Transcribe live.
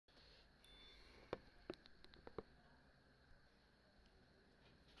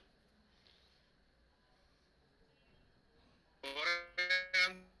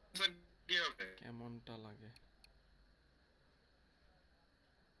Answer কি হবে? কেমনটা লাগে?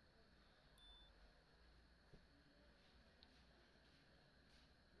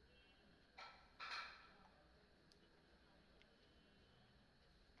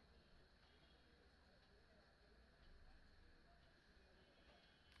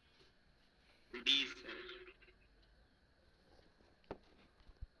 D sir.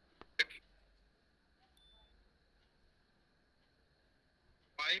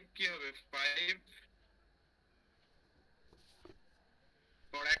 5 কি হবে? 5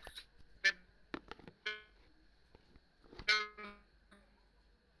 for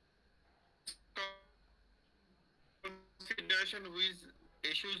consideration with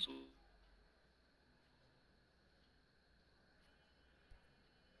issues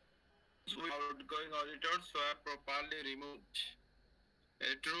outgoing auditors were properly removed.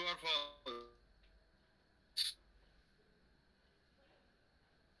 True or false?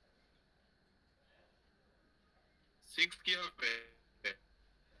 6 কি হবে?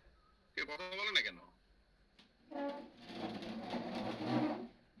 কে কথা বলে না কেন?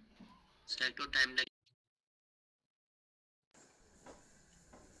 স্যার একটু টাইম লাগে।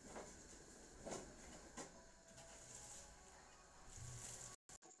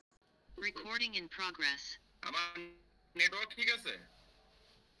 Recording in progress. আমার নেটওয়ার্ক ঠিক আছে?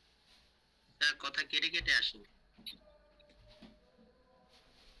 স্যার কথা কেটে কেটে আসে।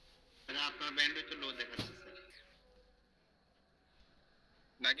 আপনার ব্যান্ডউইথ লো দেখাচ্ছে স্যার।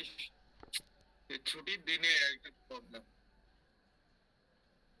 নাকি ছুটির দিনে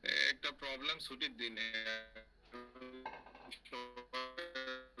একটা প্রবলেম ছুটির দিনে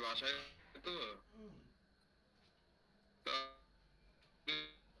বাসায় তো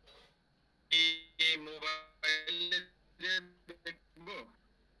মোবাইলে দেখবো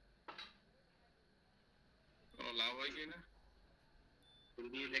লাভ হয় কিনা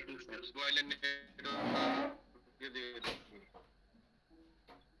দেখুন স্যার। মোবাইলে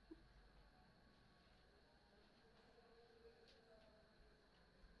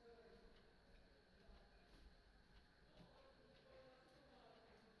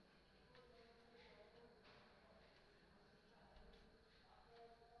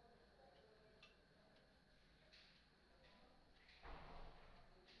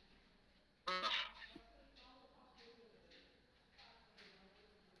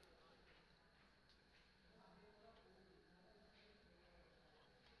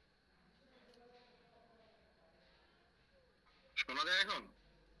শোনা যায় এখন?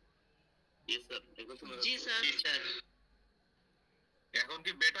 জি স্যার। জি স্যার। এখন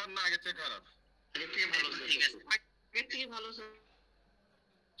কি বেটার না আগের চেয়ে খারাপ? আগের থেকে ভালো স্যার। ঠিক আছে। আগের থেকে ভালো স্যার।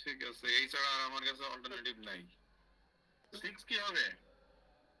 ঠিক আছে, এই ছাড়া আর আমার কাছে অল্টারনেটিভ নাই। 6 কি হবে?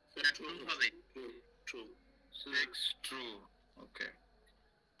 স্যার ট্রু হবে। True. 6 true. Okay.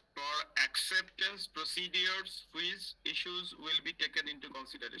 For acceptance procedures, which issues will be taken into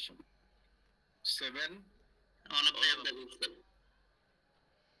consideration? 7. All of the above, sir.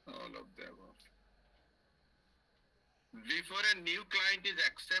 All of the above. Before a new client is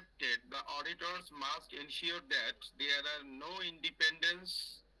accepted, the auditors must ensure that there are no independence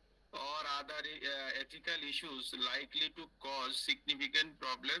or other ethical issues likely to cause significant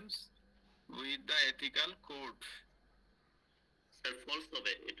problems with the ethical code. Sir, false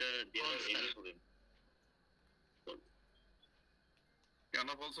হবে। এটা দেওয়া হবে। কেন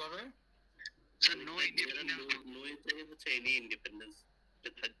false হবে? Sir, no independence. No independence হচ্ছে any independence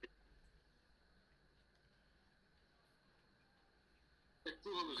এটা থাকবে।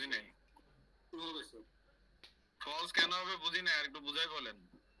 বুঝি নাই। True হবে স্যার। false কেন হবে বুঝি না, আর একটু বুঝাই বলেন।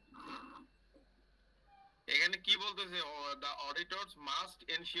 এখানে কি বলতেছে? the auditors must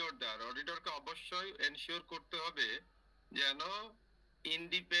ensure that অডিটরকে অবশ্যই এনশিওর করতে হবে যেন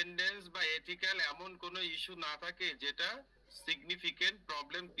ইন্ডিপেন্ডেন্স বা এথিক্যাল এমন কোনো ইস্যু না থাকে যেটা সিগনিফিকেন্ট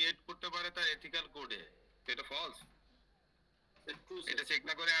প্রবলেম ক্রিয়েট করতে পারে তার এথিক্যাল কোডে। এটা ফলস। এটা চেক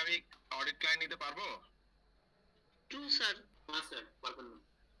না করে আমি অডিট ক্লায়েন্ট নিতে পারবো? True sir. না স্যার, পারবেন না।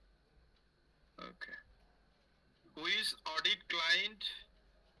 ওকে। Which audit client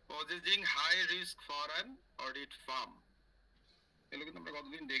possessing high risk for an audit firm? এগুলো কিন্তু আমরা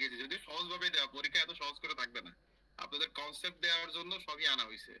কতদিন দেখেছি, যদি সহজভাবে দেওয়া, পরীক্ষা এত সহজ করে থাকবে না। আপনাদের কনসেপ্ট দেওয়ার জন্য সবই আনা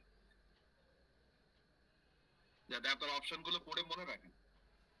হয়েছে, যাতে আপনার অপশনগুলো পড়ে মনে রাখেন।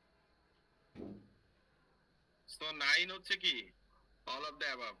 সো 9 হচ্ছে কি? all of the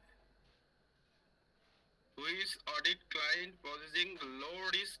above. Which audit client possessing low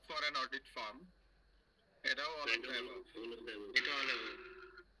risk for an audit firm? এটাও all of the above. এটা হলো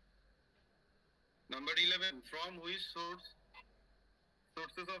Number 11, from which source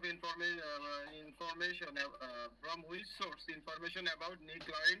sources of information from which source information about new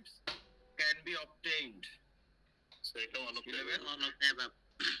clients can be obtained. So এটা all of the 11. all of the above.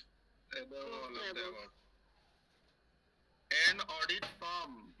 All of the above. An audit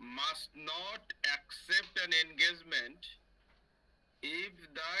firm must not accept an engagement if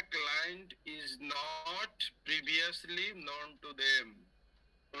the client is not previously known to them.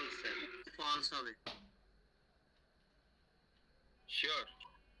 False, sir. False হবে। Sure.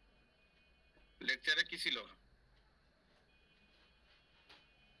 লেকচারে কি ছিল?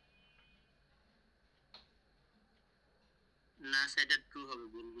 না সেটা true হবে,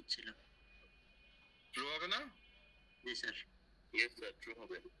 ভুল বুঝছিলাম। True হবে না? জি স্যার। ইয়েস স্যার, ট্রু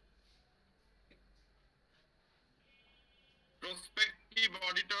হবে। Prospective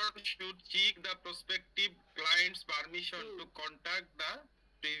auditor should seek the prospective client's permission to contact the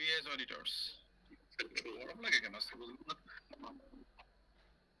previous auditors. গরম লাগে কেন আজকে বুঝলাম না।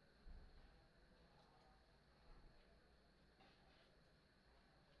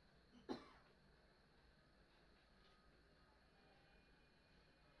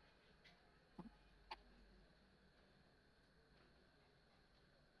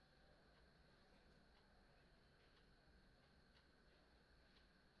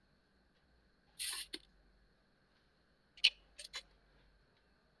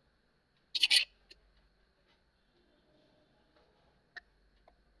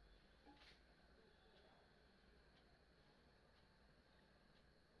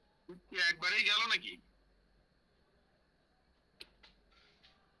 কি একবারেই গেল নাকি?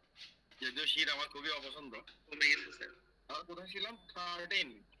 যদিও শীত আমার খুবই অপছন্দ। কমে গেছে স্যার। আর কোথায় ছিলাম? 13।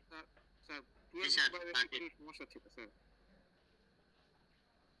 সমস্যা ছিল স্যার।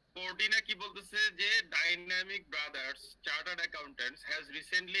 14 কি বলতেছে যে dynamic brothers chartered accountants has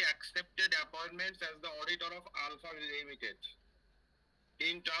recently accepted appointments as the auditor of alpha limited.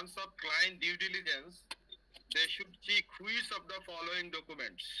 In terms of client due diligence, they should check which of the following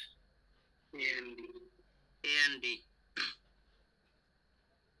documents. A and D. A and D.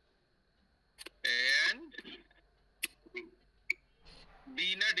 And D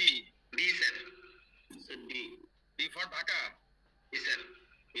na D. D sir. Sir D. D for Dhaka. Yes sir.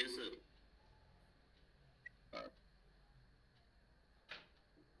 Yes sir.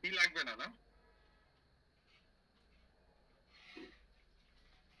 কি লাগবে না না?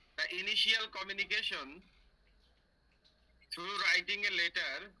 The initial communication through writing a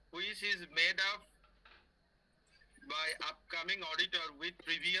letter which is made up by upcoming auditor with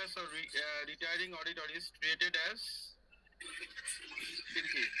previous or retiring auditor is treated as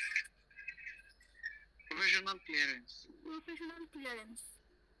Professional clearance. Professional clearance.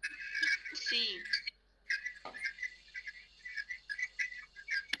 C.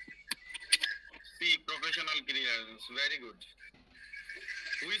 C. Professional clearance. Very good.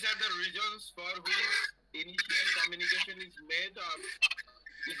 Which are the reasons for which initial communication is made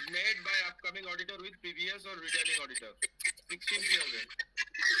by upcoming auditor with previous or returning auditor? 16 কি হবে?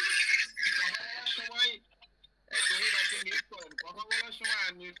 কথা বলার সময় শহীদ আপনি mute করেন। কথা বলার সময়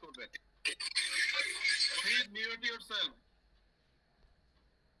আনমিউট করবেন। Please mute yourself.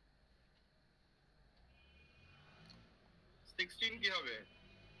 16 কি হবে?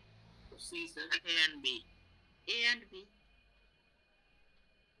 C sir. A and B. A and B.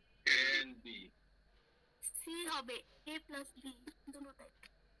 A and B. C হবে A plus B দুটোটাই।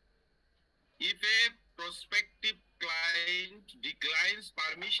 If a prospective client declines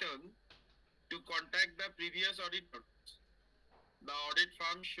permission to contact the previous auditor, the audit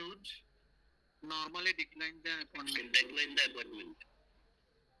firm should Normally decline the appointment. Decline the appointment.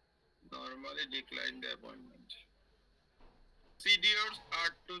 normally decline the appointment. Procedures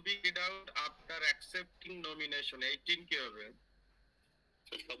are to be carried out after accepting nomination. 18 কি হবে?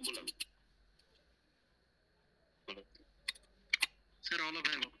 Sir সব বললাম। Sir, all of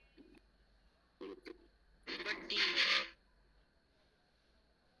them. But D.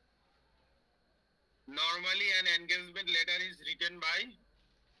 Normally an engagement letter is written by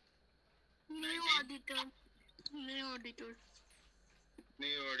New 19. auditor. New auditor.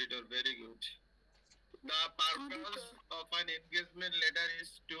 new auditor. Very good. The purpose of an engagement letter is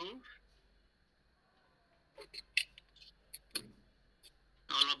to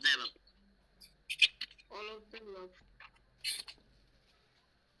All of the above. All of the above.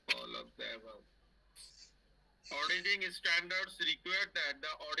 all of the above. Auditing standards require that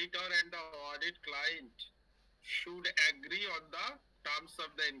the auditor and the audit client should agree on the terms of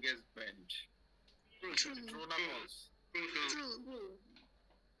the engagement. True or false?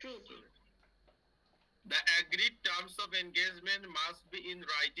 True. The agreed terms of engagement must be in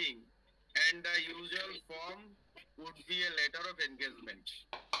writing and the usual form would be a letter of engagement.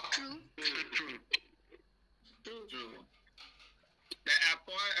 True. True.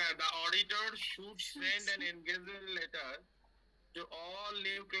 The auditor should send an engagement letter to all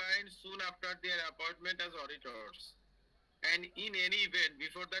new clients soon after their appointment as auditors, and in any event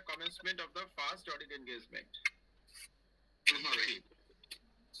before the commencement of the first audit engagement.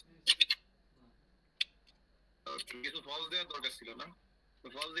 কিছু false দেওয়ার দরকার ছিল না, তো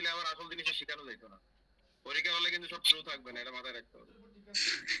false দিলে আবার আসল জিনিসটা শেখানো যাইতো না। পরীক্ষা হলে কিন্তু সব ট্রু থাকবে না, এটা মাথায় রাখতে হবে।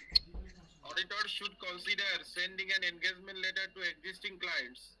 Auditors should consider sending an engagement letter to existing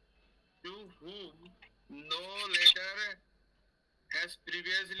clients to whom no letter has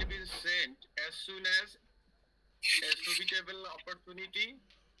previously been sent as soon as a suitable opportunity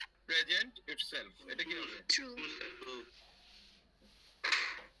present itself. এটা কি হবে? True.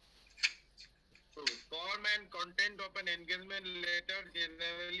 So, form and content of an engagement letter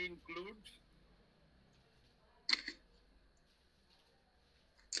generally include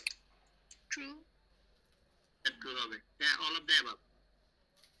True. True হবে। Yeah, all of the above.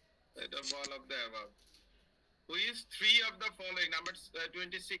 all of the above. Which three of the following, number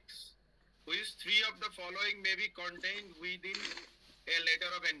 26, which three of the following may be contained within a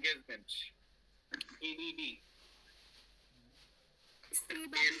letter of engagement? ADD.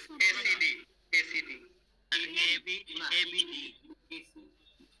 ACD. ACD.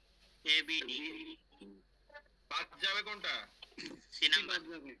 ABD বাদ যাবে কোনটা? C number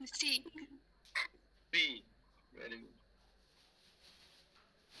C. B. Very good.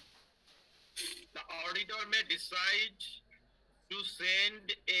 The auditor may decide to send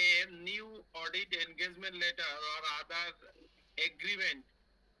a new audit engagement letter or other agreement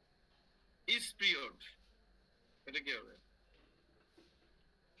is period. এটা কি হবে?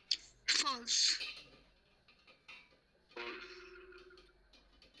 False.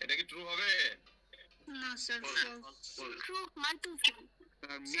 এটা কি true হবে? No, sir. False. True হয় তো sir.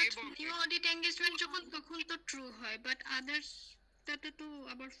 নিউ অডিট এঙ্গেজমেন্ট যখন তখন তো ট্রু হয়, বাট আদার্স তাতে তো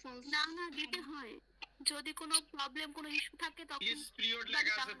আবার ফলস। না দিতে হয়, যদি কোনো প্রবলেম কোনো ইস্যু থাকে তখন ইস পিরিয়ড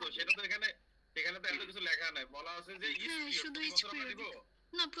লেখা আছে তো, সেটা তো এখানে তো এত কিছু লেখা নাই, বলা আছে যে ইস হ্যাঁ, পিরিয়ড শুধু প্রতি ইস বছর আমরা পিরিয়ড। দিব।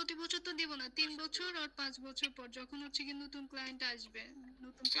 না, প্রতি বছর তো দিব না, 3 বছর আর 5 বছর পর যখন হচ্ছে কি নতুন ক্লায়েন্ট আসবে,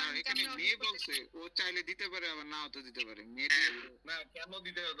 নতুন স্যার ক্লায়েন্ট এখানে আমরা মে audit করতে বলছে ও চাইলে দিতে পারে আবার নাও তো দিতে পারে। মে না কেন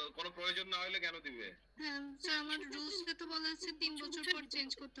দিতে হবে? কোনো প্রয়োজন না হলে কেন দিবে? হ্যাঁ স্যার, আমার রুলস এ তো বলা আছে 3 বছর পর চেঞ্জ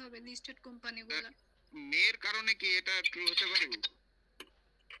করতে হবে লিস্টেড কোম্পানিগুলো। মের কারণে কি এটা ট্রু হতে পারে?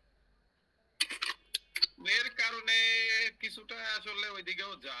 এর কারণে কিছুটা আসলে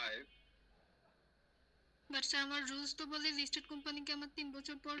ওইদিকেও যায়। বাট স্যার আমার রুলস তো বলে লিস্টেড কোম্পানিকে আমার 3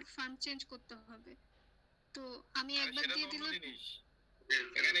 বছর পর ফার্ম চেঞ্জ করতে হবে, তো আমি আর একবার সেটা দিয়ে তো দিলাম। অন্য জিনিস।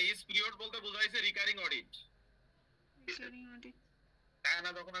 এখানে ইস পিরিয়ড বলতে বোঝাইছে রিকারিং অডিট, Recurring audit। তাই না?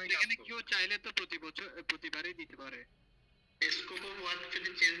 যখন আমি কাজ এখানে করব। কেউ চাইলে তো প্রতি বছর প্রতিবারই দিতে পারে। স্কোপ অফ ওয়ার্ক যদি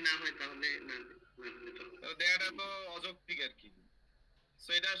চেঞ্জ না হয় তাহলে না দিতে হবে। তো দেয়াটা তো অযৌক্তিক আর কি। সো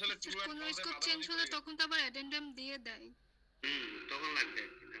এটা আসলে ট্রু এন্ড কোনো ফলস স্কোপ চেঞ্জ হলে তখন তো আবার অ্যাডেন্ডাম দিয়ে দেয়। তখন লাগবে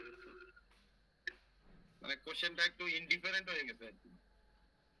আর কি, নাহলে তো মানে কোশ্চেনটা একটু ইনডিফারেন্ট হয়ে গেছে আর কি।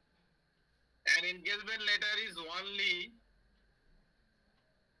 An engagement letter is only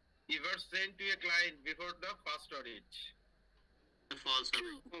ever sent to a client before the first audit. False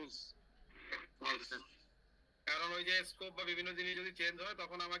হবে। ফলস। কারণ ওই যে স্কোপ বা বিভিন্ন জিনিস যদি চেঞ্জ হয়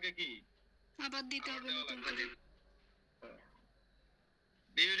তখন আমাকে কি আবার দিতে হবে নতুন করে।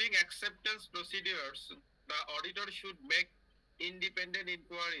 During acceptance procedures, the auditor should make independent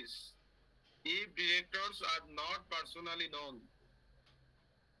inquiries if directors are not personally known.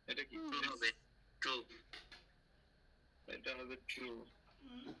 এটা কি? ট্রু হবে। ট্রু। এটা হবে true.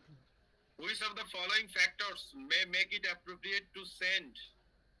 Which of the following factors may make it appropriate to send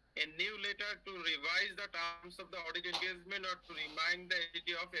a new letter to revise the terms of the audit engagement or to remind the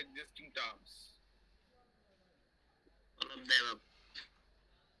entity of existing terms? all of the above.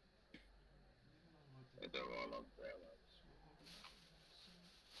 এটা all of the above.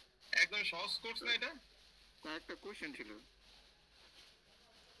 একদম সহজ course না এটা? তার একটা question ছিল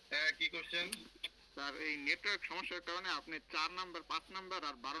হ্যাঁ, কি কোশ্চেন? স্যার, এই নেটওয়ার্ক সমস্যার কারণে আপনি 4 নাম্বার 5 নাম্বার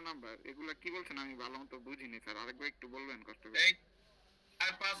আর 12 নাম্বার এগুলা কি বলছেন আমি ভালো মতো বুঝিনি স্যার, আরেকবার একটু বলবেন কষ্ট করে। এই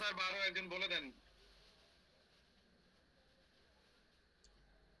আর 5 আর 12 একজন বলে দেন।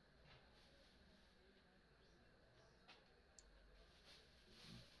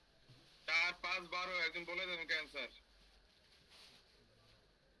 4, 5, 12 একজন বলে দেন ক্যান্সার।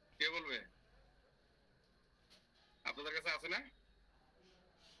 কে বলবে? আপনাদের কাছে আছে না?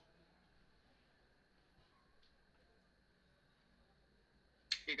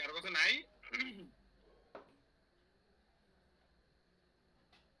 কি কারো কাছে নাই?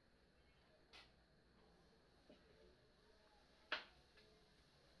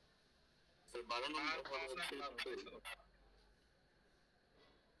 12 আর নম্বর 5 আর হচ্ছে 12, তাই তো?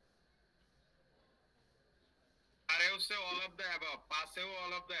 আরে হচ্ছে অল অফ দ্য অ্যাবভ, 5 এও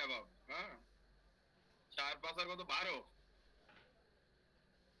অল অফ দ্য অ্যাবভ। হ্যাঁ, 4 5 আর কত, 12।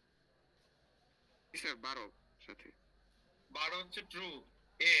 স্যার 12 সাথে 12 হচ্ছে ট্রু।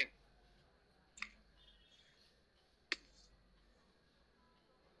 এ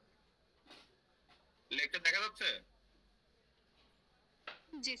লেকচার দেখা যাচ্ছে?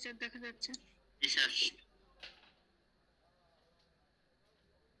 জি স্যার দেখা যাচ্ছে। বিশ্বাস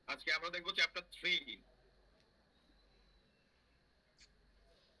আজকে আমরা দেখবো চ্যাপ্টার 3।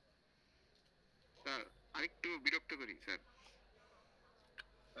 স্যার আরেকটু বিরক্ত করি স্যার।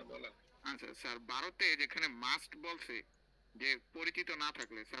 বলেন। আচ্ছা স্যার 12তে যেখানে মাস্ট বলছে যে পরিচিত না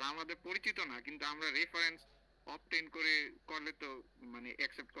থাকলে, স্যার আমাদের পরিচিত না কিন্তু আমরা রেফারেন্স অবটেইন করলে তো মানে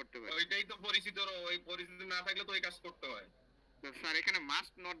অ্যাকসেপ্ট করতে পারি। ওইটাই তো পরিচিত, ওই পরিচিত না থাকলে তো ওই কাজ করতে হয়। তো স্যার এখানে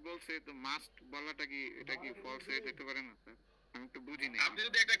মাস্ট নট বলছে, তো মাস্ট বলাটা কি এটা কি ফলস হয়ে যেতে পারে না স্যার? আমি তো বুঝি না। আপনি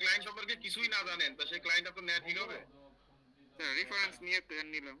যদি একটা ক্লায়েন্ট সম্পর্কে কিছুই না জানেন তো সেই ক্লায়েন্ট আপনার নেওয়া ঠিক হবে? স্যার রেফারেন্স নিয়ে তো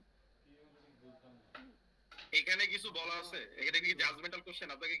নিলাম। এখানে কিছু বলা আছে? এটা কি জাজমেন্টাল কোশ্চেন?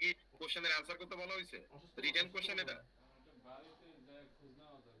 আপনাকে কি কোশ্চেনের অ্যানসার করতে বলা হয়েছে? রিটেন কোশ্চেন এটা?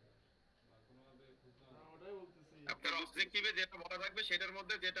 আপনার অবজেক্টিভে যেটা বলা থাকবে সেটার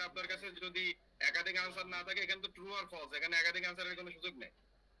মধ্যে যেটা আপনার কাছে যদি একাধিক আনসার না থাকে, এখানে তো ট্রু আর ফলস, এখানে একাধিক আনসারের কোনো সুযোগ নেই।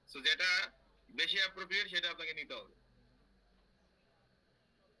 সো যেটা বেশি অ্যাপ্রোপ্রিয়েট সেটা আপনাকে নিতে হবে।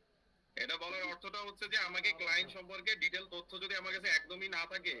 এটা বলার অর্থটা হচ্ছে যে আমাকে ক্লায়েন্ট সম্পর্কে ডিটেল তথ্য যদি আমার কাছে একদমই না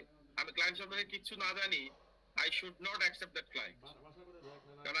থাকে, আমি ক্লায়েন্ট সম্পর্কে কিছু না জানি, I should not accept that client.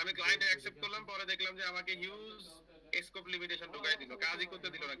 কারণ আমি ক্লায়েন্ট অ্যাকসেপ্ট করলাম, পরে দেখলাম যে আমাকে হিউজ স্কোপ লিমিটেশন ঢুকাই দিল, কাজই করতে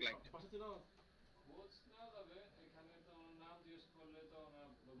দিল না ক্লায়েন্ট।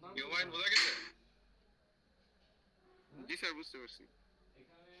 হিউম্যান বোঝা গেছে? জি স্যার বুঝতে পারছি।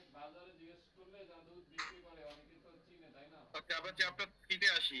 ওকে, আবার চ্যাপ্টার 3 তে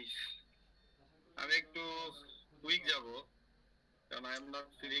আসি। আমি একটু উইক যাব কারণ I am not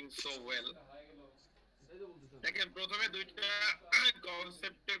feeling so well. দেখেন, প্রথমে দুইটা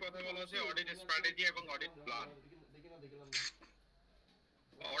কনসেপ্টের কথা বলা আছে, অডিট স্ট্র্যাটেজি এবং অডিট প্ল্যান।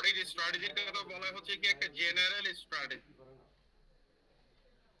 অডিট স্ট্র্যাটেজির কথা বলা হচ্ছে কি একটা জেনারেল স্ট্র্যাটেজি।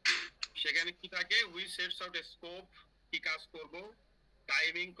 সেখানে কি থাকে? We sets out A scope, কি কাজ করব,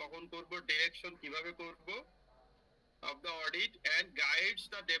 টাইমিং কখন করব, ডিরেকশন কিভাবে করব of the audit and guides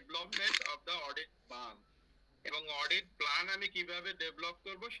the development of the audit plan, এবং অডিট প্ল্যান আমি কিভাবে ডেভেলপ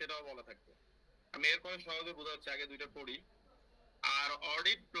করব সেটাও বলা থাকবে। আমি এরপরে সহজে বোঝাচ্ছি, আগে দুইটা পড়ি। আর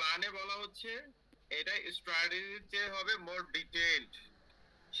অডিট প্ল্যানে বলা হচ্ছে এটা স্ট্র্যাটেজিতে হবে মোর ডিটেইলড।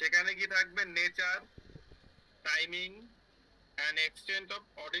 সেখানে কি থাকবে? Nature, timing and extent of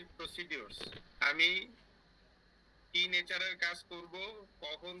audit procedures. আমি কি নেচারের কাজ করব,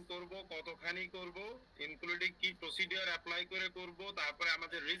 কখন করব, কতখানি করব, ইনক্লুডিং কি প্রসিডিউর অ্যাপ্লাই করে করব, তারপরে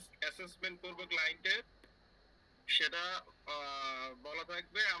আমাদের রিস্ক অ্যাসেসমেন্ট করব ক্লায়েন্টের, সেটা বলা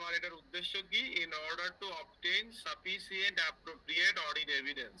থাকবে। আমার এটার উদ্দেশ্য কি? In order to obtain sufficient appropriate audit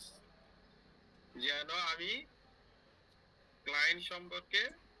evidence, যেন আমি ক্লায়েন্ট সম্পর্কে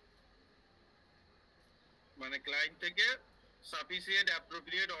মানে ক্লায়েন্ট থেকে sufficient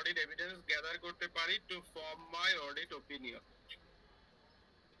appropriate audit evidence gather করতে পারি to form my audit opinion.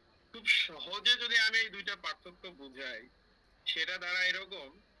 খুব সহজে যদি আমি এই দুইটা পার্থক্য বুঝাই, সেটা দ্বারা এরকম,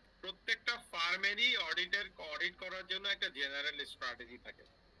 প্রত্যেকটা ফার্মেরই অডিট করার জন্য একটা জেনারেল স্ট্র্যাটেজি থাকে।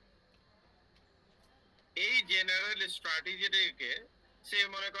 এই জেনারেল স্ট্র্যাটেজিটাকে, সে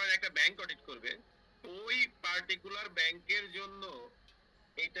মনে করেন একটা ব্যাংক অডিট করবে, ওই পার্টিকুলার ব্যাংকের জন্য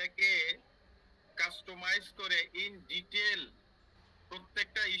এটাকে কাস্টমাইজ করে ইন ডিটেল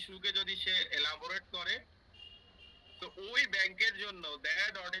প্রত্যেকটা ইস্যুকে যদি সে এলাবোরেট করে, তো ওই ব্যাংকের জন্য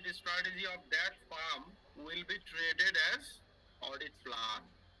that audit strategy of that farm will be traded as audit plan.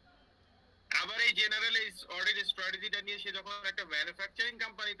 আবার এই জেনারেল অডিট স্ট্র্যাটেজিটা নিয়ে সে যখন একটা ম্যানুফ্যাকচারিং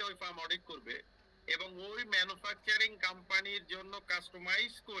কোম্পানিতে ওই ফার্ম অডিট করবে এবং ওই ম্যানুফ্যাকচারিং কোম্পানির জন্য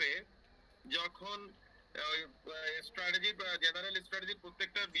কাস্টমাইজ করে যখন স্ট্র্যাটেজি বা জেনারেল স্ট্র্যাটেজির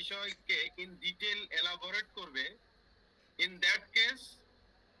প্রত্যেকটা বিষয়কে ইন ডিটেল এলাবোরেট করবে, in that case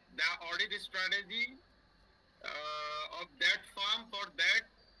the audit strategy of that firm for that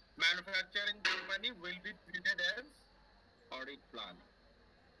manufacturing company will be treated as audit plan.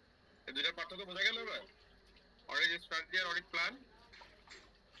 এই দুইটা পার্থক্য বোঝা গেল এবার? অডিট স্ট্র্যাটেজি আর অডিট প্ল্যান।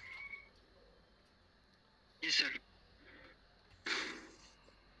 জি স্যার।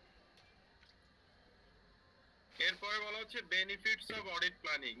 এরপরে বলা হচ্ছে বেনিফিটস অফ অডিট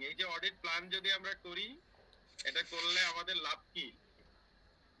প্ল্যানিং। এই যে অডিট প্ল্যান যদি আমরা করি, এটা করলে আমাদের লাভ কি?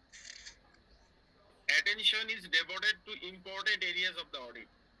 Attention is devoted to important areas of the audit.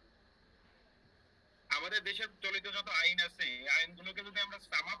 আমাদের দেশের চলিত যত আইন আছে এই আইনগুলোকে যদি আমরা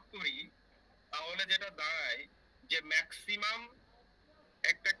সাম আপ করি তাহলে যেটা দাঁড়ায় যে ম্যাক্সিমাম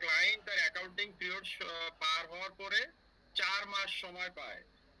একটা ক্লায়েন্ট তার অ্যাকাউন্টিং পিরিয়ড পার হওয়ার পরে 4 মাস সময় পায়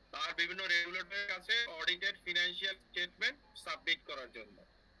তার বিভিন্ন রেগুলেটরের কাছে অডিটেড ফিনান্সিয়াল স্টেটমেন্ট সাবমিট করার জন্য।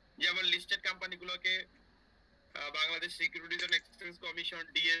 যেমন listed কোম্পানিগুলোকে Bangladesh securities and exchange commission,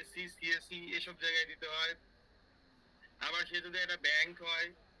 DSC, CSC এসব জায়গায় দিতে হয়। আবার সে যদি একটা ব্যাংক হয়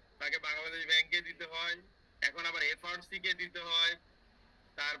তাকে বাংলাদেশ ব্যাংকে দিতে হয়, এখন আবার এফআরসি কে দিতে হয়,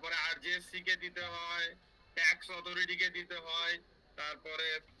 তারপরে আরজিএসসি কে দিতে হয়, ট্যাক্স অথরিটিকে দিতে হয়, তারপরে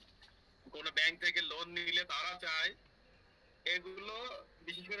কোন ব্যাংক থেকে লোন নিলে তারা চায়। এগুলো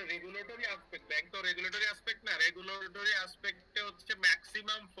বিশেষ করে রেগুলেটরি অ্যাসপেক্ট, ব্যাংক তো রেগুলেটরি অ্যাসপেক্ট না, রেগুলেটরি অ্যাসপেক্টে হচ্ছে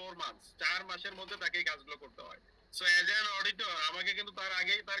ম্যাক্সিমাম 4 মান্থস, 4 মাসের মধ্যে তাকে এই কাজগুলো করতে হয়। সো অ্যাজ অ্যান অডিটর আমাকে কিন্তু তার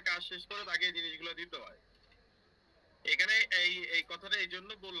আগেই তার কাজ শেষ করে তাকে এই জিনিসগুলো দিতে হয়। এখানে এই কথাটা এই জন্য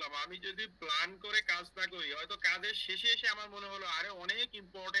বললাম, আমি যদি প্ল্যান করে কাজ না করি হয়তো কাজের শেষে এসে আমার মনে হলো আরে অনেক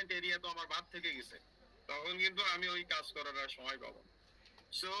ইম্পর্টেন্ট এরিয়া তো আমার বাদ থেকে গেছে, তখন কিন্তু আমি ওই কাজ করার আর সময় পাবো।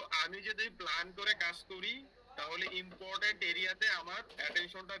 সো আমি যদি প্ল্যান করে কাজ করি তাহলে ইম্পর্টেন্ট এরিয়াতে আমার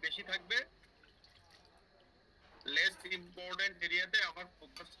অ্যাটেনশনটা বেশি থাকবে, লেস ইম্পর্টেন্ট এরিয়াতে আমার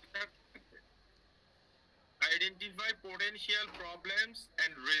ফোকাসটা থাকবে। Identify potential problems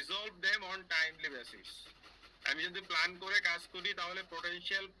and resolve them on timely basis. আমি যদি প্ল্যান করে কাজ করি তাহলে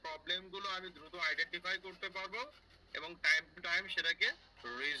পোটেনশিয়াল প্রবলেমগুলো আমি দ্রুত আইডেন্টিফাই করতে পারবো এবং টাইম টু টাইম সেটাকে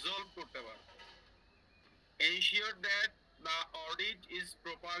রিজলভ করতে পারবো। Ensure that the audit is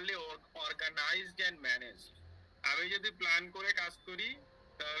properly organized and managed. আমি যদি প্ল্যান করে কাজ করি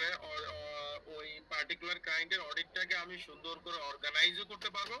তাহলে ওই পার্টিকুলার ক্লায়েন্টের অডিটটাকে আমি সুন্দর করে অর্গানাইজও করতে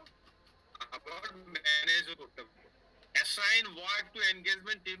পারবো আবার ম্যানেজও করতে পারবো। Assign work to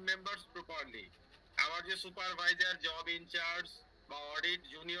engagement team members properly. আমার যে সুপারভাইজার, জব ইনচার্জ বা অডিট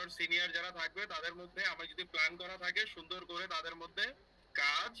জুনিয়র সিনিয়র যারা থাকবে তাদের মধ্যে আমার যদি প্ল্যান করা থাকে সুন্দর করে তাদের মধ্যে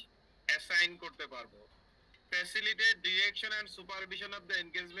কাজ অ্যাসাইন করতে পারবো। Facilitate direction and supervision of the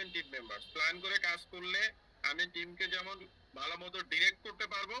engagement team members. Plan করে কাজ করলে আমি টিমকে যেমন ভালো মতো ডিরেক্ট করতে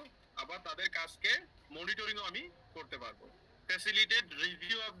পারবো আবার তাদের কাজকে মনিটরিংও আমি করতে পারবো। Facilitate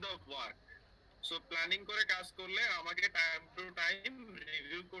review of the work. So planning করে কাজ করলে আমাকে টাইম টু টাইম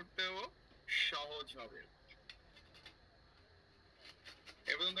রিভিউ করতেও সহজ হবে।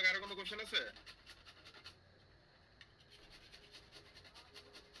 এ পর্যন্ত কারো কোনো কোশ্চেন আছে?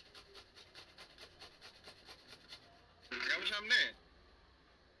 যাবো সামনে।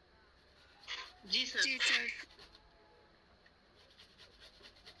 জি sir. G sir.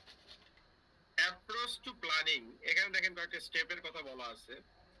 Approach to planning, এখানে দেখেন কয়েকটা স্টেপের কথা বলা আছে।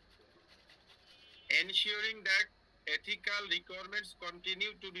 Ensuring that ethical requirements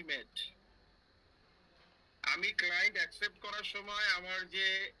continue to B মেট। আমি ক্লায়েন্ট অ্যাকসেপ্ট করার সময় আমার যে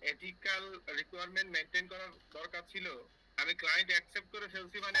এথিক্যাল রিকোয়ারমেন্ট মেইনটেইন করার দরকার ছিল আমি ক্লায়েন্ট অ্যাকসেপ্ট করে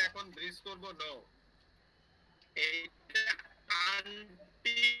ফেলছি মানে এখন ব্রিজ করব নো। এইটা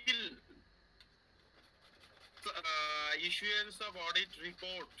until issuance of audit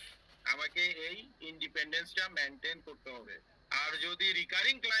report আমাকে এই ইন্ডিপেন্ডেন্সটা মেইনটেইন করতে হবে। আর যদি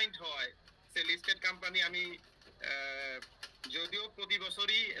রিকারিং ক্লায়েন্ট হয়, সে লিস্টেড কোম্পানি, আমি যদিও প্রতি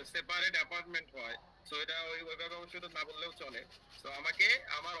বছরই সেপারেট অ্যাপার্টমেন্ট হয়, সো এটা ওইভাবে অবশ্যই তো না বললেও চলে। সো আমাকে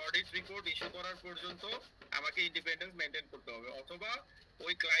আমার অডিট রিপোর্ট ইস্যু করার পর্যন্ত আমাকে ইন্ডিপেন্ডেন্স মেইনটেইন করতে হবে, অথবা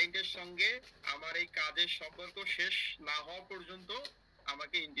ওই ক্লায়েন্টের সঙ্গে আমার এই কাজের সম্পর্ক শেষ না হওয়া পর্যন্ত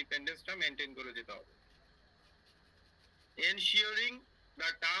আমাকে ইন্ডিপেন্ডেন্সটা মেইনটেইন করে যেতে হবে। Ensuring the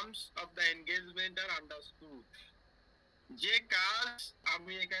terms of the engagement R understood. যে কাজ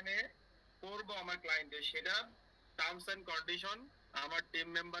আমি এখানে করব আমার ক্লায়েন্টের সেটা টার্মস এন্ড কন্ডিশন আমার টিম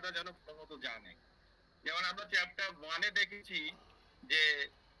মেম্বাররা যেন প্রথমত জানে। যেমন আমরা চ্যাপ্টার 1-এ দেখেছি যে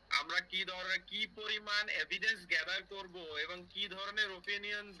আমরা কি পরিমাণ এভিডেন্স গ্যাদার করব এবং কি ধরনের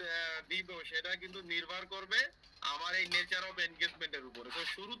ওপিনিয়ন দিব সেটা কিন্তু নির্ভর করবে আমার এই নেচার অফ এনগেজমেন্টের উপরে। তো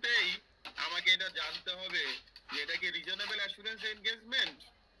শুরুতেই আমাকে এটা জানতে হবে যে এটা কি রিজনেবল অ্যাসুরেন্স এনগেজমেন্ট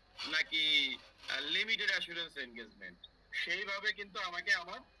নাকি লিমিটেড অ্যাসুরেন্স এনগেজমেন্ট। সেইভাবে কিন্তু আমাকে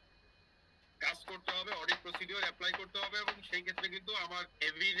আমার কাজ করতে হবে, অডিট প্রসিডিওর অ্যাপ্লাই করতে হবে এবং সেই ক্ষেত্রে কিন্তু আমার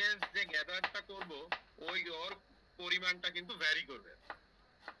এভিডেন্স যে গ্যাদারটা করব ওর পরিমাণটা কিন্তু ভ্যারি করবে।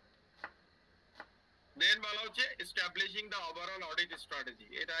 দেন বলা হচ্ছে establishing the overall audit strategy.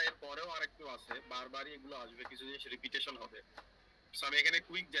 এটা এর পরেও আরেকটু আছে, বারবারই এগুলো আসবে, কিছু জিনিস রিপিটেশন হবে। সো আমি এখানে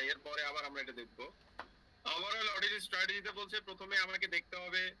কুইক যাই, এর পরে আবার আমরা এটা দেখবো। ওভারঅল অডিট স্ট্র্যাটেজিতে বলছে প্রথমে আমাকে দেখতে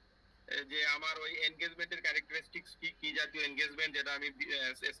হবে যে আমার ওই এনগেজমেন্টের ক্যারেক্টারিস্টিক্স কি, কি জাতীয় এনগেজমেন্ট, যেটা আমি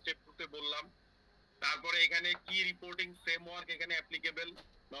স্টেপ 2-তে বললাম। তারপরে এখানে কি রিপোর্টিং ফ্রেমওয়ার্ক এখানে অ্যাপ্লিকেবল।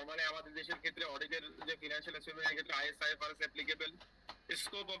 নরমালি আমাদের দেশের ক্ষেত্রে অডিটের যে ফিনান্সিয়াল স্টেটমেন্টের ক্ষেত্রে আইএসআইএফআরএস applicable.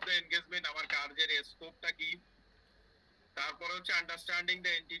 Scope of the engagement, আমার কাজের স্কোপটা কি। তারপরে হচ্ছে understanding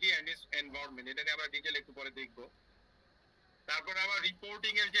the entity and it's environment, এটা নিয়ে আমরা ডিটেল একটু পরে দেখবো। তারপরে আমার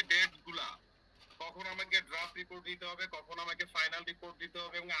রিপোর্টিং এর যে ডেট গুলা, কখন আমাকে ড্রাফট রিপোর্ট দিতে হবে, কখন আমাকে ফাইনাল রিপোর্ট দিতে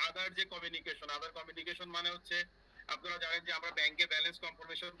হবে, এবং আদার যে কমিউনিকেশন মানে হচ্ছে আপনারা জানেন যে আমরা ব্যাংকে ব্যালেন্স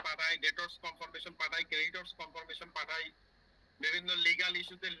কনফার্মেশন পাঠাই, ডেটর্স কনফার্মেশন পাঠাই, ক্রেডিটর্স কনফার্মেশন পাঠাই, বিভিন্ন লিগ্যাল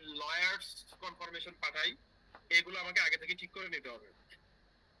ইস্যুতে লয়ার্স কনফার্মেশন পাঠাই। এগুলো আমাকে আগে থেকে ঠিক করে নিতে হবে।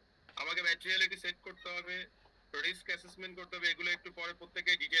 আমাকে ম্যাটেরিয়ালিটি সেট করতে হবে, রিস্ক অ্যাসেসমেন্ট করতে হবে, এগুলো একটু পরে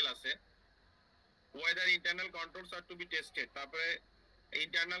প্রত্যেকে ডিটেল আছে। ওয়েদার ইন্টারনাল কন্ট্রোলস আর টু বি টেস্টেড, তারপরে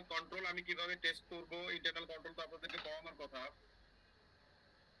ইন্টারনাল কন্ট্রোল আমি কিভাবে টেস্ট করব, ইন্টারনাল কন্ট্রোল তো আপনাদেরকে পড়ানোর কথা।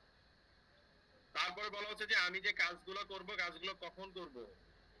 তারপরে বলা হচ্ছে যে আমি যে কাজগুলো করব, কাজগুলো কখন করব,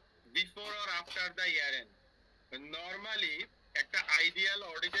 before or after the year and. Normally একটা আইডিয়াল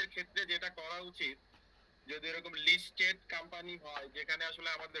অডিটের ক্ষেত্রে যেটা করা উচিত, যদি এরকম লিস্টেড কোম্পানি হয় যেখানে আসলে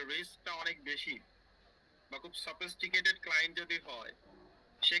আমাদের রিস্কটা অনেক বেশি বা খুব সফিস্টিকেটেড ক্লায়েন্ট যদি হয়,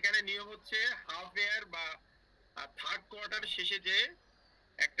 সেখানে নিয়ম হচ্ছে হাফ ইয়ার বা থার্ড কোয়ার্টার শেষে যে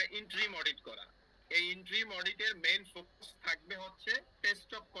একটা ইন্ট্রিম অডিট করা। এই ইন্ট্রিম অডিটের মেইন ফোকাস থাকবে হচ্ছে টেস্ট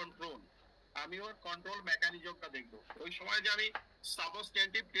অফ কন্ট্রোল। আমি ওর কন্ট্রোল মেকানিজমটা দেখবো। ওই সময় যে আমি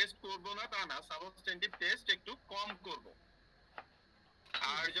সাবস্টেন্টিভ টেস্ট করব না তা না, সাবস্টেন্টিভ টেস্ট একটু কম করব।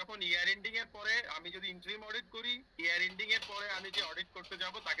 আর যখন ইয়ার এন্ডিং এর পরে আমি যদি ইন্ট্রিম অডিট করি, ইয়ার এন্ডিং এর পরে আমি যে অডিট করতে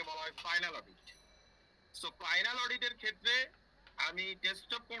যাব তাকে বলা হয় ফাইনাল অডিট। সো ফাইনাল অডিটের ক্ষেত্রে আমি টেস্ট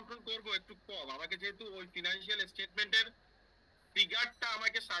অফ কন্ট্রোল করব একটু কম। আমাকে যেহেতু ওই ফিনান্সিয়াল স্টেটমেন্টের ফিগারটা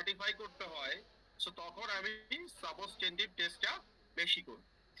আমাকে সার্টিফাই করতে হয়, সো তখন আমি সাবস্টেন্টিভ টেস্টটা বেশি করব।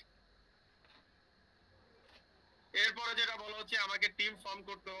 এরপরে যেটা বলা হচ্ছে আমাকে টিম ফর্ম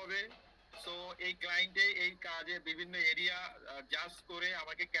করতে হবে। সো এই ক্লায়েন্টে এই কাজে বিভিন্ন এরিয়া জাজ করে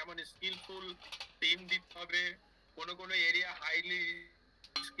আমাকে কেমন স্কিলফুল টিম দিতে হবে, কোন এরিয়া হাইলি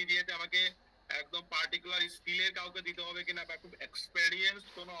রিস্কি দিয়েতে আমাকে একদম পার্টিকুলার স্কিলের কাউকে দিতে হবে কিনা, বা খুব এক্সপেরিয়েন্স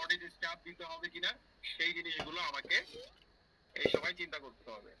কোনো অডিট স্টাফ দিতে হবে কিনা, সেই জিনিসগুলো আমাকে এই সময় চিন্তা করতে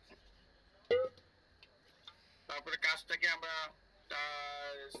হবে। তারপরে কাজটাকে আমরা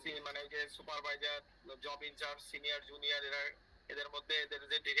মানে যে supervisor, job in charge, senior junior, এদের মধ্যে এদের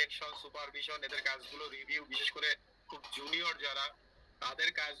যে ডিরেকশন, সুপারভিশন, এদের কাজগুলো রিভিউ, বিশেষ করে খুব জুনিয়র যারা, তাদের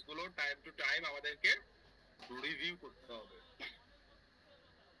কাজগুলো টাইম টু টাইম আমাদেরকে রিভিউ করতে হবে।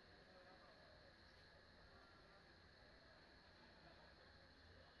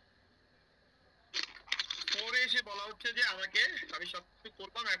 পরে এসে বলা হচ্ছে যে আমাকে, আমি সবকিছু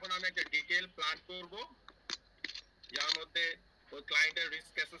করলাম, এখন আমি একটা ডিটেইল প্ল্যান করব, যার মধ্যে ওই ক্লায়েন্টের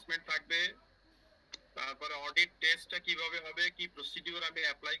রিস্ক অ্যাসেসমেন্ট থাকবে, তারপরে অডিট টেস্টটা কিভাবে হবে, কি প্রসিডিউর আমি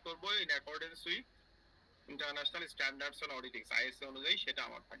অ্যাপ্লাই করব in accordance with international standards on auditing, ISO অনুযায়ী, সেটা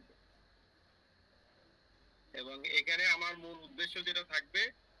আমার থাকবে। এবং এখানে আমার মূল উদ্দেশ্য যেটা থাকবে,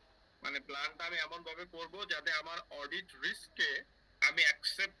 মানে প্ল্যানটা আমি এমন ভাবে করব যাতে আমার অডিট রিস্ককে আমি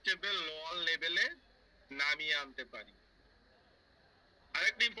অ্যাকসেপ্টেবল লোয়ার লেভেলে নামিয়ে আনতে পারি।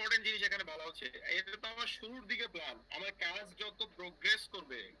 আরেকটা ইম্পর্টেন্ট জিনিস এখানে বলা হচ্ছে, এটা তো আমার শুরুর দিকে প্ল্যান। আমার কাজ যত প্রোগ্রেস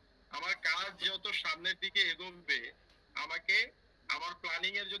করবে, আমার কাজ যত সামনের দিকে এগোবে, আমাকে আমার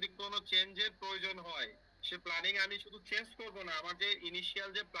প্ল্যানিং এর যদি কোনো চেঞ্জের প্রয়োজন হয়, সে প্ল্যানিং আমি শুধু চেঞ্জ করব না, আমার যে ইনিশিয়াল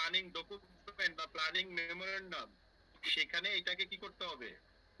যে প্ল্যানিং ডকুমেন্ট বা প্ল্যানিং মেমোরেন্ডাম, সেখানে এটাকে কি করতে হবে,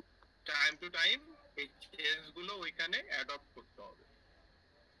 টাইম টু টাইম এই চেঞ্জ গুলো ওইখানে অ্যাডপ্ট করতে হবে।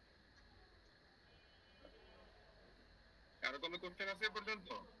 কারো কোনো কোশ্চেন আছে এ পর্যন্ত?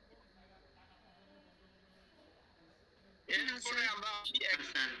 এরপরে আমরা আসি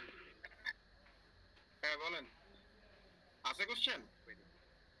হ্যাঁ বলেন, আছে কোশ্চেন?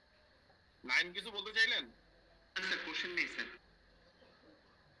 নাইন কিছু বলতে চাইলেন? স্যার কোশ্চেন নেই স্যার।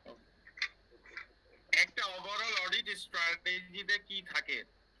 একটা ওভারঅল অডিট স্ট্র্যাটেজিতে কি থাকে?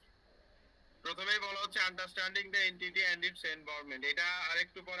 প্রথমেই বলা হচ্ছে understanding the entity and it's environment. এটা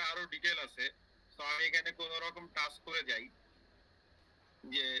আরেকটু পরে আরো ডিটেল আছে, তো আমি এখানে কোন রকম টাস্ক করে যাই।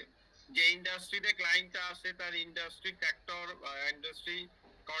 যে ইন্ডাস্ট্রিতে ক্লায়েন্টটা আছে তার ইন্ডাস্ট্রি ফ্যাক্টর, ইন্ডাস্ট্রি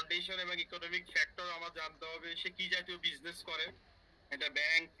কন্ডিশন এবং ইকোনমিক ফ্যাক্টর আমার জানতে হবে। সে কি জাতীয় বিজনেস করে, এটা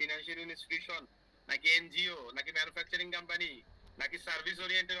ব্যাংক, ফিনান্সিয়াল ইনস্টিটিউশন, নাকি এনজিও, নাকি ম্যানুফ্যাকচারিং কোম্পানি, নাকি সার্ভিস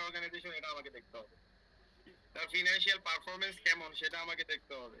ওরিয়েন্টেড অর্গানাইজেশন, এটা আমাকে দেখতে হবে। তার ফিনান্সিয়াল পারফরমেন্স কেমন সেটা আমাকে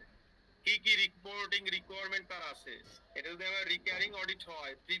দেখতে হবে। কি কি রিপোর্টিং রিকোয়ারমেন্ট তার আছে, এটা যদি আমার রিকারিং অডিট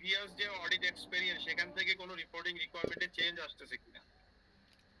হয়, প্রিভিয়াস যে অডিট এক্সপেরিয়েন্স সেখান থেকে কোনো রিপোর্টিং রিকোয়ারমেন্টে চেঞ্জ আসতেছে কিনা।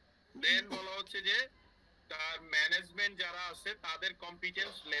 দেন বলা হচ্ছে যে তার ম্যানেজমেন্ট যারা আছে তাদের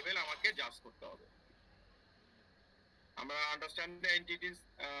কম্পিটেন্স লেভেল আমাকে জাজ করতে হবে। আমরা আন্ডারস্ট্যান্ড দ্য এন্টিটিস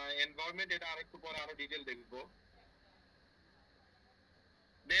এনভায়রনমেন্ট, এটা আরেকটু পরে আরো ডিটেইল দেখব।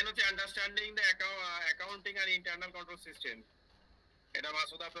 দেন হচ্ছে understanding the accounting R internal control system. এটা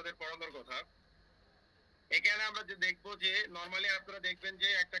মাসুদ আপনাদের পড়ানোর কথা। এখানে আমরা যে দেখবো যে নরমালি আপনারা দেখবেন যে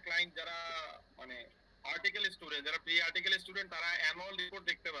একটা ক্লায়েন্ট যারা মানে আর্টিকেল স্টুডেন্ট, যারা প্রি আর্টিকেল স্টুডেন্ট, তারা অ্যানুয়াল রিপোর্ট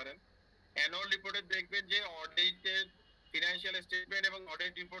দেখতে পারেন। অ্যানুয়াল রিপোর্টে দেখবেন যে অডিটেড ফিনান্সিয়াল স্টেটমেন্ট এবং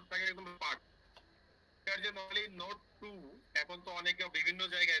অডিট রিপোর্ট থাকে একদম পার্ট। এর যে নরমালি নোট 2 এখন তো অনেকে বিভিন্ন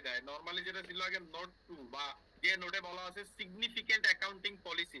জায়গায় দেয়। নরমালি যেটা ছিল আগে নোট 2 বা যে নোটে বলা আছে সিগনিফিকেন্ট অ্যাকাউন্টিং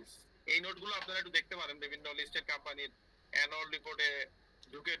পলিসিস, এই নোটগুলো আপনারা একটু দেখতে পারেন বিভিন্ন লিস্টেড কোম্পানির অ্যানুয়াল রিপোর্টে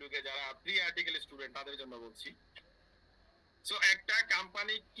ঢুকে ঢুকে, যারা প্রি আর্টিকেল স্টুডেন্ট তাদের জন্য বলছি। সো একটা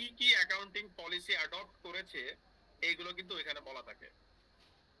কোম্পানি কি কি অ্যাকাউন্টিং পলিসি অ্যাডপ্ট করেছে এইগুলো কিন্তু এখানে বলা থাকে।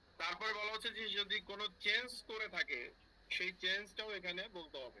 তারপরে বলা হচ্ছে যে যদি কোনো চেঞ্জ করে থাকে সেই চেঞ্জটাও এখানে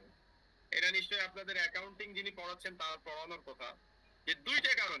বলতে হবে। এটা নিশ্চয়ই আপনাদের অ্যাকাউন্টিং যিনি পড়াচ্ছেন তার পড়ানোর কথা, যে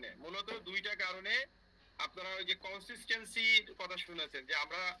দুইটা কারণে, মূলত দুইটা কারণে আপনারা ওই যে কনসিস্টেন্সির কথা শুনেছেন, যে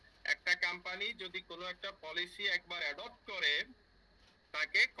আমরা একটা কোম্পানি যদি কোনো একটা পলিসি একবার অ্যাডপ্ট করে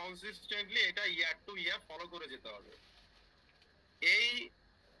তাকে কনসিস্টেন্টলি এটা ইয়ার টু ইয়ার ফলো করে যেতে হবে। এই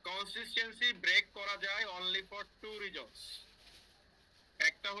কনসিস্টেন্সি ব্রেক করা যায় অনলি ফর টু রিজনস।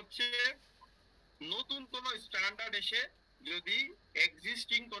 একটা হচ্ছে নতুন কোন স্ট্যান্ডার্ড এসে যদি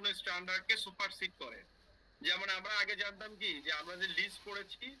এক্সিস্টিং কোন স্ট্যান্ডার্ডকে সুপারসিড করে। যেমন আমরা আগে জানতাম কি, যে আমরা যে লিজ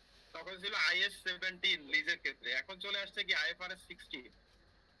পড়েছি তখন ছিল IAS 17 লিজের ক্ষেত্রে, এখন চলে আসছে কি IFRS 16।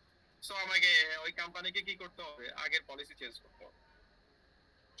 সো আমাকে ওই কোম্পানিকে কি করতে হবে, আগের পলিসি চেঞ্জ করতে হবে।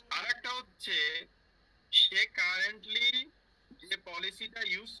 আরেকটা হচ্ছে সে কারেন্টলি যে পলিসিটা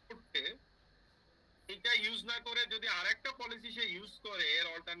ইউজ করতে, এটা ইউজ না করে যদি আরেকটা পলিসি সে ইউজ করে এর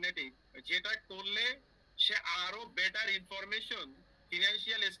অল্টারনেটিভ, যেটা করলে সে আরো বেটার ইনফরমেশন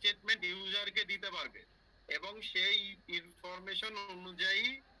ফিনান্সিয়াল স্টেটমেন্ট ইউজারকে দিতে পারবে এবং সেই ইনফরমেশন অনুযায়ী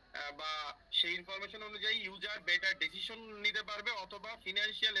বা সেই ইনফরমেশন অনুযায়ী ইউজার বেটার ডিসিশন নিতে পারবে, অথবা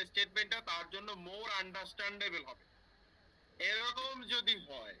ফিনান্সিয়াল স্টেটমেন্টটা তার জন্য মোর আন্ডারস্ট্যান্ডেবল হবে। এরকম যদি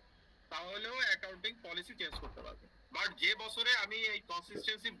হয় তাহলেও অ্যাকাউন্টিং পলিসি চেঞ্জ করতে পারবে। বাট যে বছরে আমি এই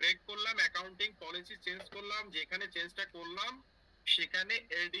কনসিস্টেন্সি ব্রেক করলাম, অ্যাকাউন্টিং পলিসি চেঞ্জ করলাম, যেখানে চেঞ্জটা করলাম সেখানে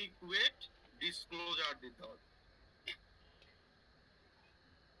এডিকুয়েট ডিসক্লোজার দিতে হবে।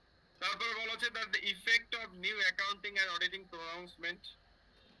 তারপরে বলা হচ্ছে that the effect of new accounting and auditing প্রনাউন্সমেন্ট।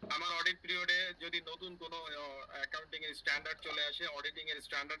 আমার অডিট পিরিয়ডে যদি নতুন কোনো অ্যাকাউন্টিং এর স্ট্যান্ডার্ড চলে আসে, অডিটিং এর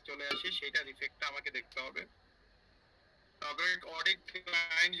স্ট্যান্ডার্ড চলে আসে, সেটার ইফেক্টটা আমাকে দেখতে হবে। তারপরে অডিট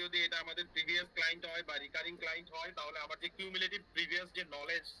ক্লায়েন্ট যদি এটা আমাদের প্রিভিয়াস ক্লায়েন্ট হয় বা রিকারিং ক্লায়েন্ট হয়, তাহলে আমার যে কিউমুলেটিভ প্রিভিয়াস যে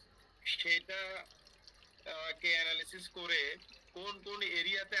নলেজ সেটা কে অ্যানালিসিস করে কোন কোন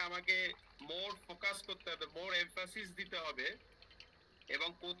এরিয়াতে আমাকে মোর ফোকাস করতে হবে, মোর এমফাসিস দিতে হবে এবং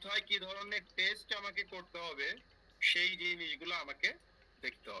কোথায় কি ধরনের টেস্ট আমাকে করতে হবে, সেই জিনিসগুলো আমাকে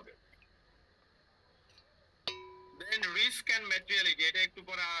দেখতে হবে। দেন রিস্ক এন্ড ম্যাটেরিয়ালিটি, এটা একটু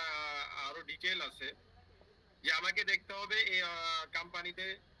পরে আরো ডিটেইল আছে, যে আমাকে দেখতে হবে এই কোম্পানিতে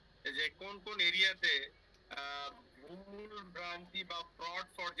যে কোন কোন এরিয়াতে ভুল ভ্রান্তি বা ফ্রড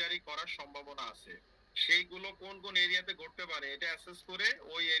ফরজারি করার সম্ভাবনা আছে, সেইগুলো কোন কোন এরিয়াতে ঘটতে পারে, এটা অ্যাসেস করে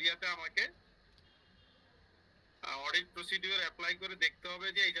ওই এরিয়াতে আমাকে অডিট প্রসিডিউর অ্যাপ্লাই করে দেখতে হবে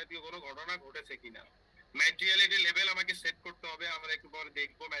যে এই জাতীয় কোনো ঘটনা ঘটেছে কিনা। ম্যাটেরিয়ালিটি লেভেল আমাকে সেট করতে হবে, আমরা একটু পরে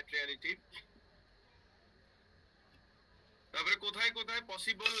দেখবো ম্যাটেরিয়ালিটি। তারপরে কোথায় কোথায়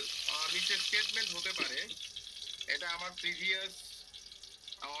পসিবল মিসস্টেটমেন্ট হতে পারে, এটা আমার প্রিভিয়াস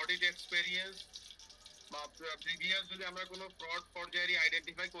অডিট এক্সপেরিয়েন্স বা প্রিভিয়াস যদি আমরা কোনো ফ্রড ফরজারি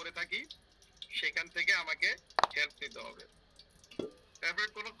আইডেন্টিফাই করে থাকি সেখান থেকে আমাকে হেল্প নিতে হবে। তারপরে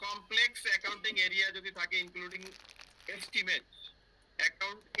কোনো কমপ্লেক্স অ্যাকাউন্টিং এরিয়া যদি থাকে ইনক্লুডিং এস্টিমেট।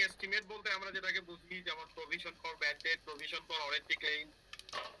 অ্যাকাউন্ট এস্টিমেট বলতে আমরা যেটাকে বুঝি, যেমন provision for bad date, provision for warranty claim,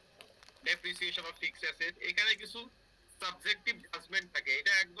 depreciation of fixed asset, এখানে কিছু সাবজেক্টিভ জাজমেন্ট থাকে।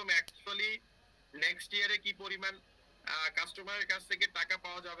 এটা একদম অ্যাকচুয়ালি নেক্সট ইয়ারে কি পরিমাণ কাস্টমারের কাছ থেকে টাকা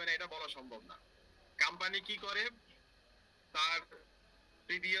পাওয়া যাবে না এটা বলা সম্ভব না। কোম্পানি কি করে, তার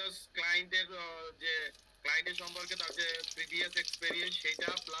প্রিভিয়াস ক্লায়েন্টের যে ক্লায়েন্টের সম্পর্কে তার যে প্রিভিয়াস এক্সপেরিয়েন্স সেটা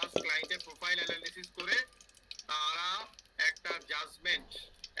প্লাস ক্লায়েন্টের প্রোফাইল অ্যানালিসিস করে তারা একটা জাজমেন্ট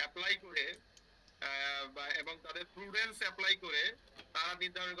অ্যাপ্লাই করে এবং তাদের প্রুডেন্স অ্যাপ্লাই করে তারা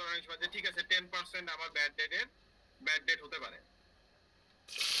নির্ধারণ করার সময় যে ঠিক আছে 10% আমার ব্যাড ডেট হতে পারে।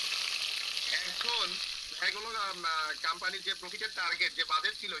 এখন এগুলো কোম্পানির যে প্রফিটের টার্গেট যে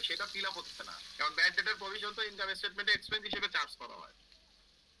বাজেট ছিল সেটা ফিল আপ হচ্ছে না, কারণ ব্যাড ডেটের প্রভিশন তো ইনকাম স্টেটমেন্টে এক্সপেন্স হিসেবে চার্জ করা হয়।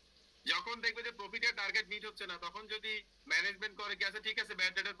 যখন দেখবে যে প্রফিটের টার্গেট মিট হচ্ছে না, তখন যদি ম্যানেজমেন্ট করে কি আছে ঠিক আছে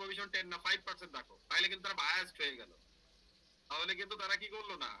ব্যাড ডেটের প্রভিশন 10 না 5% রাখো, তাহলে কিন্তু তারা বায়াসড হয়ে গেল, তাহলে কিন্তু তারা কি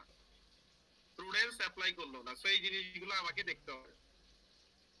করলো না, প্রুডেন্স অ্যাপ্লাই করলো না। সো এই জিনিসগুলো আমাকে দেখতে হবে।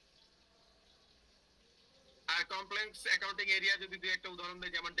 আর কমপ্লেক্স অ্যাকাউন্টিং এরিয়া যদি দুই একটা উদাহরণ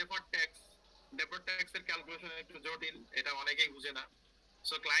দেয়, যেমন ডেফার্ড ট্যাক্স, ডেফার্ড ট্যাক্সের ক্যালকুলেশন একটু জটিল, এটা অনেকেই বুঝে না।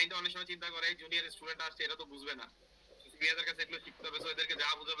 সো ক্লায়েন্ট অনেক সময় চিন্তা করে জুনিয়র স্টুডেন্ট আসছে, এটা তো বুঝবে না, সিনিয়রদের কাছে এগুলো শিখতে হবে, সো এদেরকে যা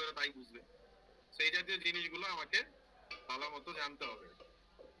বুঝাবে ওরা তাই বুঝবে। সো এই জাতীয় জিনিসগুলো আমাকে ভালো মতো জানতে হবে।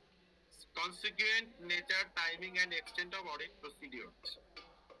 Consequent nature, timing and extent of audit procedures.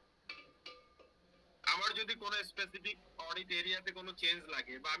 আমার যদি কোনো স্পেসিফিক অডিট এরিয়াতে কোনো চেঞ্জ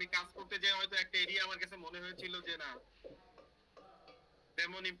লাগে বা আমি কাজ করতে যাই, হয়তো একটা এরিয়া আমার কাছে মনে হয়েছিল যে না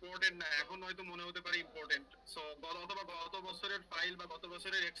তেমন ইম্পর্টেন্ট না, এখন হয়তো মনে হতে পারে ইম্পর্টেন্ট। সো অথবা গত বছরের ফাইল বা গত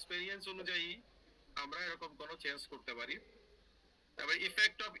বছরের এক্সপেরিয়েন্স অনুযায়ী আমরা এরকম কোনো চেঞ্জ করতে পারি। তারপর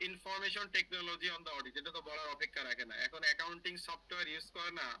effect of information technology on the audit, এটা তো বলার অপেক্ষা রাখে না, এখন অ্যাকাউন্টিং সফটওয়্যার ইউজ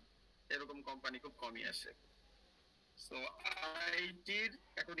করে না এরকম কোম্পানি খুব কমই আছে। সো আইটির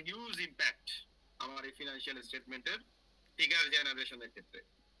এখন হিউজ ইম্প্যাক্ট আমার এই ফিনান্সিয়াল স্টেটমেন্টের ফিগার জেনারেশনের ক্ষেত্রে।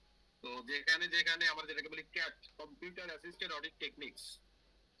 তো যেখানে যেখানে আমরা যেটাকে বলি cat, computer assisted audit techniques,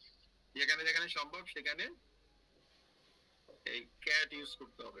 যেখানে যেখানে সম্ভব সেখানে এই ক্যাট ইউজ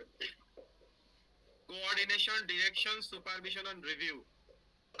করতে হবে। Coordination, direction, supervision and review,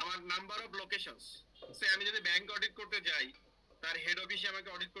 আমার নাম্বার অফ লোকেশনস। সে আমি যদি ব্যাংক অডিট করতে যাই, তার হেড অফিসে আমাকে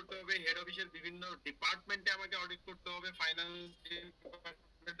অডিট করতে হবে, হেড অফিসের বিভিন্ন ডিপার্টমেন্টে আমাকে অডিট করতে হবে, ফাইন্যান্স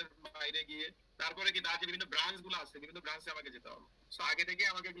ডিপার্টমেন্টের বাইরে গিয়ে, তারপরে কি তার যে বিভিন্ন ব্রাঞ্চ গুলো আছে বিভিন্ন ব্রাঞ্চে আমাকে যেতে হবে। সো আগে থেকে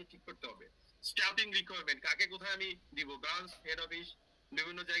আমাকে ঠিক করতে হবে স্টাফিং রিকোয়ারমেন্ট, কাকে কোথায় আমি দিব, ব্রাঞ্চ, হেড অফিস,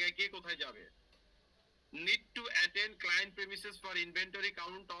 বিভিন্ন জায়গায় কে কোথায় যাবে। Need to attend client premises for inventory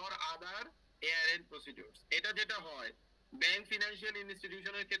count or other এয়ারএন্ড procedures, এটা যেটা হয় ব্যাংক ফিনান্সিয়াল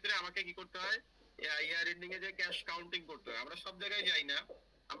ইনস্টিটিউশনের ক্ষেত্রে আমাকে কি করতে হয়, ইয়ার এন্ডিং এ যে ক্যাশ কাউন্টিং করতে হয়। আমরা সব জায়গায় যাই না,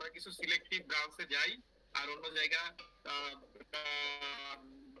 আমরা কিছু সিলেক্টিভ ব্রাঞ্চে যাই, আর অন্য জায়গা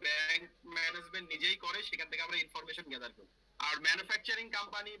ব্যাংক ম্যানেজমেন্ট নিজেই করে, সেখান থেকে আমরা ইনফরমেশন গ্যাদার করি। আর ম্যানুফ্যাকচারিং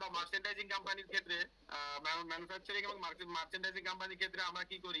কোম্পানি বা মার্চেন্ডাইজিং কোম্পানির ক্ষেত্রে, ম্যানুফ্যাকচারিং এবং মার্চেন্ডাইজিং কোম্পানির ক্ষেত্রে আমরা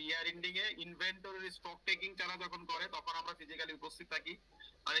কি করি, ইয়ার এন্ডিং এ ইনভেন্টরি স্টক টেকিং তারা যখন করে তখন আমরা ফিজিক্যালি উপস্থিত থাকি,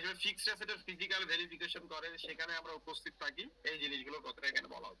 আর এখানে ফিক্সড অ্যাসেটের ফিজিক্যাল ভেরিফিকেশন করে সেখানে আমরা উপস্থিত থাকি। এই জিনিসগুলোর কথা এখানে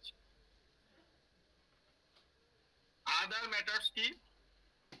বলা হচ্ছে। আদার ম্যাটার্স কি,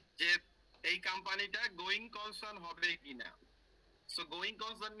 যে এই কোম্পানিটা গোয়িং কনসার্ন হবে কিনা। সো গোয়িং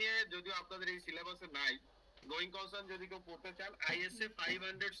কনসার্ন নিয়ে যদিও আপনাদের এই সিলেবাসে নাই, গোয়িং কনসার্ন যদি কেউ পড়তে চান আইএসএ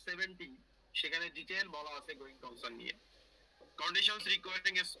 570 সেখানে ডিটেইল বলা আছে গোয়িং কনসার্ন নিয়ে। কন্ডিশনস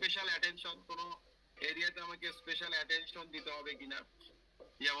রিকোয়ারিং স্পেশাল অ্যাটেনশন, কোন এরিয়াতে আমাকে স্পেশাল অ্যাটেনশন দিতে হবে কিনা,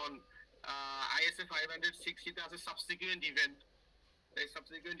 যেমন আইএসএ 560 তে আছে সাবসিকুয়েন্ট ইভেন্ট, এই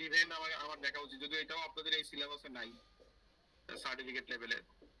সাবসিকুয়েন্ট ইভেন্ট আমার দেখা উচিত, যদিও এটাও আপনাদের এই সিলেবাসে নাই সার্টিফিকেট লেভেলে।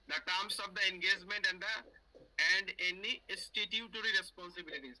 The terms of the engagement and any statutory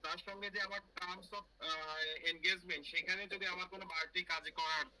responsibilities, তার সঙ্গে যে আমার টার্মস অফ এনগেজমেন্ট, সেখানে যদি আমার কোনো বাড়তি কাজ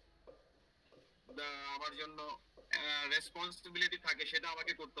করার আমার জন্য রেসপন্সিবিলিটি থাকে সেটা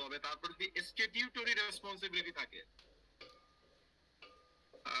আমাকে করতে হবে। তারপর যদি স্ট্যাটিউটরি রেসপন্সিবিলিটি থাকে,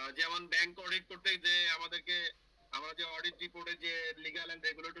 যেমন ব্যাংক অডিট করতে যে আমাদেরকে, আমরা যে অডিট রিপোর্টে যে লিগ্যাল এন্ড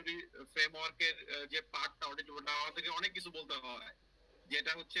রেগুলেটরি ফ্রেমওয়ার্কের যে পার্টটা অডিট রিপোর্টটা আমাদেরকে অনেক কিছু বলতে হয়,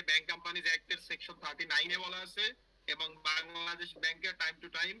 যেটা হচ্ছে ব্যাংক কোম্পানিজ অ্যাক্টের সেকশন 39 এ বলা আছে এবং বাংলাদেশ ব্যাংকের টাইম টু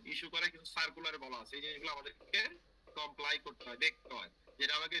টাইম ইস্যু করা কিছু সার্কুলারে বলা আছে। এই জিনিসগুলো আমাদেরকে কমপ্লাই করতে হয়, দেখতে হয়,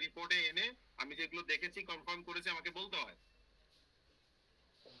 যেটা আমাকে রিপোর্টে এনে আমি যেগুলো দেখেছি কনফার্ম করেছি আমাকে বলতে হয়।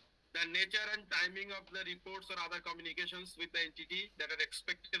 The nature and timing of the reports or other communications with the entity that are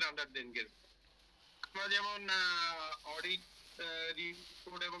expected under the engagement. আমরা যেমন অডিট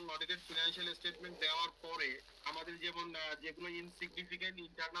রিপোর্ট এবং অডিটেড ফিনান্সিয়াল স্টেটমেন্ট দেওয়ার পরে আমাদের যেমন যেগুলো ইনসিগনিফিকেন্ট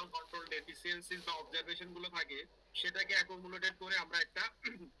ইন্টারনাল কন্ট্রোল ডেফিসিয়েন্সিস বা অবজারভেশন গুলো থাকে সেটাকে অ্যাকুমুলেটেড করে আমরা একটা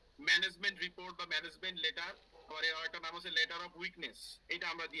ম্যানেজমেন্ট রিপোর্ট বা ম্যানেজমেন্ট লেটার, আমার একটা নাম আছে লেটার অফ উইকনেস, এটা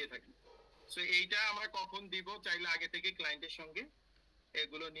আমরা দিয়ে থাকি। সো এইটা আমরা কখন দিব, চাইলে আগে থেকে ক্লায়েন্টের সঙ্গে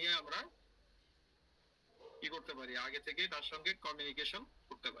এগুলো নিয়ে আমরা কি করতে পারি, আগে থেকে তার সঙ্গে কমিউনিকেশন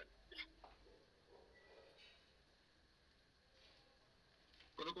করতে পারি।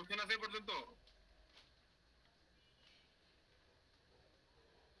 কোনো কোশ্চেন আছে পর্যন্ত?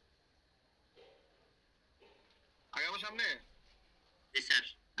 আগাবো সামনে? জি স্যার,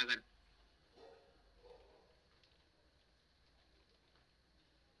 আগান।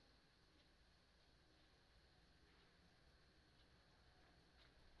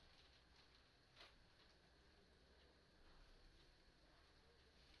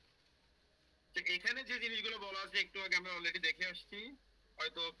 এখানে যে জিনিসগুলো বলা আছে একটু আগে আমরা অলরেডি দেখে আসছি,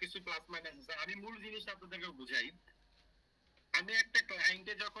 হয়তো কিছু প্লাস মাইনাস আছে। আমি মূল জিনিসটা আপনাদেরকে বুঝাই। আমি একটা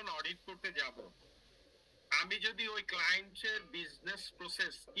ক্লায়েন্টে যখন অডিট করতে যাব, আমি যদি ওই ক্লায়েন্টের বিজনেস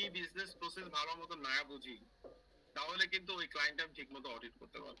প্রসেস কি বিজনেস প্রসেস ভালো মতো না বুঝি, তাহলে কিন্তু ওই ক্লায়েন্ট আমি ঠিক মতো অডিট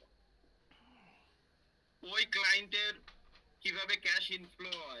করতে পারবো। ওই ক্লায়েন্টের কিভাবে ক্যাশ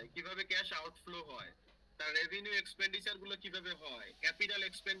ইনফ্লো হয়, কিভাবে ক্যাশ আউটফ্লো হয়, তার রেভিনিউ এক্সপেন্ডিচার গুলো কিভাবে হয়, ক্যাপিটাল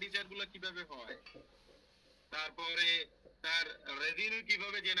এক্সপেন্ডিচার গুলো কিভাবে হয়, তারপরে তার রেভিনিউ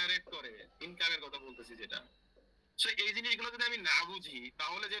কিভাবে জেনারেট করে, ইনকামের কথা বলতেছি যেটা। সো এই জিনিসগুলো যদি আমি না বুঝি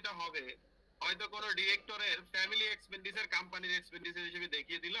তাহলে যেটা হবে, হয়তো কোনো ডিরেক্টরের ফ্যামিলি এক্সপেন্ডিচার কোম্পানির এক্সপেন্ডিচার হিসেবে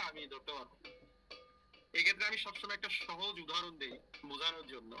দেখিয়ে দিলে আমি ধরতে পারবো। এক্ষেত্রে আমি সবসময় একটা সহজ উদাহরণ দিই বোঝানোর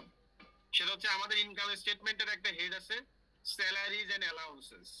জন্য। সেটা হচ্ছে আমাদের ইনকাম স্টেটমেন্টের একটা হেড আছে salaries and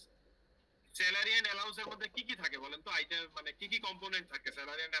allowances. Salary and অ্যালাউন্সের মধ্যে কি কি থাকে বলেন তো? আইটেম মানে কি কি কম্পোনেন্ট থাকে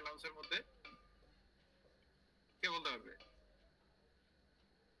স্যালারি এন্ড অ্যালাউন্সের মধ্যে? কে বলতে পারবে?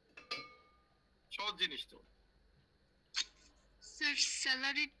 সহজ জিনিস তো। স্যার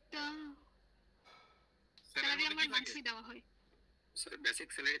স্যালারিটা স্যালারি আমার মান্থলি দেওয়া হয়। স্যার বেসিক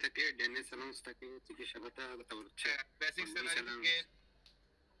স্যালারি থাকে, ডেনেস অ্যালাউন্স থাকে, চিকিৎসা ভাতা, তারপর হচ্ছে বেসিক স্যালারি থাকে,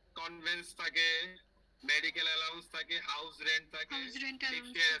 কনভেন্স থাকে, মেডিকেল অ্যালাউন্স থাকে, হাউস রেন্ট থাকে, হাউস রেন্ট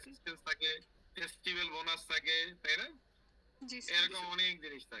টেক্সটাইল অ্যাসিস্ট্যান্স থাকে, ফেস্টিভ্যাল বোনাস থাকে, তাই না? জি এরকম অনেক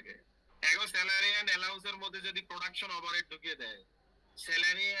জিনিস থাকে। এখন স্যালারি এন্ড অ্যালাউন্সের মধ্যে যদি প্রোডাকশন ওভারহেড ঢুকিয়ে দেয়,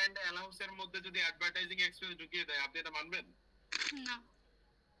 স্যালারি এন্ড অ্যালাউন্সের মধ্যে যদি অ্যাডভার্টাইজিং এক্সপেন্স ঢুকিয়ে দেয়, আপনি এটা মানবেন? না।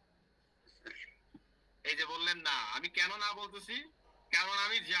 এই যে বললেন না, আমি কেন না বলতেছি, কারণ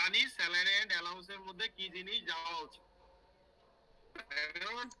আমি জানি স্যালারি এন্ড অ্যালাউন্সের মধ্যে কি জিনিস যাওয়া উচিত।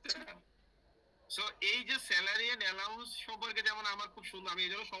 সো এই যে স্যালারি এন্ড অ্যালাউন্স সম্পর্কে যেমন আমার খুব সুন্দর, আমি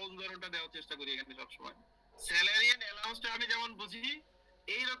এই জন্য সহজ উদাহরণটা দেওয়ার চেষ্টা করি এখানে সবসময়। স্যালারি এন্ড অ্যালাউন্সটা আমি যেমন বুঝি,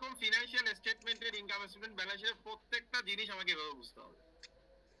 এইরকম ফিনান্সিয়াল স্টেটমেন্টের, ইনকাম স্টেটমেন্ট, ব্যালেন্স শিটের প্রত্যেকটা জিনিস আমাকে এভাবে বুঝতে হবে।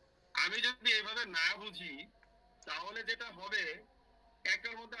 আমি যদি এইভাবে না বুঝি তাহলে যেটা হবে,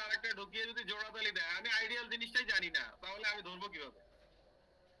 একটার মধ্যে আরেকটা ঢুকিয়ে যদি জোড়াতালি দেয়, আমি আইডিয়াল জিনিসটাই জানি না, তাহলে আমি ধরবো কিভাবে?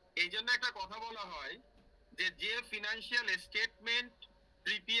 এই জন্য একটা কথা বলা হয় যে ফিনান্সিয়াল স্টেটমেন্ট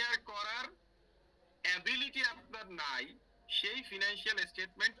প্রিপেয়ার করার অ্যাবিলিটি আপনার নাই, সেই ফিনান্সিয়াল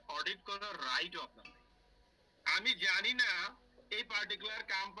স্টেটমেন্ট অডিট করার রাইটও আপনার নাই। আমি জানি না এই পার্টিকুলার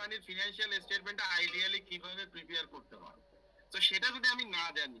কোম্পানির ফিনান্সিয়াল স্টেটমেন্টটা আইডিয়ালি কিভাবে প্রিপেয়ার করতে হয়। তো সেটা যদি আমি না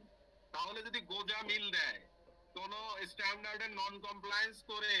জানি, তাহলে যদি গোজা মিল দেয়, কোন স্ট্যান্ডার্ডের নন কমপ্লায়েন্স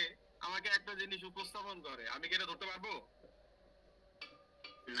করে আমাকে একটা জিনিস উপস্থাপন করে, আমি কি এটা ধরতে পারবো?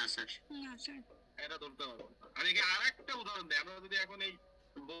 না স্যার। না স্যার। এটা ধরতে পারবো না। আমি কি আরেকটা উদাহরণ দিই, আমরা যদি এখন এই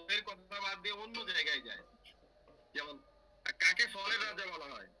বইয়ের কথা বাদ দিয়ে অন্য জায়গায় যাই, যেমন কাকে ফলের রাজা বলা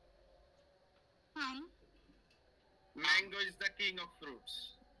হয়? আম। Mango is the king of fruits.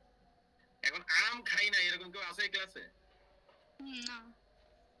 এখন আম খাই না এরকম কেউ আছে এই ক্লাসে? না।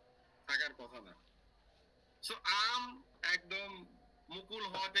 থাকার কথা না। সো আম একদম মুকুল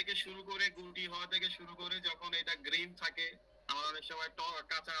হওয়া থেকে শুরু করে, গুটি হওয়া থেকে শুরু করে, যখন এটা গ্রিন থাকে, আমরা অনেক সময়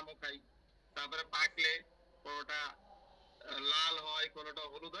কাঁচা আমও খাই, তারপরে পাকলে কোনোটা লাল হয়, কোনোটা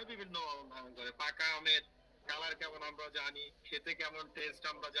হলুদ হয়, বিভিন্ন ধরন করে। পাকা আমের কালার কেমন আমরা জানি, খেতে কেমন টেস্ট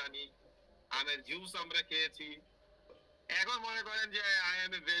আমরা জানি, আমের জুস আমরা খেয়েছি। এখন মনে করেন যে I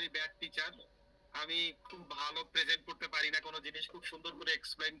M a very bad teacher, আমি খুব ভালো প্রেজেন্ট করতে পারি না, কোনো জিনিস খুব সুন্দর করে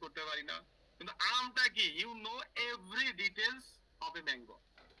এক্সপ্লেইন করতে পারি না, কিন্তু আমটা কি, you know every details of a mango.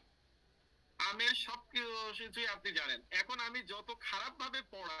 আমের সব কিছুই আপনি জানেন। এখন আমি যত খারাপ ভাবে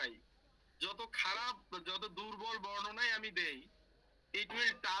পড়াই, যত খারাপ, যত দুর্বল বর্ণনায় আমি দেই, it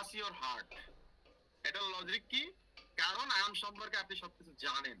will touch your heart. এটার লজিক কি? কারণ আম সম্পর্কে আপনি সবকিছু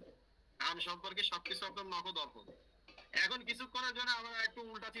জানেন, আম সম্পর্কে সবকিছু আপনার নগদ অর্পণ। এখন কিছুক্ষণের জন্য আমরা একটু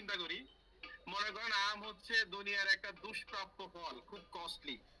উল্টা চিন্তা করি, মনে করেন আম হচ্ছে দুনিয়ার একটা দুষ্প্রাপ্য ফল, খুব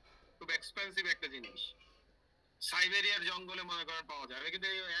কস্টলি, খুব এক্সপেন্সিভ একটা জিনিস, সাইবেরিয়ার জঙ্গলে মনে করেন পাওয়া যায়। আমি কিন্তু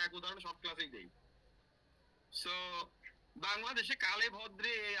এই এক উদাহরণ সব ক্লাসেই দেই। সো বাংলাদেশে কালে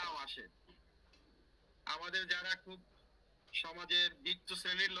ভদ্রে এই আম আসে, আমাদের যারা খুব সমাজের বিত্ত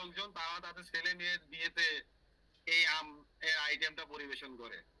শ্রেণীর লোকজন, তারা তাদের ছেলে মেয়ের বিয়েতে এই আম এর আইটেমটা পরিবেশন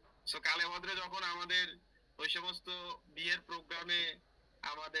করে। সো কালে ভদ্রে যখন আমাদের ওই সমস্ত বিয়ের প্রোগ্রামে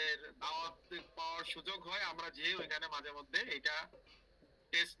আমাদের দাওয়াত পাওয়ার সুযোগ হয়, আমরা যে ওইখানে মাঝে মধ্যে এটা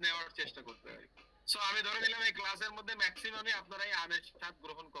টেস্ট নেওয়ার চেষ্টা করতে পারি। সো আমি ধরে নিলাম এই ক্লাসের মধ্যে ম্যাক্সিমামই আপনারা এই আমের স্বাদ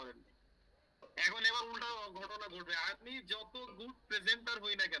গ্রহণ করেন। এখন এবার উল্টা ঘটনা ঘটবে, আমি যত গুড প্রেজেন্টার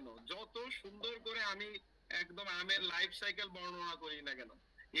হই না কেন, যত সুন্দর করে আমি একদম আমের লাইফ সাইকেল বর্ণনা করি না কেন,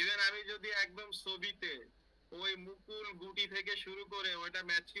 ইভেন আমি যদি একদম ছবিতে ওই মুকুল গুটি থেকে শুরু করে ওইটা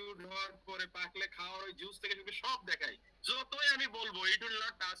ম্যাচিউর হওয়ার পরে পাকলে খাওয়ার ওই জুস থেকে শুরু করে সব দেখাই, যতই আমি বলবো, it will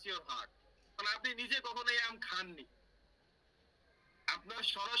not touch your heart. কারণ আপনি নিজে কখনো এই আম খাননি, আপনার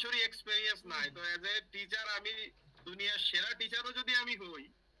সরাসরি এক্সপেরিয়েন্স নাই। তো এজ এ টিচার, আমি দুনিয়ার সেরা টিচারও যদি আমি হই,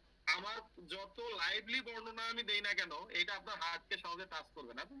 আমার যত লাইভলি বর্ণনা আমি দেই না কেন, এটা আপনার হার্টকে সহজে টাচ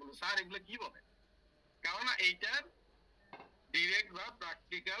করবে না। আপনি বলুন স্যার এগুলো কি বলে, কারণ এইটার ডিরেক্ট বা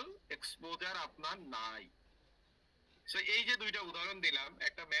প্র্যাকটিক্যাল এক্সপোজার আপনার নাই। সো এই যে দুইটা উদাহরণ দিলাম,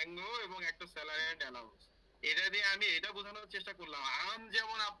 একটা ম্যাঙ্গো এবং একটা স্যালারি এন্ড অ্যালাউন্স, এটা দিয়ে আমি এটা বোঝানোর চেষ্টা করলাম আম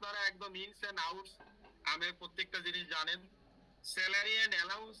যেমন আপনারা একদম ইনস এন্ড আউটস আমের প্রত্যেকটা জিনিস জানেন, স্যালারি এন্ড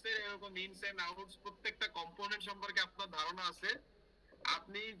অ্যালাউন্স এর এরকম ইনস এন্ড আউটস প্রত্যেকটা কম্পোনেন্ট সম্পর্কে আপনার ধারণা আছে।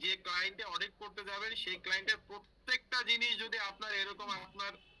 আপনি যে ক্লায়েন্টে অডিট করতে যাবেন সেই ক্লায়েন্টের প্রত্যেকটা জিনিস যদি আপনার এরকম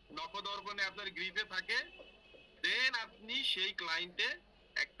আপনার নখদর্পণে আপনার গ্রিপে থাকে, দেন আপনি সেই ক্লায়েন্টে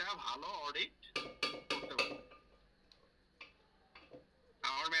একটা ভালো অডিট করতে পারবেন।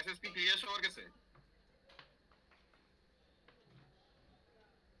 আমার মেসেজ কি ক্লিয়ার সবার কাছে?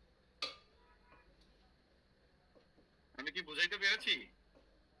 আমি কি বুঝাইতে পেরেছি?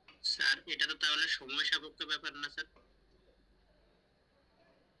 স্যার এটা তো তাহলে সময় সাপেক্ষ ব্যাপার না স্যার?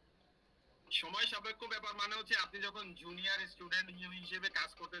 সময় সাপেক্ষ ব্যাপার মানে হচ্ছে আপনি যখন জুনিয়র স্টুডেন্ট হিসেবে কাজ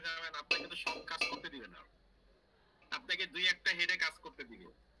করতে যাবেন, আপনাকে তো সব কাজ করতে দিবে না, আপনাকে দুই একটা হেডে কাজ করতে দিবে।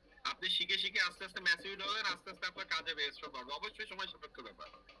 আপনি শিখে শিখে আস্তে আস্তে ম্যাচিউর হবেন, আস্তে আস্তে আপনার কাজে বেস্ট হবে। অবশ্যই সময় সাপেক্ষ ব্যাপার,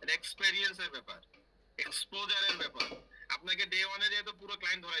 এটা এক্সপেরিয়েন্সের ব্যাপার, এক্সপোজারের ব্যাপার। আপনাকে ডে ওয়ানে যেহেতু পুরো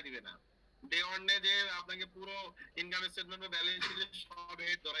ক্লায়েন্ট ধরাই দিবে না, ডে ওয়ানে যে আপনাকে পুরো ইনকাম স্টেটমেন্ট বা ব্যালেন্স শিট সব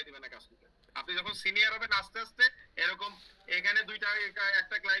হেড ধরাই দিবে না কাজ করতে। আপনি যখন সিনিয়র হবেন আস্তে আস্তে এরকম এখানে দুইটা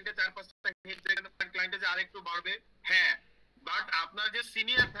একটা ক্লায়েন্টে 4-5টা হেড, যেখানে ক্লায়েন্টে যে আরেকটু বাড়বে, হ্যাঁ, বাট আপনার যে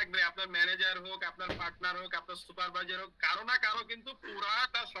সিনিয়র থাকবে, আপনার ম্যানেজার হোক, আপনার পার্টনার হোক, আপনার সুপারভাইজার হোক, কারো না কারো কিন্তু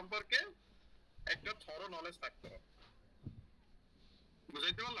পুরাটা সম্পর্কে একটা থরো নলেজ থাকতে হবে।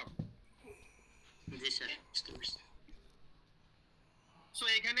 বুঝাইতে পারলাম? জি স্যার, বুঝতে পারছি। সো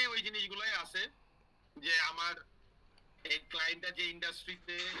এখানে ওই জিনিসগুলাই আছে যে আমার এই ক্লায়েন্টটা যে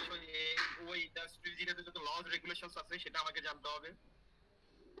ইন্ডাস্ট্রিতে, ওই ইন্ডাস্ট্রির যেটাতে যত লজ রেগুলেশনস আছে সেটা আমাকে জানতে হবে।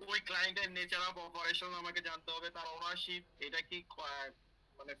 ওই ক্লায়েন্টের নেচার অফ অপারেশন আমাকে জানতে হবে, তার ওনারশিপ, এটা কি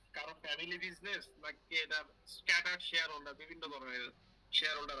মানে কারো ফ্যামিলি বিজনেস নাকি এটা স্ক্যাটার্ড শেয়ার হোল্ডার, বিভিন্ন ধরনের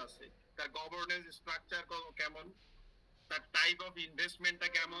শেয়ার হোল্ডার আছে, তার গভর্নেন্স স্ট্রাকচার কেমন, তার টাইপ অফ ইনভেস্টমেন্টটা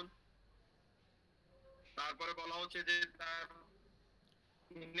কেমন, তারপরে বলা হচ্ছে যে তার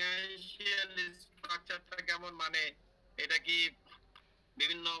ফিনান্সিয়াল স্ট্রাকচারটা কেমন, মানে এটা কি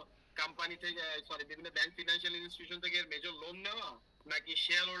বিভিন্ন কোম্পানি থেকে, সরি বিভিন্ন ব্যাংক ফিনান্সিয়াল ইনস্টিটিউশন থেকে মেজর লোন নেওয়া নাকি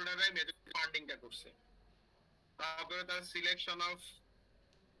শেয়ার হোল্ডাররাই মেজর ফান্ডিংটা করছে। তারপরে তার সিলেকশন অফ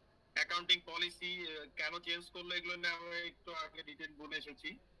অ্যাকাউন্টিং পলিসি কেন চেঞ্জ করলো, এগুলো নিয়ে আমরা একটু আগে ডিটেইল বলে এসেছি।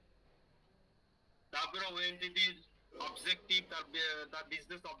 তারপরে ওই এন্টিটির অবজেক্টিভ, তার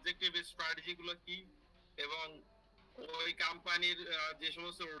বিজনেস অবজেক্টিভ স্ট্র্যাটেজি গুলো কি, এবং ওই কোম্পানির যে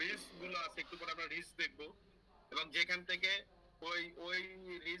সমস্ত রিস্ক গুলো আছে, একটু পরে আমরা রিস্ক দেখবো, এবং যেখান থেকে ওই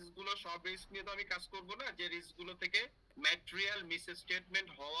রিস্ক গুলো, সব রিস্ক নিয়ে তো আমি কাজ করবো না, যে রিস্ক গুলো থেকে ম্যাটেরিয়াল মিস স্টেটমেন্ট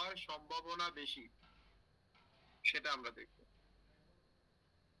হওয়ার সম্ভাবনা বেশি সেটা আমরা দেখবো।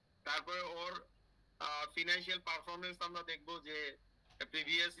 তারপরে ওর ফিনান্সিয়াল পারফরমেন্স আমরা দেখবো, যে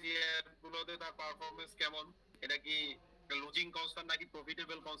প্রিভিয়াস ইয়ার গুলোতে তার পারফরমেন্স কেমন, এটা কি লুজিং কনস্ট্যান্ট নাকি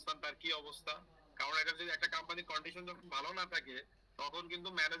প্রফিটেবল কনস্ট্যান্ট, তার কি অবস্থা। কারণ এটা যদি একটা কোম্পানির কন্ডিশন যখন ভালো না থাকে, তখন কিন্তু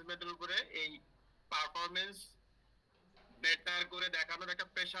ম্যানেজমেন্টের উপরে এই পারফরমেন্স বেটার করে দেখানোর একটা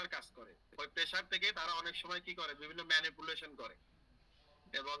প্রেসার কাজ করে। ওই প্রেসার থেকে তারা অনেক সময় কি করে, বিভিন্ন ম্যানিপুলেশন করে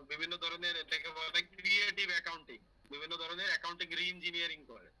এবং বিভিন্ন ধরনের, এটাকে বলে ক্রিয়েটিভ অ্যাকাউন্টিং, বিভিন্ন ধরনের অ্যাকাউন্টিং রি-ইঞ্জিনিয়ারিং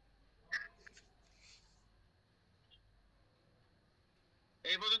করে।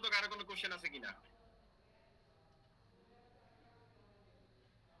 এই পর্যন্ত কারো কোনো কোশ্চেন আছে কিনা?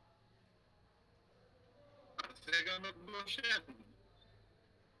 কোনো কোশ্চেন?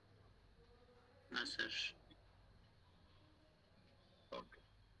 না sir. Okay.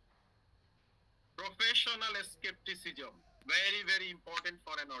 Professional skepticism, very very important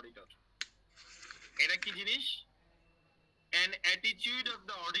for an auditor. এটা কি জিনিস? An attitude of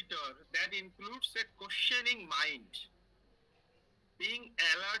the auditor that includes a questioning mind, being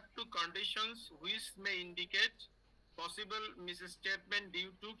alert to conditions which may indicate possible misstatement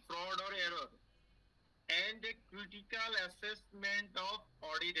due to fraud or error, and a critical assessment of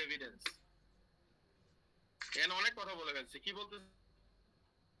audit evidence. এখানে অনেক কথা বলে ফেলছে, কি বলতে,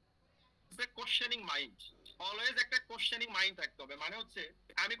 questioning mind, always একটা questioning mind থাকতে হবে। মানে হচ্ছে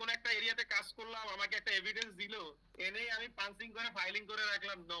আমি কোন একটা এরিয়াতে কাজ করলাম, আমাকে একটা এভিডেন্স দিল, এনেই আমি পাঞ্চিং করে ফাইলিং করে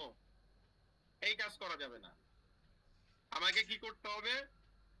রাখলাম, নো, এই কাজ করা যাবে না। আমাকে কি করতে হবে,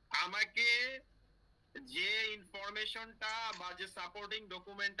 আমাকে যে ইনফরমেশনটা বা যে সাপোর্টিং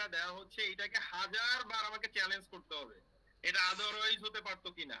ডকুমেন্টটা দেওয়া হচ্ছে, এটাকে 1000 বার আমাকে চ্যালেঞ্জ করতে হবে, এটা আদারওয়াইজ হতে পারতো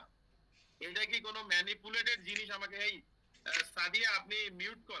কিনা, এটা কি কোনো ম্যানিপুলেটেড জিনিস। আমাকে এই সাদিয়া আপনি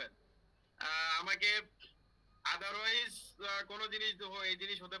মিউট করেন, আমাকে আদারওয়াইজ কোন জিনিস এই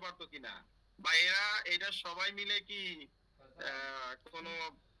জিনিস হতে পারতো কিনা, বা এরা এটা সবাই মিলে কি কোন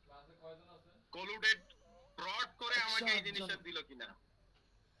কলুডেড ফ্রড করে আমাকে এই জিনিসটা দিল কিনা।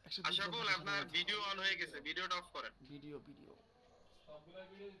 আশাফুল আপনার ভিডিও অন হয়ে গেছে, ভিডিওটা অফ করেন। ভিডিও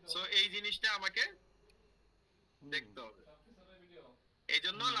সো এই জিনিসটা আমাকে দেখতে হবে। এই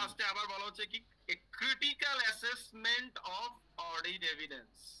জন্য লাস্টে আবার বলা হচ্ছে কি critical assessment of audit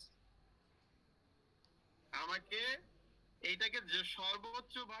evidence. আমাকে এইটাকে যে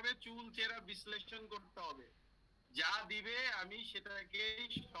সর্বোচ্চ ভাবে চুলচেরা বিশ্লেষণ করতে হবে, যা দিবে আমি সেটাকে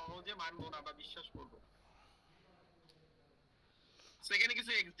সহজে মানবো না বা বিশ্বাস করবো। সেখানে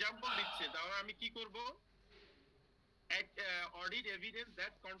কিছু এক্সাম্পল দিচ্ছে, তাহলে আমি কি করব? Audit evidence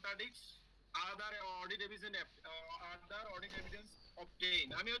that contradicts other audit evidence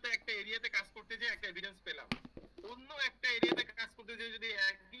obtained. আমি হয়তো একটা এরিয়াতে কাজ করতে যে একটা এভিডেন্স পেলাম, অন্য একটা এরিয়াতে কাজ করতে যে যদি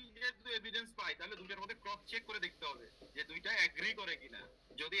একই যেহেতু এভিডেন্স পাই, তাহলে দুটোর মধ্যে ক্রস চেক করে দেখতে হবে যে দুইটা এগ্রি করে কিনা।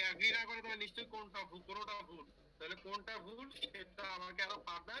 যদি এগ্রি না করে তাহলে নিশ্চয়ই কোনটা ভুল, কোনটা ভুল। তাহলে কোনটা ভুল সেটা আমাকে আরো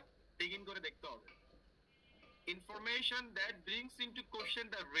ফার্দার ডিগিং করে দেখতে হবে। Information that brings into question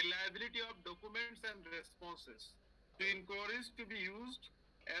the reliability of documents and responses to inquiries to be used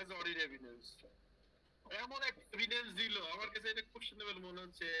as audit evidence. এমন একটা এভিডেন্স দিল, আমার কাছে এটা কোশ্চেনেবল মনে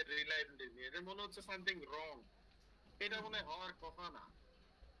হচ্ছে, রিলায়েবিলিটি, এটা মনে হচ্ছে সামথিং রং, এটা মনে হওয়ার কথা না,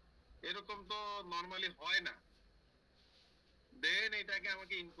 এরকম তো নরমালি হয় না। দেন এটাকে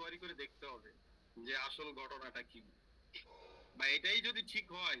আমাকে ইনকোয়ারি করে দেখতে হবে যে আসল ঘটনাটা কি, বা এটাই যদি ঠিক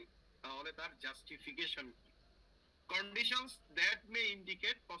হয় তাহলে তার জাস্টিফিকেশন কি। Conditions that may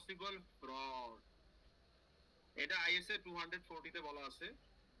indicate possible fraud. এটা ISA 240 তে বলা আছে,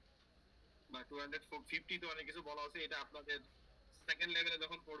 বা 250 তে অনেক কিছু বলা আছে। এটা আপনাদের সেকেন্ড লেভেলে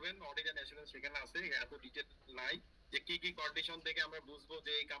যখন পড়বেন অডিট এন্ড অ্যাসুরেন্স, সেখানে আছে, এত ডিটেইল নাই যে কি কি কন্ডিশন থেকে আমরা বুঝবো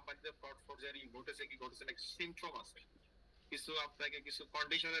যে এই কোম্পানিতে ফ্রড ফরজারি ঘটেছে কি ঘটেছে না। সিম্পটম আছে, কিছু আপনাকে কিছু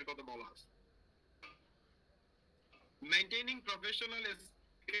কন্ডিশনের কথা বলা আছে। Maintaining professional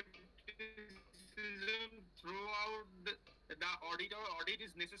skepticism throughout the audit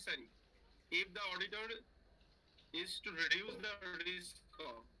is necessary if the auditor is to reduce the risk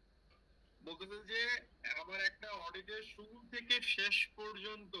of, বলতেছে যে আমার একটা অডিটের শুরু থেকে শেষ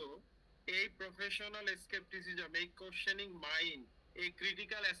পর্যন্ত এই প্রফেশনাল স্কেপটিসিজম, এই কোশ্চেনিং মাইন্ড, এই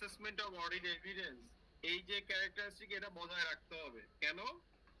critical assessment of audit evidence, এই যে ক্যারেক্টারিস্টিক, এটা বজায় রাখতে হবে। কেন?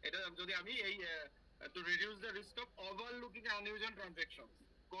 এটা যদি আমি এই to reduce the risk of ওভারলুকিং unusual transaction,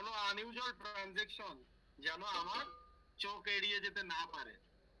 কোন আনইউজুয়াল ট্রানজাকশন যেন আমার চোখ এড়িয়ে যেতে না পারে।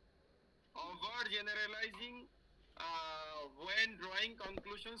 Over generalising when drawing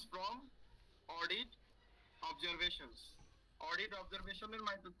conclusions from audit observations. Audit observation এর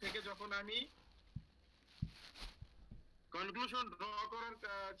মাধ্যম থেকে যখন আমি কনক্লুশন ড্র করার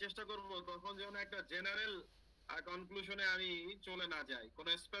চেষ্টা করব, তখন যেন একটা জেনারেল কনক্লুশনে আমি চলে না যাই, কোন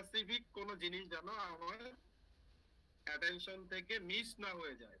স্পেসিফিক কোন জিনিস যেন আমার অ্যাটেনশন থেকে মিস না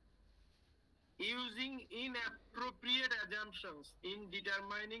হয়ে যায়। Using inappropriate assumptions in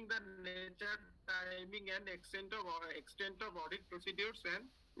determining the nature, timing and extent of audit procedures and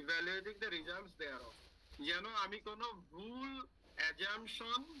evaluating the results thereof. যেন আমি কোনো ভুল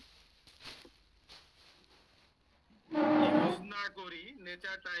assumption ইউজ না করি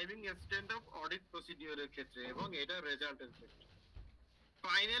nature, timing, extent of audit প্রসিডিউরের ক্ষেত্রে এবং এটা রেজাল্টের ক্ষেত্রে।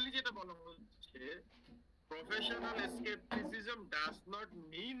 ফাইনালি যেটা বলা হচ্ছে, professional skepticism does not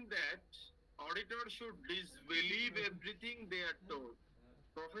mean that auditor should disbelieve everything they are told.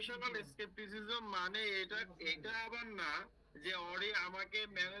 Professional skepticism মানে এটা আবার না যে আমাকে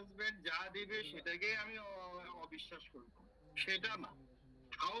ম্যানেজমেন্ট যা দিবে সেটাকে আমি অবিশ্বাস করব, সেটা না।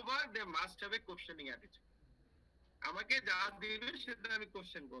 However, they must have a questioning attitude. আমাকে যা দিবে সেটা আমি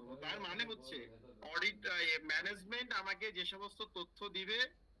কোশ্চেন করব। তার মানে হচ্ছে অডিট ম্যানেজমেন্ট আমাকে যে সমস্ত তথ্য দিবে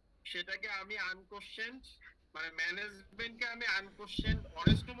সেটাকে আমি আনকোশ্চেনড, মানে ম্যানেজমেন্টকে আমি আনকোশ্চেনড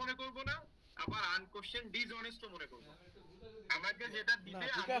অনেস্ট মনে করব না, আবার আনকোশ্চেন ডিসঅনেস্ট মনে করব। আমাকে যেটা দিবে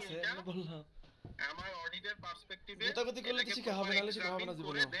আমি এটা বললাম আমার অডিটের পার্সপেক্টিভে গোতাগতি করলে তো শিখা হবে, নাহলে শিখা হবে না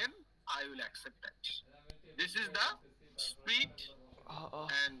জীবনে। Then I will accept that. This is the spirit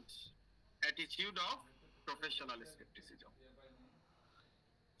and attitude of professional scepticism.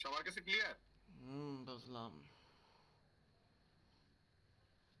 সবার কাছে ক্লিয়ার? বুঝলাম।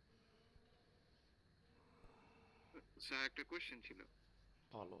 স্যার একটা কোশ্চেন ছিল।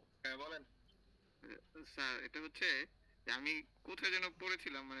 ভালো, হ্যাঁ বলেন। স্যার এটা হচ্ছে যে আমি কোথায় যেন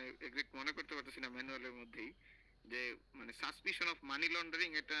পড়েছিলাম, মানে এক্সাক্ট মনে করতে পারতেছি না, ম্যানুয়ালের মধ্যেই, যে মানে সাসপিশন অফ মানি লন্ডারিং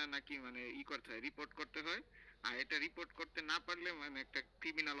এটা নাকি মানে করতে হয়, রিপোর্ট করতে হয়, আর এটা রিপোর্ট করতে না পারলে মানে একটা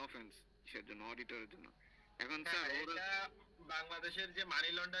ক্রিমিনাল অফেন্স সের জন্য, অডিটরের জন্য। এখন স্যার এটা বাংলাদেশের যে মানি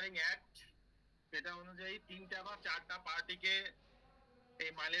লন্ডারিং অ্যাক্ট, সেটা অনুযায়ী 3টা বা 4টা পার্টিকে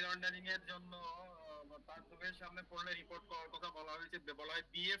এই মানি লন্ডারিং এর জন্য তার চোখের সামনে পড়লে রিপোর্ট করার কথা বলা হয়েছে। বলা হয়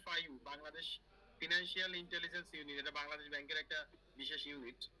BFIU, Bangladesh financial intelligence unit, এটা বাংলাদেশ ব্যাংকের একটা বিশেষ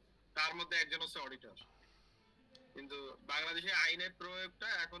ইউনিট, তার মধ্যে একজন হচ্ছে অডিটর। কিন্তু বাংলাদেশে আইনের প্রয়োগটা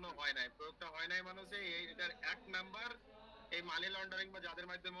এখনো হয় নাই, মানে হচ্ছে এটার এক নাম্বার এই মানি লন্ডারিং বা যাদের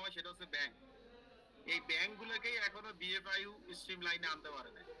মাধ্যমে হয় সেটা হচ্ছে ব্যাংক। এই ব্যাংকগুলোকেই এখনো বিএফআইইউ স্ট্রিম লাইনে আনতে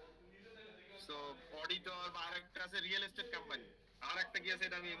পারে না। সো অডিটর বা আরেকটা আছে রিয়েল এস্টেট কোম্পানি, আর একটা কি আছে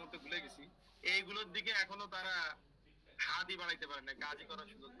এটা আমি এই মুহূর্তে ভুলে গেছি, এইগুলোর দিকে এখনো তারা হাতই বাড়াইতে পারে না, কাজই করার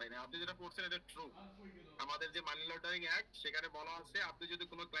সুযোগ পায় না। আপনি যেটা করছেন এটা ট্রু। আমাদের যে মানি লন্ডারিং অ্যাক্ট সেখানে বলা আছে আপনি যদি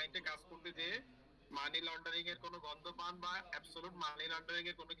কোনো ক্লায়েন্টে কাজ করতে যেয়ে মানি লন্ডারিং এর কোনো গন্ধ পান বা অ্যাবসলিউট মানি লন্ডারিং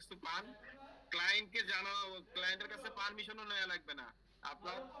এর কোনো কিছু পান, ক্লায়েন্টকে জানানো, ক্লায়েন্টের কাছে পারমিশনও নেওয়া লাগবে না।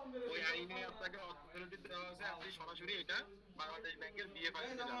 আপনার ওই আইনে আপনাকে অথরিটি দেওয়া আছে, আপনি সরাসরি এটা বাংলাদেশ ব্যাংকের বিএফআই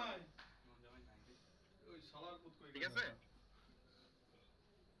তে জানাবেন। ঠিক আছে?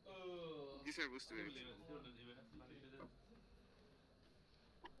 জি স্যার, বুঝতে পেরেছি।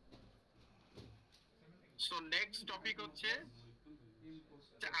 সো নেক্সট টপিক হচ্ছে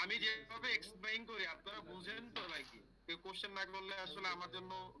যে আমি যেভাবে এক্সপ্লেইন করি আপনারা বুঝেন তো নাকি? কেউ কোশ্চেন না করলে আসলে আমার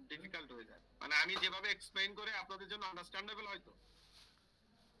জন্য ডিফিকাল্ট হয়ে যায়। মানে আমি যেভাবে এক্সপ্লেইন করে আপনাদের জন্য আন্ডারস্ট্যান্ডেবল হয়তো?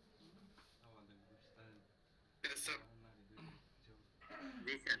 Yes, sir.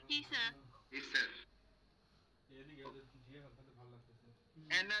 জি স্যার। জি sir. Yes, sir.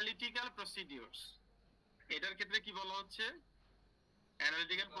 Analytical procedures, এটার ক্ষেত্রে কি বলা হচ্ছে?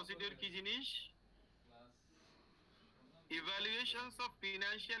 অ্যানালিটিক্যাল প্রসিডিউর কি জিনিস? Evaluations of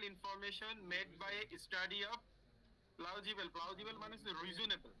financial information made by a study of plausible মানে হচ্ছে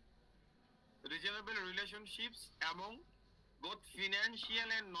reasonable relationships among both financial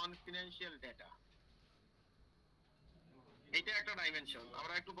and non-financial data. এটা একটা ডাইমেনশন,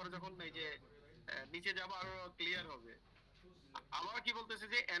 আমরা একটু পরে যখন এই যে নিচে যাব আরো ক্লিয়ার হবে। আবার কি বলতেছে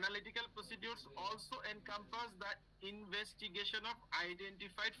যে analytical procedures also encompass the investigation of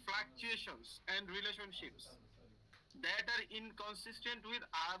identified fluctuations and relationships that are inconsistent with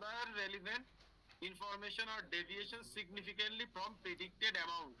other relevant information or deviation significantly from predicted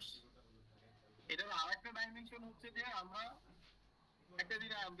amounts. এটার আরেকটা ডাইমেনশন হচ্ছে যে আমরা একটা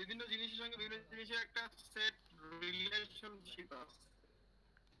বিভিন্ন জিনিসের সঙ্গে বিভিন্ন জিনিসের একটা সেট রিলেশনশিপ আছে,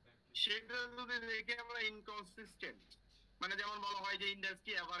 সেটা যদি দেখে আমরা ইনকনসিস্টেন্ট, মানে যেমন বলা হয় যে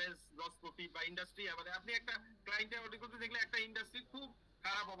ইন্ডাস্ট্রি এভারেজ গ্রস প্রফিট বা ইন্ডাস্ট্রি এভারেজ, আপনি একটা ক্লায়েন্টের অডিট করতে দেখলে একটা ইন্ডাস্ট্রি খুব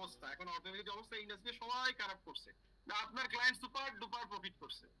খারাপ অবস্থা, এখন অর্থনৈতিক অবস্থা ইন্ডাস্ট্রি সবাই খারাপ করছে, আপনার ক্লায়েন্ট সুপার ডুপার প্রফিট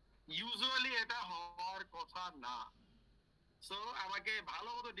করছে, ইউজুয়ালি এটা হওয়ার কথা না। সো আমাকে ভালো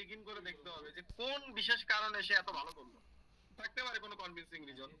মতো ডিগিং করে দেখতে হবে যে কোন বিশেষ কারণে সে এত ভালো করলো, থাকতে পারে কোনো কনভিন্সিং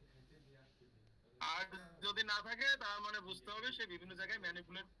রিজন, আর যদি না থাকে তার মানে বুঝতে হবে সে বিভিন্ন জায়গায়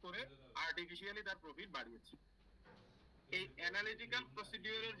ম্যানিপুলেট করে আর্টিফিশিয়ালি তার প্রফিট বাড়িয়েছে। এই অ্যানালিটিক্যাল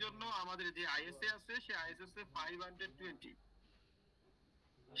প্রসিডিউরের জন্য আমাদের যে আইএসএ আছে সে আইএসএ 520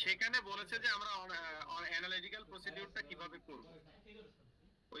 সেখানে বলেছে যে আমরা অ্যানালিটিক্যাল প্রসিডিউরটা কিভাবে করব,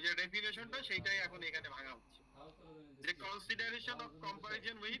 ওই যে ডেফিনেশনটা সেইটাই এখন এখানে ভাঙা হচ্ছে যে consideration of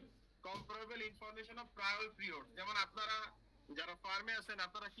comparison with comparable information of prior period. যেমন আপনারা যারা ফার্মে আছেন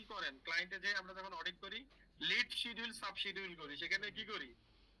আপনারা কি করেন, ক্লায়েন্টে যে আমরা যখন অডিট করি লিড শিডিউল সাব শিডিউল করি, সেখানে কি করি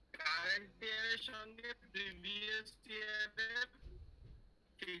কারেন্ট ইয়ারের সঙ্গে প্রিভিয়াস ইয়ারের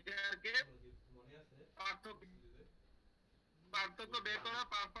ফিগারকে পার্থক্য বের করার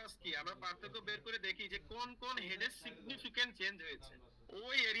পারপাস কি, আমরা পার্থক্য বের করে দেখি যে কোন কোন হেডের সিগনিফিকেন্ট চেঞ্জ হয়েছে,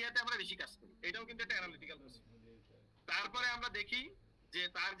 ওই এরিয়াতে আমরা বেশি কাজ করি, এটাও কিন্তু একটা অ্যানালিটিক্যাল প্রসেস। তারপরে আমরা দেখি যে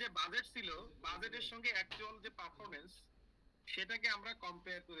তার যে বাজেট ছিল বাজেটের সঙ্গে অ্যাকচুয়াল যে পারফরম্যান্স সেটাকে আমরা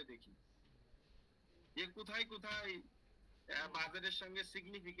কম্পেয়ার করে দেখি যে কোথায় কোথায় বাজেটের সঙ্গে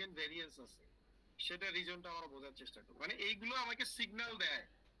সিগনিফিকেন্ট ভেরিয়েন্স আছে, সেটা রিজনটা আমরা বোঝার চেষ্টা করি। মানে এইগুলো আমাকে সিগন্যাল দেয়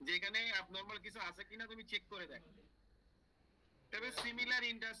যে এখানে অ্যাবনরমাল কিছু আছে কিনা তুমি চেক করে দেখো। তবে সিমিলার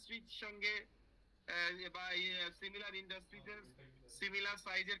ইন্ডাস্ট্রির সঙ্গে বা সিমিলার ইন্ডাস্ট্রিতে সিমিলার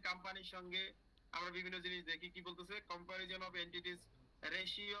সাইজের কোম্পানির সঙ্গে আমরা বিভিন্ন জিনিস দেখি। কি বলতেছে, comparison of entities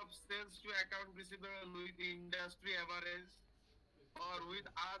ratio of sales two account receivable with industry average or with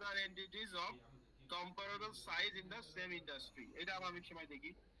other entities of comparable size in the same industry, এটা আমরা অনেক সময়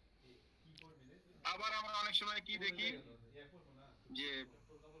দেখি। আবার আমরা অনেক সময় কি দেখি যে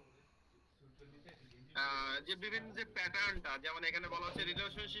যে বিভিন্ন যে প্যাটার্নটা, যেমন এখানে বলা হচ্ছে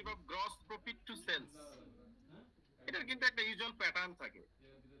relationship of gross profit two sales, এটার কিন্তু একটা ইউজুয়াল প্যাটার্ন থাকে।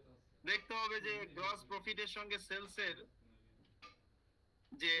 দেখতে হবে যে গ্রস প্রফিটের সঙ্গে সেলসের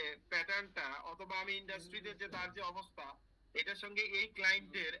যে প্যাটার্নটা, অথবা আমি ইন্ডাস্ট্রিতে যে তার যে অবস্থা এটার সঙ্গে এই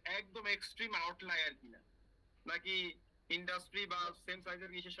ক্লায়েন্টের একদম এক্সট্রিম আউটলায়ার কিনা, নাকি ইন্ডাস্ট্রি বা সেম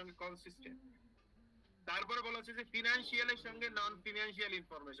সাইজের ইসের সঙ্গে কনসিস্টেন্ট। তারপরে বলা হচ্ছে যে ফিনান্সিয়ালের সঙ্গে নন ফিনান্সিয়াল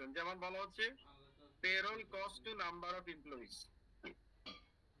ইনফরমেশন, যেমন বলা হচ্ছে payroll cost to number of employees,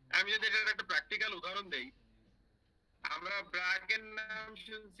 আমি যদি এটার একটা প্র্যাকটিক্যাল উদাহরণ দেই, আমরা ব্র্যাকের নাম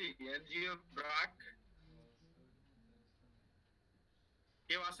শুনছি, এনজিও ব্র্যাক,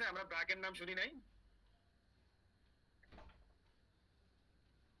 কেউ আছে? আমরা ব্র্যাকের নাম শুনি নাই?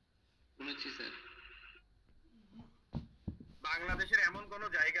 শুনেছি স্যার। বাংলাদেশের এমন কোন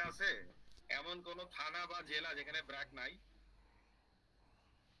জায়গা আছে, এমন কোন থানা বা জেলা যেখানে ব্র্যাক নাই?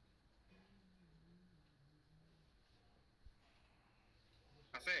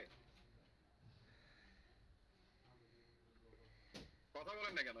 আছে? কথা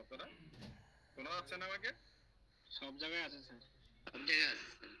বলেন না কেন আপনারা? শোনা যাচ্ছে না আমাকে? সব জায়গায় আছে স্যার। সব জায়গায় আছে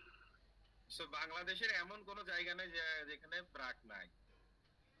স্যার। So, বাংলাদেশের এমন কোন জায়গা নেই যেখানে ব্র্যাক নাই,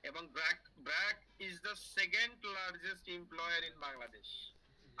 এবং BRAC is the second largest employer in Bangladesh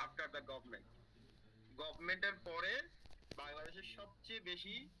after the government. গভর্নমেন্টের পরে বাংলাদেশের সবচেয়ে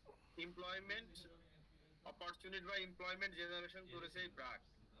বেশি এমপ্লয়মেন্ট অপরচুনিটি বা এমপ্লয়মেন্ট জেনারেশন করেছে এই ব্র্যাক।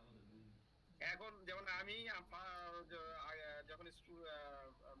 এখন যেমন আমি যখন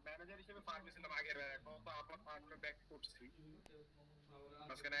ম্যানেজার হিসেবে ফার্মে ছিলাম আগের, এখন তো আমার ফার্মে ব্যাক করছি,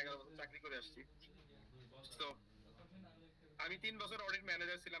 মাঝখানে 11 বছর চাকরি করে আসছি। তো আমি 3 বছর অডিট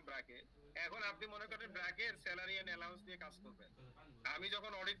ম্যানেজার ছিলাম ব্র্যাকে। এখন আপনি মনে করেন ব্র্যাকের স্যালারি এন্ড অ্যালাউন্স দিয়ে কাজ করবেন। আমি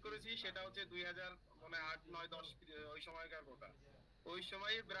যখন অডিট করেছি সেটা হচ্ছে 2008, 9, 10 ওই সময়কার কথা। ওই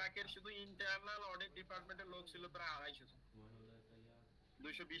সময় ব্র্যাকের শুধু ইন্টারনাল অডিট ডিপার্টমেন্টের লোক ছিল প্রায় 250,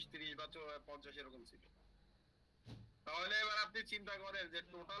 220, 30 বা 50 এরকম ছিল। তাহলে এবার আপনি চিন্তা করেন যে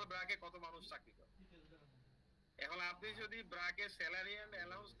টোটাল ব্র্যাকে কত মানুষ চাকরি করে। এখন আপনি যদি ব্র্যাকে স্যালারি এন্ড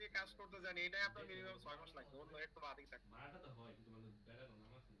অ্যালাউন্স দিয়ে কাজ করতে যান, এটাই আপনার মিনিমাম 6 মাস লাগবে, অন্য একটু বাদই থাকবে।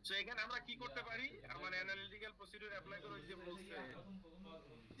 সো এখানে আমরা কি করতে পারি? আমার অ্যানালিটিক্যাল প্রসিডিউর অ্যাপ্লাই করে যে বলছে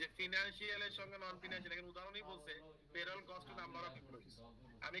যে ফিনান্সিয়াল এর সঙ্গে নন ফিনান্সিয়াল, এখানে উদাহরণই বলছে payroll cost to number of employees.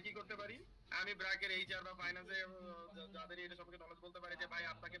 আমি কি করতে পারি? আমি ব্র্যাকের এইচআর বা ফাইন্যান্সে যাদের এটা সম্পর্কে নলেজ বলতে পারি যে ভাই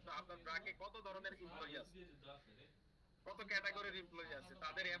আপনাকে আপনার ব্র্যাকে কত ধরনের এমপ্লয়ি আছে, কত ক্যাটাগরির এমপ্লয়ি আছে,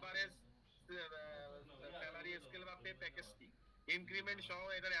 তাদের এভারেজ স্যালারি স্কেল বা পে প্যাকেজ কি, ইনক্রিমেন্ট সহ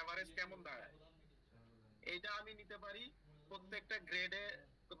এটার এভারেজ কেমন দাঁড়ায়, এটা আমি নিতে পারি। প্রত্যেকটা গ্রেডে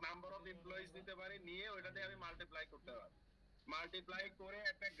নাম্বার অফ এমপ্লয়িজ নিতে পারি, নিয়ে ওইটাতে আমি মাল্টিপ্লাই করতে পারি, মাল্টিপ্লাই করে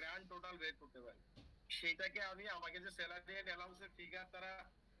একটা গ্র্যান্ড টোটাল বের করতে পারি। সেটাকে আমি আমাকে যে স্যালারি এন্ড অ্যালাউন্সের ফিগার তারা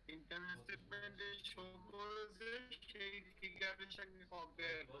ইনকাম স্টেটমেন্টে শো করেছে সেই ফিগারের সঙ্গে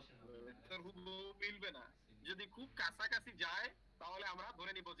কম্পেয়ার হুবহু মিলবে না। যদি খুব কাছাকাছি যায় তাহলে আমরা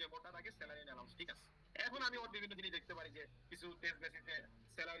ধরে নিব যে মোটা থাকে স্যালারি এন্ড অ্যালাউন্স, ঠিক আছে। এখন আমি ওর বিভিন্ন জিনিস দেখতে পারি যে কিছু টেস্ট বেসিসে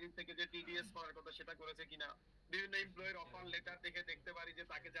স্যালারি থেকে যে টিডিএস করার কথা সেটা করেছে কিনা, বিভিন্ন এমপ্লয়ের অফার লেটার দেখে দেখতে পারি যে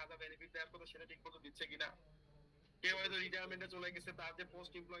তাকে যা যা বেনিফিট দেওয়ার কথা সেটা ঠিকমতো দিচ্ছে কিনা, কেউ হয়তো রিটায়ারমেন্টে চলে গেছে তার যে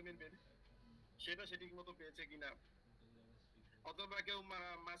পোস্ট এমপ্লয়মেন্ট বেনিফিট সেটা সে ঠিকমতো পেয়েছে কিনা, অথবা কেউ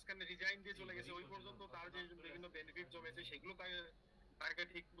মাঝখানে রিজাইন দিয়ে চলে গেছে ওই পর্যন্ত তার যে বিভিন্ন বেনিফিট জমেছে সেগুলো তাকে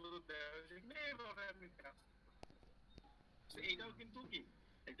ঠিকমতো দেওয়া হয়েছে কিনা, এইভাবে আমি কাজ। এইটাও কিন্তু কি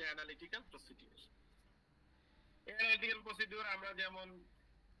একটা অ্যানালিটিক্যাল প্রসিডিউর। অ্যানালিটিক্যাল প্রসিডিউর আমরা যেমন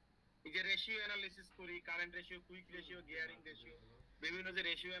এই যে রেশিও অ্যানালিসিস করি, current ratio, quick ratio, gearing ratio, বিভিন্ন যে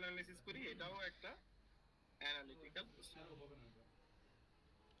রেশিও অ্যানালিসিস করি, এটাও একটা অ্যানালিটিক্যাল প্রসিডিউর।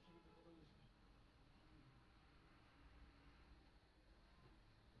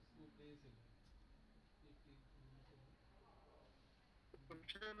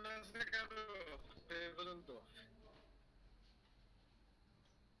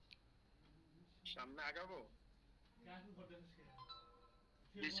 সামনে আগাবো?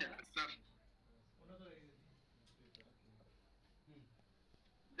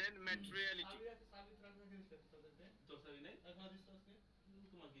 Then materiality.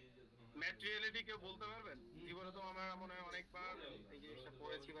 ম্যাটেরিয়ালিটি কেউ বলতে পারবেন? জীবনে তো আমরা মনে হয় অনেকবার এই জিনিসটা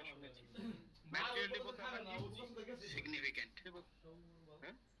পড়েছি বা শুনেছি। ম্যাটেরিয়ালিটি বলতে আমরা কি বুঝি? সিগনিফিক্যান্ট।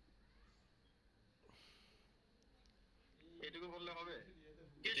 হ্যাঁ, এটুকু বললে হবে?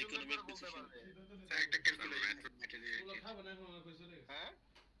 কে সুন্দর করে বলতে পারবে? স্যার একটা ক্যালকুলেশন ম্যাটেরিয়াল। হ্যাঁ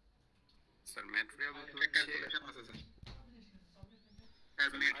স্যার ম্যাটেরিয়াল একটা ক্যালকুলেশন আছে স্যার। স্যার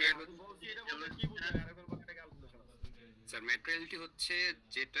ম্যাটেরিয়াল বলছি, এটা বলতে কি বুঝায়? আরেকবার বলতে এটা ক্যালকুলেশন আছে। স্যার ম্যাটেরিয়ালিটি হচ্ছে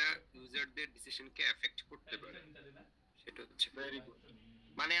যেটা ইউজারদের ডিসিশনকে এফেক্ট করতে পারে, সেটা হচ্ছে ভেরি গুড।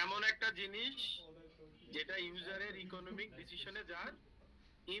 মানে এমন একটা জিনিস যেটা ইউজারের ইকোনমিক ডিসিশনে যার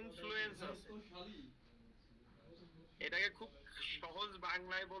ইনফ্লুয়েন্স আছে। এটাকে খুব সহজ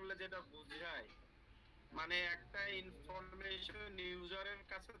বাংলায় বললে যেটা বোঝায়, মানে একটা ইনফরমেশন ইউজারের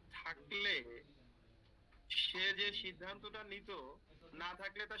কাছে থাকলে সে যে সিদ্ধান্তটা নিত, না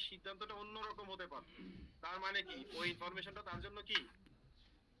থাকলে তার সিদ্ধান্তটা অন্যরকম হতে পারত। তার মানে কি ওই ইনফরমেশনটা তার জন্য কি?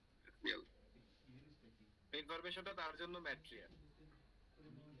 ইনফরমেশনটা তার জন্য ম্যাটেরিয়াল।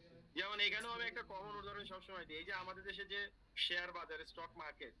 যেমন এখানেও আমি একটা কমন উদাহরণ সবসময় দিই, এই যে আমাদের দেশে যে শেয়ার বাজার স্টক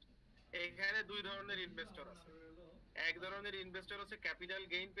মার্কেট, এখানে দুই ধরনের ইনভেস্টর আছে। এক ধরনের ইনভেস্টর হচ্ছে ক্যাপিটাল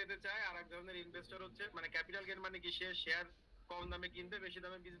গেইন পেতে চায়, আর এক ধরনের ইনভেস্টর হচ্ছে মানে ক্যাপিটাল গেইন মানে কি, সে শেয়ার কম দামে কিনবে বেশি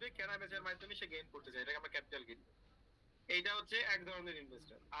দামে বেচবে, কেনা বেচার মাধ্যমে সে গেইন করতে চায়, এটাকে আমরা ক্যাপিটাল গেইন। এইটা হচ্ছে এক ধরনের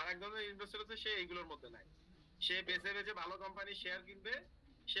ইনভেস্টর। আর এক ধরনের ইনভেস্টর হচ্ছে সে এইগুলোর মধ্যে নাই, সে বেছে বেছে ভালো কোম্পানি শেয়ার কিনবে,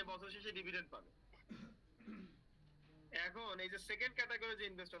 সে বছর শেষে ডিভিডেন্ড পাবে। এখন এই যে সেকেন্ড ক্যাটাগরি যে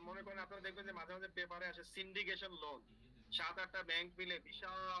ইনভেস্টর, মনে করেন আপনারা দেখবেন যে মাঝে মাঝে পেপারে আসে সিন্ডিকেশন লোন, 7-8টা ব্যাংক মিলে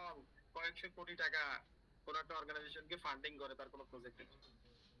বিশাল কয়েকশো কোটি টাকা কোন একটা অর্গানাইজেশনকে ফান্ডিং করে তার কোনো প্রজেক্টের।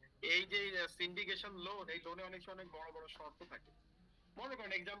 এই যে সিন্ডিকেশন লোন, এই লোনে অনেক সময় অনেক বড় বড় শর্ত থাকে। মনে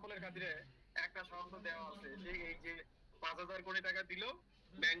করেন এক্সাম্পলের খাতিরে একটা শর্ত দেওয়া আছে যে এই যে 5,000 কোটি টাকা দিল,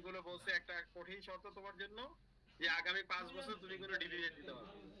 ব্যাংকগুলো বলছে একটা কঠিন শর্ত তোমার জন্য, যে আগামী 5 বছর তুমি কোনো ডিভিডেন্ড দিতে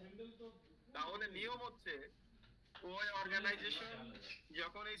পারবে। তাহলে নিয়ম হচ্ছে ওই অর্গানাইজেশন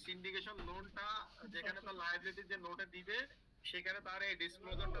যখন এই সিন্ডিকেশন লোনটা, যেখানে তার লায়াবিলিটি যে নোটে দিবে, সেখানে তার এই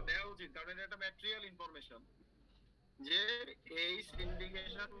ডিসক্লোজারটা দেওয়া উচিত, কারণ এটা একটা ম্যাটেরিয়াল ইনফরমেশন যে এই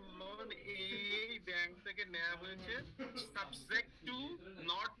সিন্ডিকেশন লোন এই ব্যাংক থেকে নেওয়া হয়েছে subject to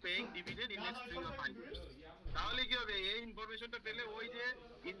not paying dividend in next 3 or 5 years। তাহলে কি হবে, এই ইনফরমেশনটা পেলে ওই যে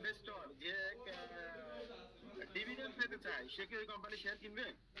ইনভেস্টর যে ডিভিডেন্ড পেতে চায়, সে কি ওই কোম্পানি শেয়ার কিনবে?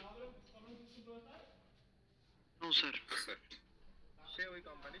 No sir. সে ওই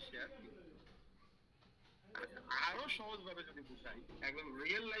কোম্পানি শেয়ার কিনবে। আরো সহজ ভাবে যদি বুঝাই, একদম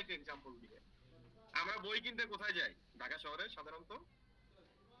রিয়েল লাইফ এক্সাম্পল দিয়ে, আমরা বই কিনতে কোথায় যাই ঢাকা শহরে সাধারণত?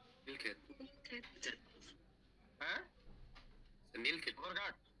 নীলক্ষেত। হ্যাঁ, নীলক্ষেত।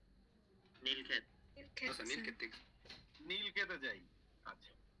 ঘরঘাট, নীলক্ষেত। আচ্ছা নীলক্ষেত থেকে। নীলক্ষেতে যাই।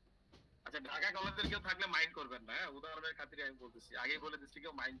 আচ্ছা আচ্ছা, ঢাকা কলেজের কেউ থাকলে মাইন্ড করবেন না, হ্যাঁ, উদাহরণের খাতিরে আমি বলতেছি, আগেই বলে দিচ্ছি,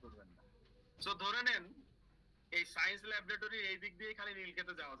 কেউ মাইন্ড করবেন না। সো ধরে নেন এই সায়েন্স ল্যাবরেটরি এই দিক দিয়ে খালি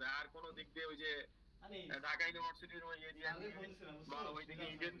নীলক্ষেতে যাওয়া যায়, আর কোন দিক দিয়ে ওই যে ঢাকা ইউনিভার্সিটির ওই এরিয়া বা ওইদিকে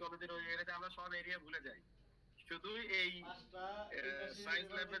ইন্ডিয়ান কলেজের ওই এরিয়াতে আমরা সব এরিয়া ভুলে যাই, শুধু এই সায়েন্স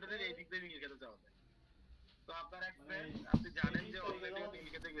ল্যাবরেটরির এই দিক দিয়ে নীলক্ষেতে যাওয়া যায়। তো আপনার এক ফ্রেন্ড, আপনি জানেন যে অলরেডি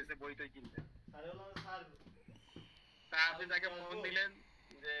নীলক্ষেতে গেছে বই টই কিনতে, তা আপনি তাকে ফোন দিলেন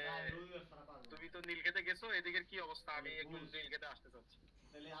যে তুমি তো নীলক্ষেতে গেছো, এদিকের কি অবস্থা, আমি একটু নীলক্ষেতে আসতে চাচ্ছি।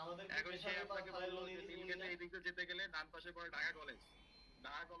 এখন সে আপনাকে বললো যে নীলক্ষেতে এই দিক দিয়ে যেতে গেলে ডান পাশে পড়ে ঢাকা কলেজ,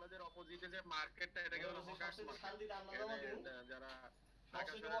 ঢাকা কলেজের অপোজিটে যে মার্কেটটা, এটাকে বলে হকার্স মার্কেট। যারা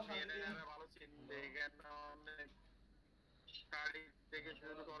ঢাকা শহরে মেয়েরা ভালো চিনবে, এখানে অনেক শাড়ি থেকে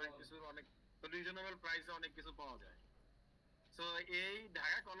শুরু করে কিছু অনেক রিজনেবল প্রাইসে অনেক কিছু পাওয়া যায়। তো এই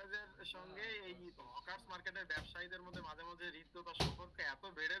ঢাকা কলেজের সঙ্গে এই হকার্স মার্কেটের ব্যবসায়ীদের মধ্যে মাঝে মাঝে হৃদ্যতা সম্পর্ক এত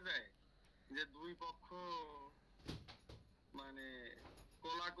বেড়ে যায় যে দুই পক্ষ মানে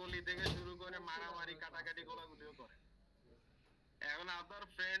কোলাকুলি থেকে শুরু করে মারামারি কাটাকাটি কোলাকুলিও করে। এখন আপনার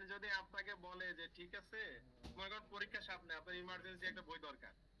ফ্রেন্ড যদি আপনাকে বলে যে ঠিক আছে, মনে করেন পরীক্ষার সামনে আপনার ইমার্জেন্সি একটা বই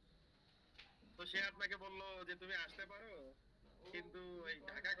দরকার, তো সে আপনাকে বললো যে তুমি আসতে পারো, কিন্তু এই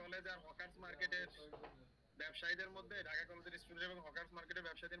ঢাকা কলেজ আর হকার্স মার্কেটের ব্যবসায়ীদের মধ্যে, ঢাকা কলেজের স্টুডেন্ট এবং হকার্স মার্কেটের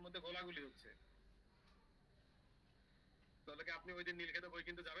ব্যবসায়ীদের মধ্যে গোলাগুলি হচ্ছে, তাহলে কি আপনি ওই দিন নীলক্ষেতে বই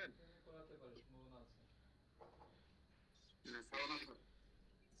কিনতে যাবেন?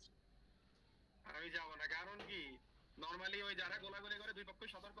 আমি যাবো না। কারণ কি, নরমালি ওই যারা গোলাগুলি করে দুই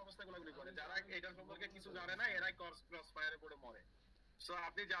পক্ষই সতর্ক অবস্থায় গোলাগুলি করে, যারা এটার সম্পর্কে কিছু জানে না এরাই ক্রস ফায়ারে পড়ে মরে। সো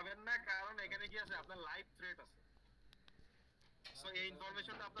আপনি যাবেন না, কারণ এখানে কি আছে, আপনার লাইফ থ্রেট আছে। সো এই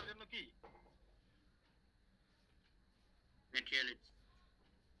ইনফরমেশনটা আপনার জন্য কি ম্যাটেরিয়ালিটি।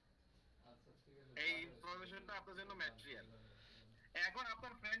 এই ইনফরমেশনটা আপনার জন্য ম্যাটেরিয়াল। এখন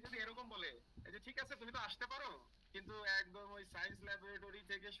আপনার ফ্রেন্ড যদি এরকম বলে এই যে ঠিক আছে তুমি তো আসতে পারো, কিন্তু একদম ওই সায়েন্স ল্যাবরেটরি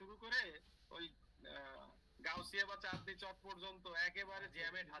থেকে শুরু করে ওই গাউসিয়া বা চাঁদনি চক পর্যন্ত একেবারে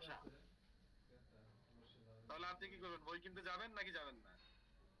জ্যামে ঠাসা, তাহলে আপনি কি করবেন, বই কিনতে যাবেন নাকি যাবেন না?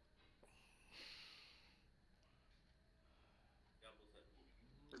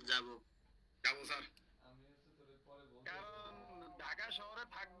 যাবো স্যার, কারণ ঢাকা শহরে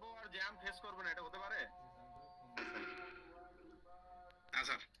থাকবো আর জ্যাম ফেস করবো না, এটা হতে পারে?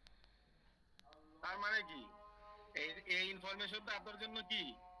 স্যার, তার মানে কি এই ইনফরমেশনটা আপনার জন্য কি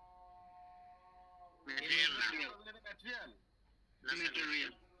ম্যাটেরিয়াল না। ম্যাটেরিয়াল?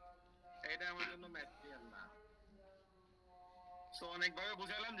 ম্যাটেরিয়াল। এটা আমার জন্য ম্যাটেরিয়াল না। সো অনেকভাবে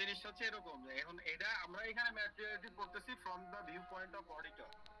বুঝালাম, জিনিসটা হচ্ছে এরকম। এখন এটা আমরা এখানে ম্যাটেরিয়ালিটি পড়তেছি from the view point of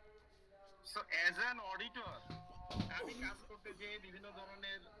auditor. So as an auditor আমি কাজ করতে গিয়ে বিভিন্ন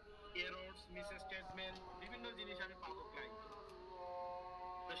ধরনের এরর্স, মিসস্টেটমেন্ট, বিভিন্ন জিনিস আমি পাবো ক্লায়েন্ট।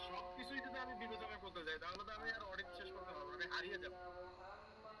 তো সবকিছুই যদি আমি বিবেচনা করতে যাই তাহলে তো আমি আর অডিট শেষ করতে পারবো না, আমি হারিয়ে যাবো।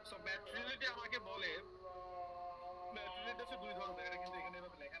 সো ম্যাটেরিয়ালিটি আমাকে বলে, ম্যাটেরিয়ালিটি হচ্ছে দুই ধরনের, এটা কিন্তু এখানে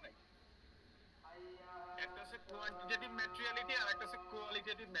এভাবে লেখা নাই। কোয়ান্টিটেটিভ ম্যাটেরিয়ালিটি আর একটা হচ্ছে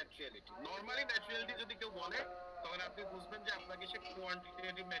কোয়ালিটেটিভ ম্যাটেরিয়ালিটি। নরমালি ম্যাটেরিয়ালিটি যদি কেউ বলে তখন আপনি বুঝবেন যে আপনাকে সে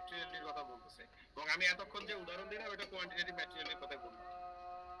কোয়ান্টিটেটিভ ম্যাটেরিয়ালিটির কথা বলতেছে, এবং আমি এতক্ষণ যে উদাহরণ দিলাম এটা কোয়ান্টিটেটিভ ম্যাটেরিয়ালিটির কথা বলবো।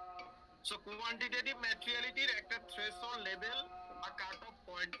 সো কোয়ান্টিটেটিভ ম্যাটেরিয়ালিটির একটা থ্রেশহোল্ড লেভেল বা কাট অফ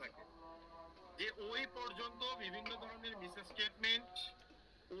পয়েন্ট থাকে, যে ওই পর্যন্ত বিভিন্ন ধরনের মিসস্টেটমেন্ট,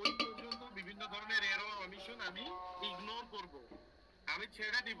 ওই পর্যন্ত বিভিন্ন ধরনের এরর অমিশন আমি ইগনোর করব, আমি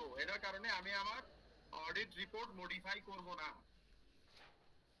ছেড়ে দিব। এটার কারণে আমি আমার অডিট রিপোর্ট মডিফাই করব না।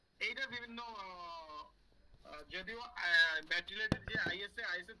 এইটা বিভিন্ন যদিও ম্যাটেরিয়ালিটির যে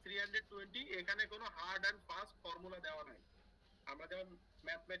আইএসএ 320 এখানে কোনো হার্ড অ্যান্ড ফাস্ট ফর্মুলা দেওয়া নাই। আমরা যেমন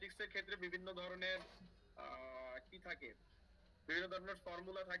ম্যাথমেটিক্স এর ক্ষেত্রে বিভিন্ন ধরনের কি থাকে, বিভিন্ন ধরনের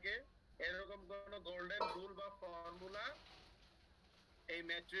ফর্মুলা থাকে, এরকম কোনো গোল্ডেন রুল বা ফর্মুলা এই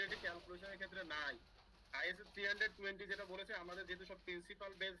ম্যাটেরিয়ালিটি ক্যালকুলেশনের ক্ষেত্রে নাই। আইএসএ 320 যেটা বলেছে, আমাদের যেহেতু সব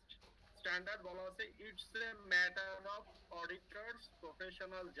প্রিন্সিপাল বেসড স্ট্যান্ডার্ড বলা আছে, it's a matter of অডিটরস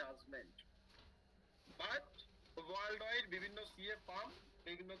professional judgement, but world wide বিভিন্ন সিএ ফার্ম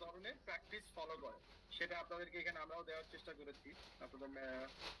বিভিন্ন ধরনের প্র্যাকটিস ফলো করে, সেটা আপনাদেরকে এখানে আমরাও দেওয়ার চেষ্টা করেছি। আপনাদের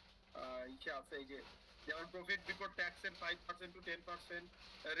ইচ্ছা আছে এই যে যেমন প্রফিট বিফোর ট্যাক্সের 5% টু 10%,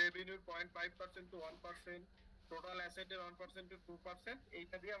 রেভিনিউর 0.5% টু 1%, টোটাল অ্যাসেটের 1% টু 2%,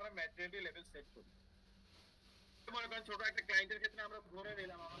 এইটা দিয়ে আমরা ম্যাটেরিয়ালিটি লেভেল সেট করি। মনে করেন ছোট একটা ক্লায়েন্টের ক্ষেত্রে আমরা ধরে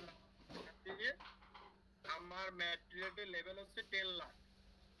নিলাম আমার ম্যাটেরিয়ালিটি লেভেল হচ্ছে 10 লাখ।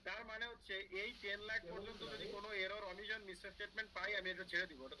 তার মানে হচ্ছে এই 10 লাখ পর্যন্ত যদি কোনো এরর অমিশন মিসস্টেটমেন্ট পাই আমি এটা ছেড়ে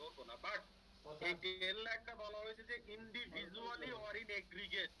দিব, ওটা ধরবো না। বাট এই 10 লাখটা বলা হয়েছে যে ইন্ডিভিজুয়ালি অর ইন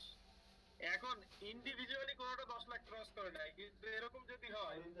এগ্রিগেট। এখন ইন্ডিভিজুয়ালি কোনোটা 10 লাখ ক্রস করে নাই, কিন্তু এরকম যদি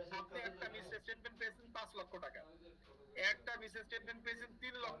হয় আপনি একটা মিসস্টেটমেন্ট পেয়েছেন 5 লক্ষ টাকা, একটা মিসস্টেটমেন্ট পেয়েছেন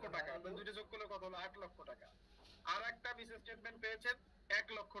 3 লক্ষ টাকা, আপনার দুটো যোগ করলে কত হলো 8 লক্ষ টাকা, আর একটা মিসস্টেটমেন্ট পেয়েছেন 1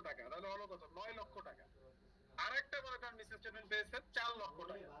 লক্ষ টাকা, তাহলে হলো কত 9 লক্ষ টাকা, আর একটা মনে করেন মিসস্টেটমেন্ট পেয়েছেন 4 লক্ষ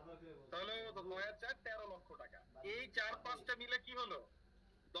টাকা, তাহলে কত 9 আর 4 13 লক্ষ টাকা। এই 4-5টা মিলে কি হলো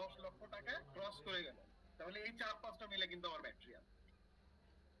 10 লক্ষ টাকা ক্রস করে গেল। তাহলে এই 4-5টা মিলে কিন্তু আমার ম্যাটেরিয়াল।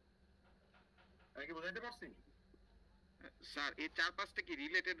 আমি কি বুঝাইতে পারছি? স্যার এই 4-5টা কি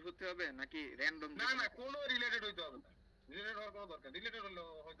রিলেটেড হতে হবে নাকি র‍্যান্ডম? না না, কোনো রিলেটেড হইতে হবে না, রিলেটেড হওয়ার কোনো দরকার, রিলেটেড হলে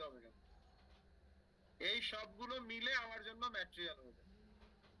হইতে হবে কেন? এই সবগুলো মিলে আমার জন্য ম্যাটেরিয়াল হবে।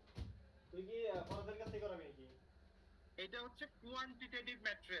 তুই কি ফরজের কাছে করাবি নাকি? এটা হচ্ছে কোয়ান্টিটেটিভ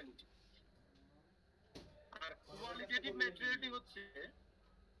ম্যাটেরিয়ালিটি, আর কোয়ালিটেটিভ ম্যাটেরিয়ালিটি হচ্ছে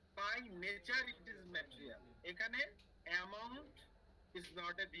by nature it is material. এখানে amount is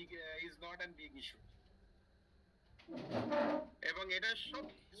not an big issue, এবং এটা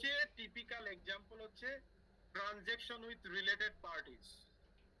সবচেয়ে টিপিক্যাল এক্সাম্পল হচ্ছে ট্রানজ্যাকশন উইথ রিলেটেড পার্টিজ।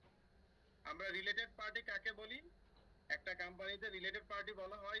 আমরা রিলেটেড পার্টি কাকে বলি? একটা কোম্পানিতে রিলেটেড পার্টি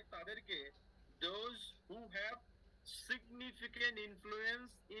বলা হয় তাদেরকে those who have significant influence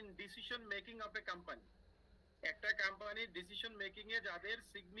in decision making of a company. একটা কোম্পানির ডিসিশন মেকিং এ যাদের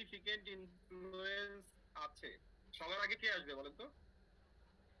সিগনিফিকেন্ট ইনফ্লুয়েন্স আছে, সবার আগে কে আসবে বলেন তো?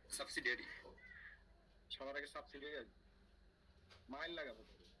 সাবসিডিয়ারি। সবার আগে সাবসিডিয়ারি আসবে, মাইল লাগাবো।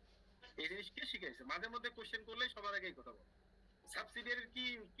 এই জিনিস কে শিখাইছে? মাঝে মধ্যে কোশ্চেন করলে সবার আগে এই কথা বল। সাবসিডিয়ারির কি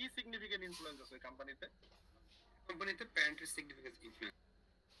কি সিগনিফিকেন্ট ইনফ্লুয়েন্স আছে কোম্পানিতে? কোম্পানিতে প্যারেন্টের সিগনিফিকেন্ট ইনফ্লুয়েন্স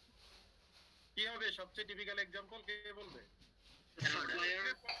কি হবে? সবচেয়ে টিপিক্যাল এক্সাম্পল কে বলবে? সাপ্লায়ার।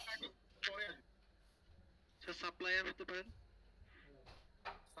 পরে আসবে। স্যার সাপ্লায়ার হতে পারেন।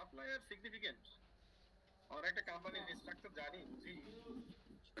 সাপ্লায়ার সিগনিফিকেন্ট আর একটা কোম্পানির স্ট্রাকচার জানি বুঝি।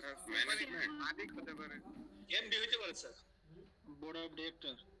 ম্যানেজমেন্ট মালিক হতে পারে। এমডি হইতে পারে স্যার। Board of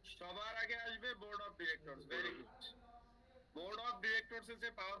director. সবার আগে আসবে board of directors. Very good. Board of directors এর যে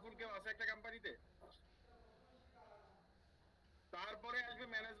পাওয়ারফুল কেউ আছে একটা কোম্পানিতে? তারপরে আসবে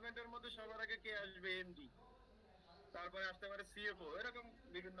ম্যানেজমেন্টের মধ্যে সবার আগে কে আসবে? এমডি। তারপরে আসতে পারে সিএফও, এরকম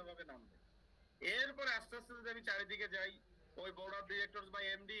বিভিন্ন ভাবে নামবে। এরপরে আস্তে আস্তে যদি আমি চারিদিকে যাই, ওই বোর্ড অফ ডিরেক্টরস বা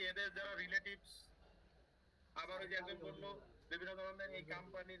এমডি এদের যারা রিলেটিভস, আবার ওই যে একজন বললো বিভিন্ন ধরনের এই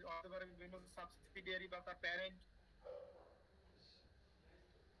কোম্পানির হতে পারে বিভিন্ন সাবসিডিয়ারি বা তার প্যারেন্ট।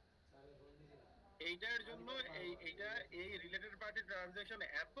 এইটার জন্য এই রিলেটেড পার্টি ট্রানজাকশন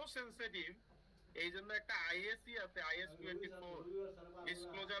এত সেনসিটিভ, এই জন্য একটা আইএসি আছে, is 24,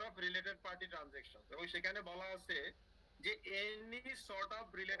 disclosure of related party transaction, এবং সেখানে বলা আছে যে any sort of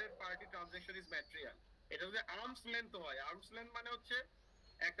related party transaction is material. এটা যদি আর্মস লেন্থ হয়, আর্মস লেন্থ মানে হচ্ছে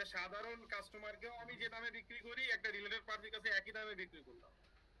একটা সাধারণ কাস্টমারকেও আমি যে দামে বিক্রি করি একটা রিলেটেড পার্টির কাছে একই দামে বিক্রি করলাম,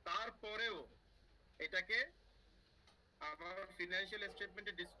 তারপরেও এটাকে আমার ফিনান্সিয়াল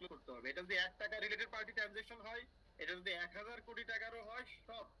স্টেটমেন্টে ডিসক্লোজ করতে হবে। এটা যদি 1 টাকা রিলেটেড পার্টি ট্রানজাকশন হয়, এটা যদি 1000 কোটি টাকারও হয়,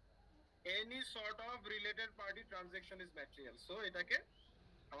 সব any sort of related party transaction is material. So এটাকে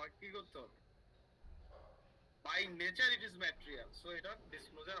আমার কি করতে হবে? By nature it is material, so এটা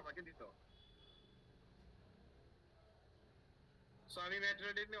ডিসক্লোজার আমাকে দিতে হবে। সো আমি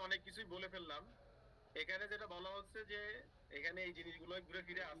ম্যাটেরিয়াল নিয়ে অনেক কিছুই বলে ফেললাম। এখানে যেটা বলা হচ্ছে যে এখানে এই জিনিসগুলো ঘুরে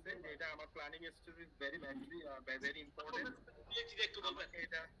ফিরে আসে, যে এটা আমার planning stage is very very important.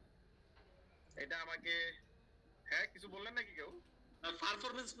 এটা আমাকে, হ্যাঁ কিছু বললেন নাকি কেউ?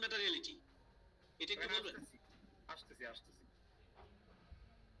 পারফরম্যান্স ম্যাটেরিয়ালিটি এটা একটু বলবেন? আসতেছি।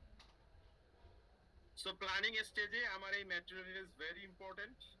 সো প্ল্যানিং স্টেজে আমার এই ম্যাটেরিয়াল ইজ ভেরি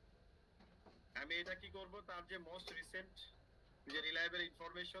ইম্পর্টেন্ট। আমি এটা কি করব, তার যে মোস্ট রিসেন্ট যে রিলায়েবল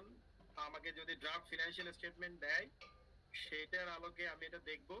ইনফরমেশন আমাকে যদি ড্রাফট ফিনান্সিয়াল স্টেটমেন্ট দেয়, সেটার আলোকে আমি এটা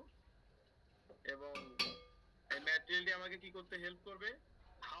দেখব, এবং এই ম্যাটেরিয়ালটি আমাকে কি করতে হেল্প করবে,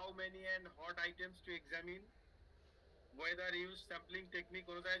 how many and hot items two examine, weather use sampling technique.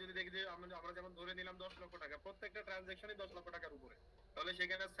 কোনো জায়গায় যদি দেখি যে আমরা যেমন ধরে নিলাম 10 লক্ষ টাকা, প্রত্যেকটা ট্রানজাকশনই 10 লক্ষ টাকার উপরে, তাহলে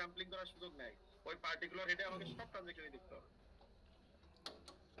সেখানে স্যাম্পলিং করার সুযোগ নাই, ওই পার্টিকুলার হেডে আমাকে সব ট্রানজাকশনই দেখতে হবে।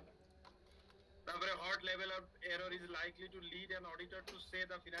 তারপরে hot level of error is likely to lead an auditor to say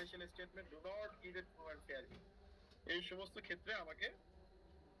the financial statement do not give it two and fairly. এই সমস্ত ক্ষেত্রে আমাকে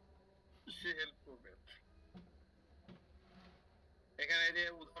সে হেল্প করবে। এখানে যে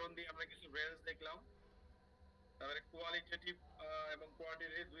উদাহরণ দিয়ে আমরা কিছু রেঞ্জ দেখলাম, তারপরে কোয়ালিটেটিভ এবং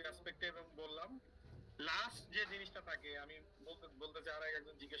কোয়ান্টিটেটিভ দুই অ্যাসপেক্টে এবং বললাম। লাস্ট যে জিনিসটা থাকে, আমি বলতে চাই, আর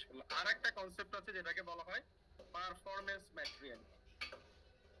একজন জিজ্ঞেস করলো, আর একটা কনসেপ্ট আছে যেটাকে বলা হয় পারফরম্যান্স ম্যাটেরিয়াল।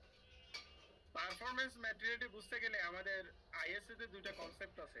 পারফরম্যান্স ম্যাটেরিয়ালটি বুঝতে গেলে আমাদের আইএসএ তে দুইটা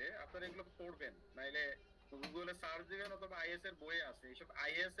কনসেপ্ট আছে, আপনারা এগুলো পড়বেন, নাইলে গুগলে সার্চ দিবেন অথবা আইএস এর বই আছে। এইসব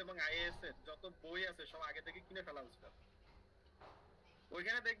আইএস এবং আইএস এর যত বই আছে সব আগে থেকে কিনে ফেলা উচিত।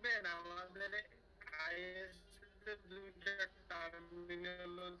 ওইখানে দেখবেন আমাদের আইএস এর দুইটা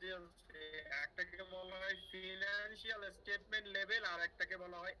টার্মিনোলজি আছে, একটাকে বলা হয় ফিনান্সিয়াল স্টেটমেন্ট লেভেল, আর একটাকে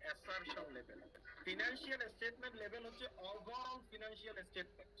বলা হয় assertion level. Financial statement level হচ্ছে ওভারঅল ফিনান্সিয়াল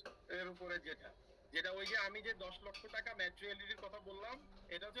স্টেটমেন্ট এর উপরে যেটা ওই যে আমি যে 10 লক্ষ টাকা ম্যাটেরিয়ালিটির কথা বললাম,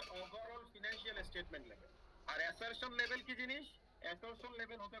 এটা হচ্ছে ওভারঅল ফিনান্সিয়াল স্টেটমেন্ট লেভেল। আর অ্যাসারশন লেভেল কি জিনিস? অ্যাসারশন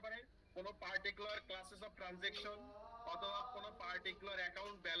লেভেল হতে পারে কোন পার্টিকুলার ক্লাসেস অফ ট্রানজাকশন অথবা কোন পার্টিকুলার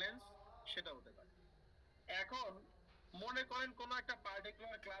অ্যাকাউন্ট ব্যালেন্স, সেটা হতে পারে। এখন মনে করেন কোন একটা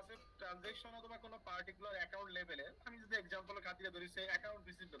পার্টিকুলার ক্লাসের ট্রানজাকশন অথবা কোন পার্টিকুলার অ্যাকাউন্ট লেভেলে, আমি যদি এক্সাম্পলের খাতিরে ধরি, সে অ্যাকাউন্ট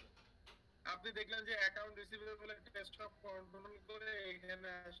রিসিভেবল। আপনি দেখলেন যে অ্যাকাউন্ট রিসিভেবলের টেস্ট অফ কন্ট্রোল করে এখানে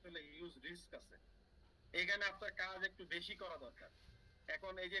আসলে ইউজ রিস্ক আছে, এখানে আপনার কাজ একটু বেশি করা দরকার।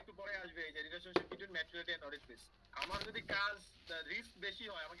 এখন এই যে একটু পরে আসবে এই যে relationship between ম্যাটেরিয়ালিটি and audit risk, আমার যদি কাজ রিস্ক বেশি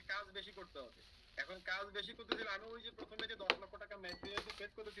হয়, আমাকে কাজ বেশি করতে হবে। এখন কাজ বেশি করতে দিলে আমি ওই যে প্রথমে যে 10 লক্ষ টাকা ম্যাটেরিয়ালকে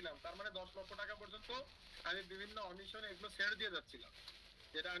সেট করেছিলাম, তার মানে 10 লক্ষ টাকা পর্যন্ত আমি বিভিন্ন অমিশনে এগুলো সেট দিয়ে যাচ্ছিলাম,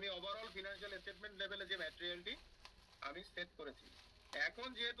 যেটা আমি ওভারঅল ফিনান্সিয়াল স্টেটমেন্ট লেভেলে যে ম্যাটেরিয়ালটি আমি সেট করেছি। এখন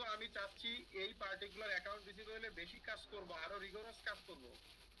যেহেতু আমি চাচ্ছি এই পার্টিকুলার অ্যাকাউন্ট রিসিভেবলে বেশি কাজ করব, আরো রিগোরাস কাজ করব,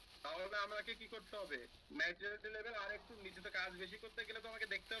 তাহলে আমাকে কি করতে হবে, ম্যাটেরিয়ালিটি লেভেল আর একটু নিচে। তো কাজ বেশি করতে গেলে তো আমাকে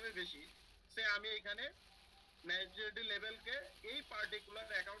দেখতে হবে বেশি, সে আমি এখানে ম্যাটেরিয়ালিটি লেভেলকে এই পার্টিকুলার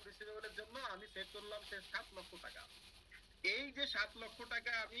অ্যাকাউন্ট রিসিভেবলের জন্য আমি সেট করলাম সে 7 লক্ষ টাকা। এই যে 7 লক্ষ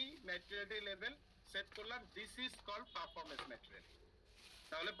টাকা আমি ম্যাটেরিয়ালিটি লেভেল সেট করলাম, দিস ইজ কল্ড পারফরম্যান্স ম্যাটেরিয়ালিটি।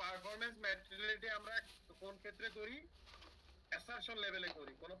 তাহলে পারফরম্যান্স ম্যাটেরিয়ালিটি আমরা কোন ক্ষেত্রে করি? অ্যাসারশন লেভেলে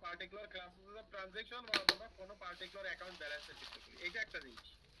করি, কোন পার্টিকুলার ক্লাসেস অফ ট্রানজাকশন অথবা কোন পার্টিকুলার অ্যাকাউন্ট ব্যালেন্সের ক্ষেত্রে করি। এটা একটা জিনিস।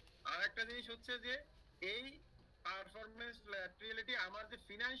 আর একটা জিনিস হচ্ছে যে এই পারফরম্যান্স ম্যাটেরিয়ালিটি আমার যে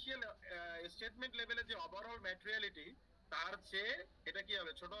ফিনান্সিয়াল স্টেটমেন্ট লেভেলে যে ওভারঅল ম্যাটেরিয়ালিটি, তার চেয়ে এটা কি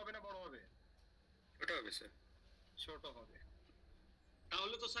হবে, ছোট হবে না বড় হবে? ছোট হবে স্যার। ছোট হবে।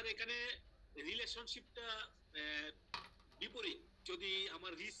 তাহলে তো স্যার এখানে রিলেশনশিপটা বিপরীত, যদি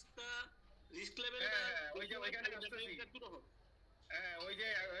আমার রিস্ক লেভেলটা ওই যে ওইখানে আসতেছি, ওই যে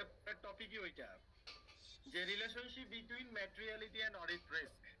টপিকই ওইটা, যে relationship between ম্যাটেরিয়ালিটি and audit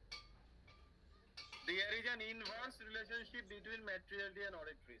risk. There is an inverse relationship between materiality and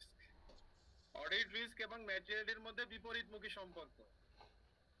audit risk. Audit risk এবং ম্যাটেরিয়ালিটির মধ্যে বিপরীতমুখী সম্পর্ক।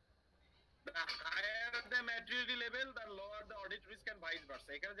 The higher the materiality level, the lower the audit risk and vice versa.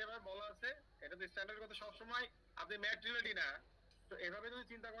 এখানে যেভাবে বলা আছে, এটা তো স্ট্যান্ডার্ড কথা, সবসময় আপনি ম্যাটেরিয়ালিটি না, তো এভাবে যদি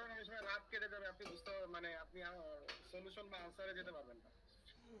চিন্তা করেন অনেক সময় রাত কেটে যাবে, আপনি বুঝতে মানে আপনি সলিউশন বা আনসারে যেতে পারবেন না।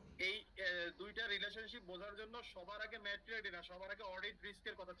 এই দুইটা রিলেশনশিপ বোঝার জন্য সবার আগে ম্যাটেরিয়ালিটি না, সবার আগে অডিট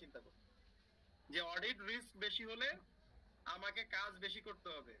রিস্কের কথা চিন্তা করুন, যে অডিট রিস্ক বেশি হলে আমাকে কাজ বেশি করতে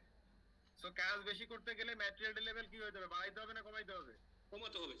হবে। সো কাজ বেশি করতে গেলে ম্যাটেরিয়ালিটি লেভেল কি হতে হবে, বাড়াইতে হবে না কমাইতে হবে?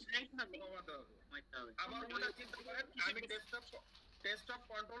 কমাতে হবে। কমাতে হবে। আবার ওটা চিন্তা করেন, আমি টেস্ট অফ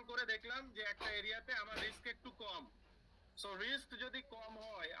কন্ট্রোল করে দেখলাম যে একটা এরিয়াতে আমার রিস্ক একটু কম, সো রিস্ক যদি কম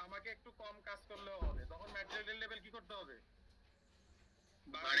হয় আমাকে একটু কম কাজ করলেও হবে, তখন ম্যাটেরিয়ালিটি লেভেল কি করতে হবে,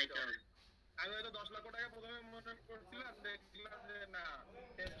 বাড়াইতে হবে। আমি হয়তো 10 লক্ষ টাকা প্রথমে মনে করছিলাম, দেখলাম যে না,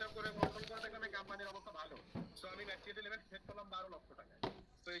 টেস্ট করে কন্ট্রোল করে দেখলাম এই কোম্পানির অবস্থা ভালো, সো আমি ম্যাচুরিটি লেভেল সেট করলাম 12 লক্ষ টাকা।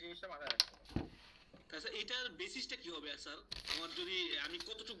 তো এই জিনিসটা মাথায় রাখতে হবে। আচ্ছা এটার বেসিসটা কি হবে স্যার? আমার যদি আমি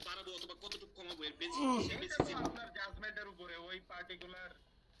কতটুকু বাড়াবো অথবা কতটুকু কমাবো এর এটা তো আপনার জাজমেন্টের উপরে, ওই পার্টিকুলার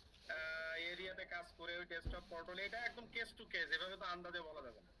এরিয়াতে কাজ করে ওই ডেস্কটপ পোর্টাল, এটা একদম কেস টু কেস, এভাবে তো আন্দাজে বলা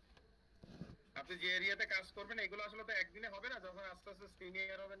যাবে না। আপনি যে এরিয়াতে কাজ করবেন এগুলো আসলে তো একদিনে হবে না, যখন আস্তে আস্তে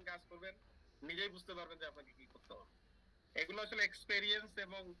সিনিয়র হবেন, কাজ করবেন, নিজেই বুঝতে পারবেন যে আপনাকে কি করতে হবে। এগুলো আসলে এক্সপেরিয়েন্স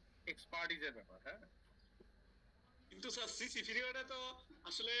এবং এক্সপার্টিজের ব্যাপার। হ্যাঁ, কিন্তু স্যার সিসি পিরিয়ডে তো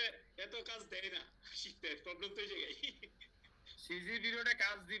আসলে এত কাজ দেয় না, শিখতে প্রবলেম তো এই জায়গায়। সিজি পিরিয়ডে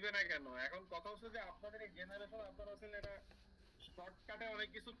কাজ দিবে না কেন? এখন কথা হচ্ছে যে আপনাদের এই জেনারেশন, আপনারা আছেন এটা শর্টকাটে অনেক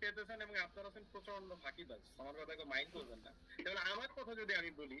কিছু পেতেছেন এবং আপনারা আছেন প্রচন্ড ফাঁকিবাজ। আমার কথা কেউ মাইন্ড করবেন না। এবার আমার কথা যদি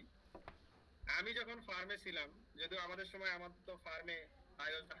আমি বলি, আমি যখন ফার্মে ছিলাম, যদিও আমাদের সময়, আমার তো ফার্মে I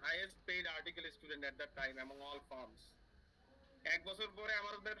was the highest paid article student at that time among all farms. এক বছর পরে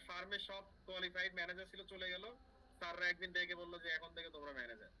আমাদের ফার্মে সব কোয়ালিফাইড ম্যানেজার ছিল, চলে গেল। স্যাররা একদিন ডেকে বললো যে এখন থেকে তোমরা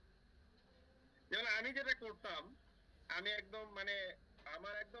ম্যানেজার। যেমন আমি যেটা করতাম, আমি একদম মানে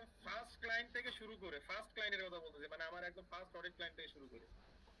আমার একদম ফার্স্ট ক্লায়েন্ট থেকে শুরু করে, ফার্স্ট ক্লায়েন্টের কথা বলতেছি, মানে আমার একদম ফার্স্ট অডিট ক্লায়েন্ট থেকে শুরু করে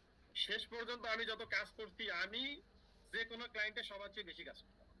শেষ পর্যন্ত আমি যত কাজ করছি, আমি যে কোনো ক্লায়েন্টের সবার চেয়ে বেশি কাজ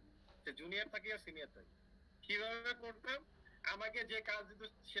করতাম, সে জুনিয়র থাকি আর সিনিয়র থাকি। কিভাবে করতাম? আমাকে যে কাজ দিত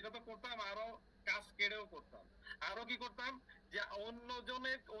সেটা তো করতাম, আরো কাজ কেড়েও করতাম। আরো কি করতাম, যে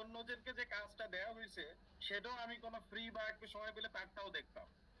অন্যজনকে যে কাজটা দেওয়া হয়েছে সেটাও আমি কোনো ফ্রি বা একটু সময় পেলে তারটাও দেখতাম।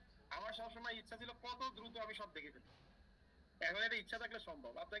 আমার সবসময় ইচ্ছা ছিল কত দ্রুত আমি সব দেখে ফেলি। এখন এটা ইচ্ছা থাকলে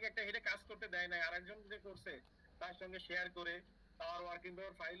সম্ভব। আপনাকে একটা হেডে কাজ করতে দেয় না, আরেকজন যে করছে তার সঙ্গে শেয়ার করে তার ওয়ার্কিং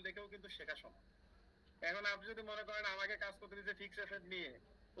পেপার ফাইল দেখেও কিন্তু শেখা সম্ভব। এখন আপনি যদি মনে করেন আমাকে কাজ করতে দিচ্ছে ফিক্স অ্যাসেট নিয়ে,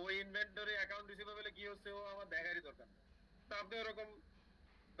 ওই ইনভেন্টরি অ্যাকাউন্ট রিসিভেবলে কি হচ্ছে ও আমার দেখারই দরকার নেই। তো আপনি ওরকম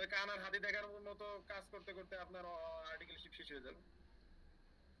কানার হাতি দেখার মতো কাজ করতে করতে আপনার আর্টিকেলশিপ শেষ হয়ে যাবে।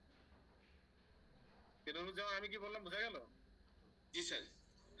 কিন্তু আমি কি বললাম বোঝা গেল? জি স্যার।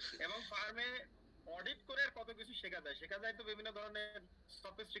 এবং ফার্মে অডিট করে আর কত কিছু শেখা যায়। শেখা যায় তো বিভিন্ন ধরনের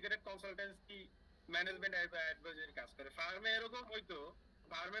সফিস্টিকেটেড কনসালটেন্সি, ম্যানেজমেন্ট অ্যাডভাইজারি কাজ করে। ফার্মে এরকম হইতো,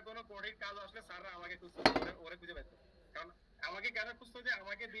 ফার্মে কোনো কোডিং কাজ আসলে স্যাররা আমাকে খুঁজতো, ওরে খুঁজে পাইতো। কারণ আমাকে কেন খুঁজতো? যে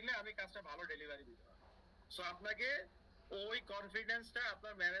আমাকে দিলে আমি কাজটা ভালো ডেলিভারি দিতে পারবো। সো আপনাকে ওই কনফিডেন্সটা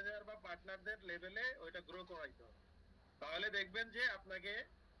আপনার ম্যানেজার বা পার্টনারদের লেভেলে ওইটা গ্রো করাইতে হবে। তাহলে দেখবেন যে আপনাকে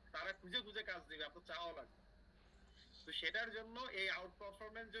তারা খুঁজে খুঁজে কাজ দিবে, আপনার চাওয়া লাগবে। তো সেটার জন্য এই আউট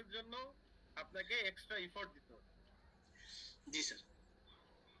পারফরম্যান্সের জন্য আপনাকে এক্সট্রা এফোর্ট দিতে হবে। জি স্যার।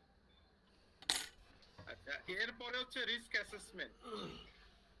 আচ্ছা, এরপরে হচ্ছে রিস্ক অ্যাসেসমেন্ট।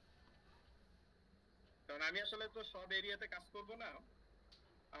 কারণ আমি আসলে তো সব এরিয়াতে কাজ করব না,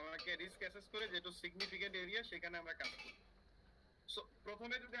 আমাকে রিস্ক অ্যাসেস করে যেটা সিগনিফিকেন্ট এরিয়া সেখানে আমরা কাজ করব। সো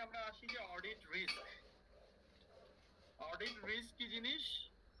প্রথমে যদি আমরা আসি যে অডিট রিস্ক। অডিট রিস্ক কি জিনিস?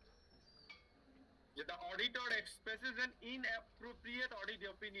 The auditor expresses an inappropriate audit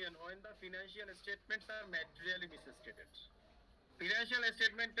opinion when the financial statements are materially misstated. Financial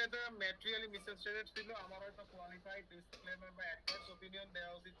statement এ তো materially misstated ছিল, আমার হয়তো qualified disclaimer বা adverse opinion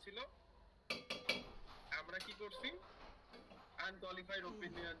দেওয়া উচিত ছিল। আমরা কি করছি? unqualified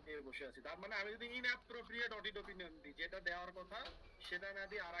opinion দিয়ে বসে আছি। তার মানে আমি যদি inappropriate audit opinion দিই, যেটা দেওয়ার কথা সেটা না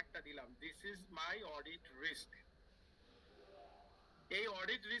দিয়ে আরেকটা দিলাম, this is my audit risk. এই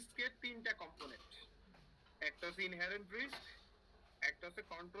অডিট রিস্কের তিনটা কম্পোনেন্ট। একটা হচ্ছে ইনহেরেন্ট রিস্ক, একটা হচ্ছে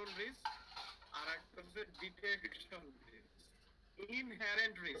কন্ট্রোল রিস্ক, আর একটা হচ্ছে detection risk.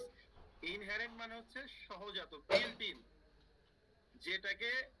 Inherent risk, inherent মানে হচ্ছে সহজাত, বিল্ট ইন,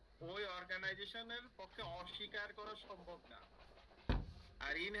 যেটাকে ওই অর্গানাইজেশনের পক্ষে অস্বীকার করা সম্ভব না।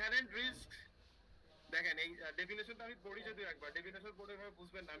 আর ইনহেরেন্ট রিস্ক দেখেন, এই ডেফিনেশনটা আমি পড়ি যদি একবার, ডেফিনেশন পড়ে ভাবে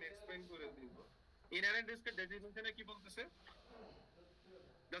বুঝবেন না, আমি এক্সপ্লেইন করে দিব। ইনহেরেন্ট রিস্কের ডেফিনেশনে কি বলতেছে?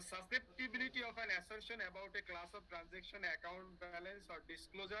 The susceptibility of an assertion about a class of transaction, account balance or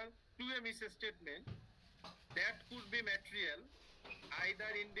disclosure to a misstatement that could be material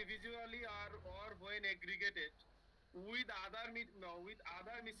either individually or when aggregated with other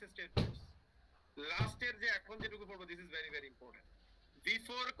misstatements. Last year যে এখন যেটুকু পড়বো, this is very very important.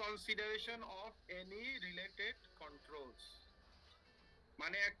 Before consideration of any related controls.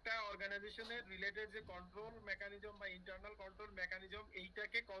 মানে একটা অর্গানাইজেশনের related যে control mechanism বা internal control mechanism,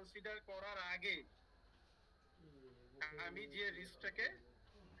 এইটাকে কনসিডার করার আগে আমি যে রিস্কটাকে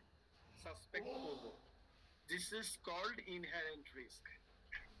সাসপেক্ট করব, this is called inherent risk.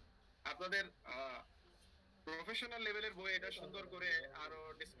 আপনাদের প্রফেশনাল লেভেলের বই এটা সুন্দর করে আরো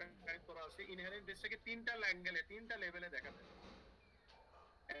ডিসক্রাইব করা আছে। ইনহেরেন্ট রিস্কটাকে তিনটা অ্যাঙ্গেলে, তিনটা লেভেলে দেখা যায়।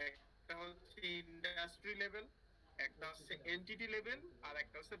 একটা হচ্ছে ইন্ডাস্ট্রি লেভেল, একটা হচ্ছে এন্টিটি লেভেল, আর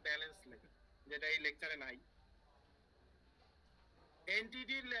একটা হচ্ছে ব্যালেন্স লেভেল। যেটা এই লেকচারে নাই।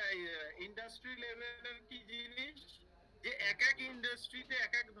 এনটিটি ইন্ডাস্ট্রি লেভেলের কি জিনিস, যে এক এক ইন্ডাস্ট্রিতে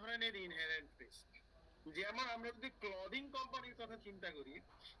এক এক ধরনের ইনহেরেন্ট রিস্ক। যেমন আমরা যদি ক্লদিং কোম্পানির কথা চিন্তা করি,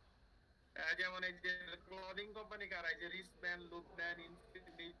 যেমন এই যে ক্লদিং কোম্পানি কারা, এই যে Rissman, লুকম্যান,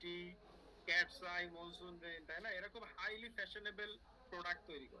 infinity, cat's eye, monsoon rain, তাই না? এরকম হাইলি ফ্যাশনেবল প্রোডাক্ট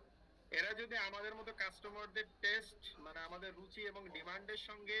তৈরি করে। এরা যদি আমাদের মতো কাস্টমারদের টেস্ট মানে আমাদের রুচি এবং ডিমান্ডের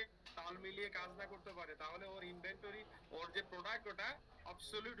সঙ্গে তাল মিলিয়ে কাজ না করতে পারে, তাহলে ওর ইনভেন্টরি, ওর যে প্রোডাক্ট ওটা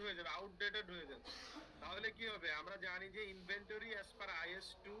অবসলিউট হয়ে যাবে, আউটডেটেড হয়ে যাবে। তাহলে কি হবে? আমরা জানি যে ইনভেন্টরি অ্যাজ পার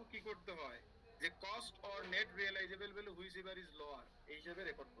IS2 কি করতে হয়, যে cost or net realisable value which ever is lower, এই হিসেবে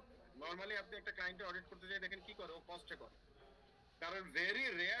রেকর্ড করতে হয়। নরমালি আপনি একটা ক্লায়েন্টে অডিট করতে যাই, দেখেন কি করে, ও কস্টে করে। কারণ ভেরি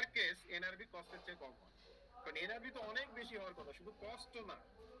রেয়ার কেস এনআরবি কস্টের চেয়ে কম হয়, কারণ এনআরবি তো অনেক বেশি হওয়ার কথা, শুধু কস্ট না,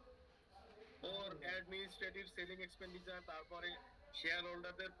 ওর অ্যাডমিনিস্ট্রেটিভ, সেলিং এক্সপেন্ডিচার, তারপরে শেয়ার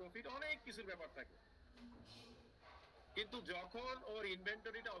হোল্ডারদের প্রফিট, অনেক কিছুর ব্যাপার থাকে। কিন্তু যখন ওর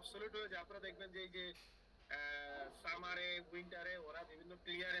ইনভেন্টরিটা অবসলিউট হয়ে যায়, আপনারা দেখবেন যে এই যে সামারে, উইন্টারে ওরা বিভিন্ন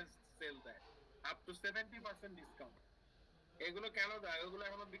ক্লিয়ারেন্স সেল দেয়, আপ টু 70% ডিসকাউন্ট। এগুলো কেন দেয়? ওগুলো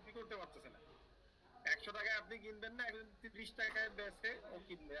এখনো বিক্রি করতে পারতেছে না। 100 টাকায় আপনি কিনবেন না, একজন 30 টাকায় বেচে ও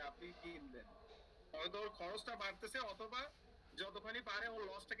কিনবে, আপনি কিনবেন। হয়তো ওর খরচটা বাড়তেছে, অথবা যতখানি পারে ওর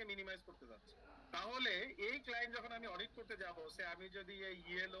লসটাকে মিনিমাইজ করতে যাচ্ছে। তাহলে এই ক্লায়েন্ট যখন আমি অডিট করতে যাব, সে আমি যদি এই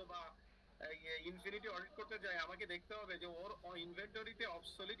ইয়েলো বা ইনফিনিটি অডিট করতে যাই, আমাকে দেখতে হবে যে ওর ইনভেন্টরিতে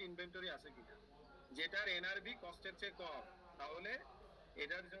অবসলিট ইনভেন্টরি আছে কিনা, যেটার এনআরবি কস্টের চেয়ে কম। তাহলে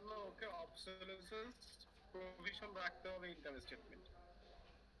এটার জন্য ওকে অবসলিউশনস প্রভিশন রাখতে হবে income statement.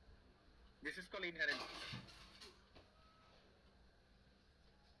 This is called inherent.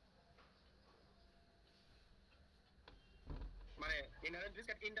 মানে ইনহেরেন্ট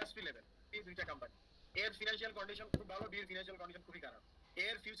রিস্ক এট ইন্ডাস্ট্রি লেভেল, এই দুইটা কোম্পানি, এর ফিনান্সিয়াল কন্ডিশন খুব ভালো, বির ফিনান্সিয়াল কন্ডিশন খুবই খারাপ।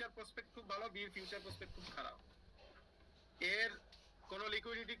 এর ফিউচার প্রসপেক্ট খুব ভালো, বির ফিউচার প্রসপেক্ট খুব খারাপ। এর কোনো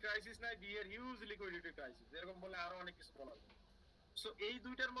লিকুইডিটি ক্রাইসিস নাই, বি এর হিউজ লিকুইডিটি ক্রাইসিস, এরকম বলে আরো অনেক কিছু বলা যায়। সো এই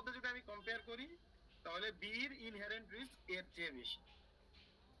দুইটার মধ্যে যদি আমি কম্পেয়ার করি, তাহলে বির ইনহেরেন্ট রিস্ক এর চেয়ে বেশি।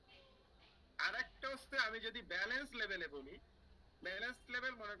 আরেকটা হচ্ছে, আমি যদি ব্যালেন্স লেভেলে বলি, ব্যালেন্স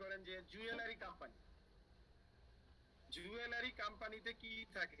লেভেল মনে করেন যে জুয়েলারি কোম্পানি, জুয়েলারি কোম্পানিতে কি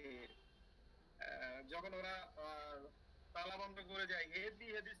থাকে, যখন ওরা তালা বন্ধ করে যায়, হেভি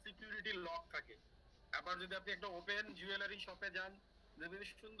হেভি সিকিউরিটি লক থাকে। আবার যদি আপনি একটা ওপেন জুয়েলারি শপে যান, দেখবেন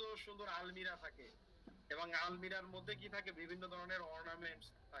সুন্দর সুন্দর আলমিরা থাকে, এবং আলমিরার মধ্যে কি থাকে, বিভিন্ন ধরনের অর্নামেন্টস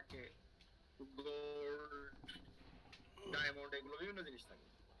থাকে, গোল্ড, ডায়মন্ড, এগুলো বিভিন্ন জিনিস থাকে।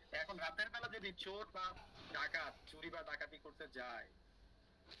 এখন রাতের বেলা যদি চোর বা ডাকাত চুরি বা ডাকাতি করতে যায়,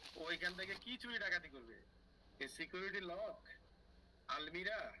 ওইখান থেকে কি চুরি ডাকাতি করবে? সিকিউরিটি লক,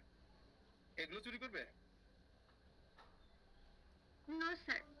 আলমিরা, এগুলো চুরি করবে? নো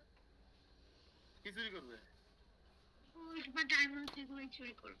স্যার, কি চুরি করবে? গোল্ড বা ডায়মন্ড এগুলো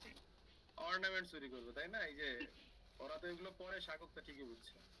চুরি করবে, অর্নামেন্ট চুরি করবে, তাই না? এই যে ওরা তো এগুলো পরে শাসকটা ঠিকই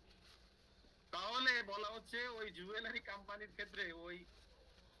বুঝছে। তাহলে বলা হচ্ছে ওই জুয়েলারি কোম্পানির ক্ষেত্রে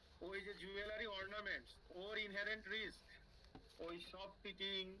ওই যে জুয়েলারি অর্নামেন্টস, ওর ইনহেরেন্ট রিস্ক ওই সব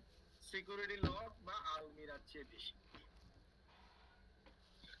ফিটিং, সিকিউরিটি লক বা আলমিরার চেয়ে বেশি।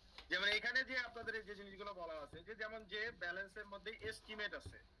 যেমন এখানে যে আপনাদের যে জিনিসগুলো বলা আছে, যে যেমন যে ব্যালেন্সের মধ্যে এস্টিমেট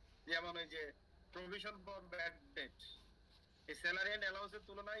আছে, যেমন ওই যে প্রভিশন ফর ব্যাড ডেট, এই স্যালারি এন্ড অ্যালাউন্সের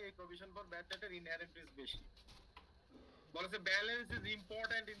তুলনায় এই প্রভিশন ফর ব্যাড ডেটের ইনহেরেন্ট রিস্ক বেশি। বলেছে balance is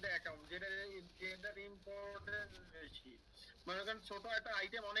important in the account, যেটার ইম্পর্টেন্স বেশি। মনে করেন ছোট একটা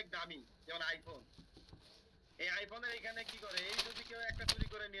আইটেম অনেক দামি, যেমন আইফোন, এই আইফোনের এখানে কি করে, এই যদি কেউ একটা চুরি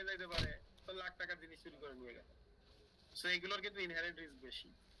করে নিয়ে যাইতে পারে, তো লাখ টাকার জিনিস চুরি করে নিয়ে গেল, সো এইগুলোর কিন্তু ইনহেরেন্ট রিস্ক বেশি।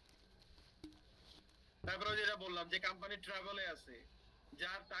 তারপরে যেটা বললাম, যে কোম্পানি ট্রাভেলে আছে,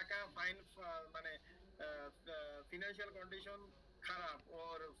 যার টাকা মানে ফিনান্সিয়াল কন্ডিশন খারাপ,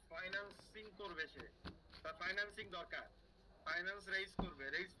 ওর ফাইন্যান্সিং করবে, সে তার ফাইন্যান্সিং দরকার, ফাইন্যান্স রেইজ করবে,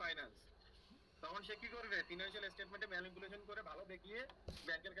 রেইজ ফাইন্যান্স, তখন সে কি করবে? ফিনান্সিয়াল স্টেটমেন্টে ম্যানিপুলেশন করে ভালো দেখিয়ে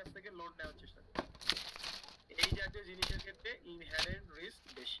ব্যাংকের কাছ থেকে লোন নেওয়ার চেষ্টা করবে। এই জাতীয় জিনিসের ক্ষেত্রে ইনহেরেন্ট রিস্ক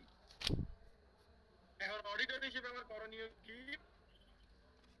বেশি। এখন অডিটর হিসেবে আমার করণীয় কি?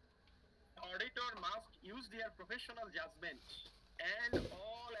 Auditor must use their professional judgment and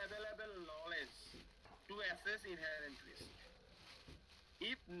all available knowledge to assess inherent risk.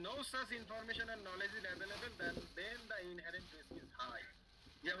 If no such information and knowledge is available, then the inherent risk is high.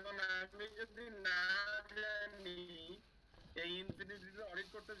 যেমন আমি যদি না জানি এই ইনফিনিটিতে অডিট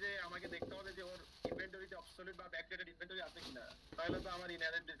করতে, যে আমাকে দেখতে হবে যে ওর ইনভেন্টরিতে অবসলিউট বা ব্যাকডেটেড ইনভেন্টরি আছে কিনা, তাহলে তো আমার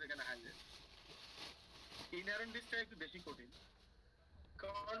ইনহেরেন্ট রিস্ক এখানে হাই যাবে। ইনহেরেন্ট রিস্কটা একটু বেশি কঠিন।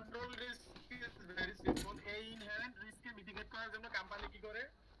 Control risk is very simple. এই ইনহেরেন্ট রিস্ককে মিটিগেট করার জন্য কোম্পানি কি করে?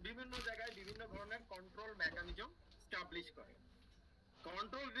 বিভিন্ন জায়গায় বিভিন্ন এস্টাবলিশ করে।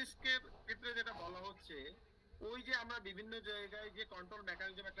 কন্ট্রোল রিস্কের ক্ষেত্রে যেটা বলা হচ্ছে, ওই যে আমরা বিভিন্ন জায়গায় যে কন্ট্রোল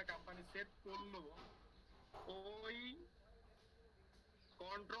মেকানিজম একটা কোম্পানি সেট করলো, ওই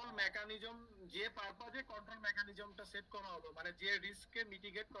কন্ট্রোল মেকানিজম যে পারপাজে কন্ট্রোল মেকানিজমটা সেট করা হলো, মানে যে রিস্ককে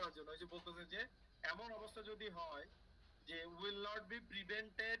মিটিগেট করার জন্য, ওই যে বলতেছে যে এমন অবস্থা যদি হয় যে will not be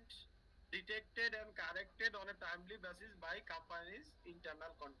prevented, detected and corrected on a timely basis by company's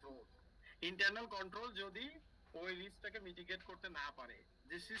internal control. Internal control যদি ওই রিস্কটাকে মিটিগেট করতে না পারে,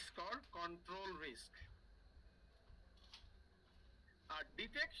 this is called control risk. R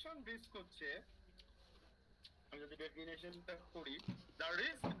detection risk হচ্ছে, আমি যদি ডেফিনেশনটা করি, the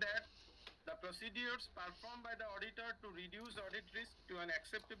risk that the procedures performed by the auditor to reduce audit risk to an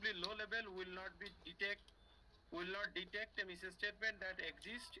acceptably low level will not detect a misstatement that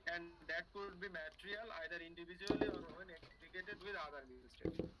exists and that could be material either individually or when aggregated with other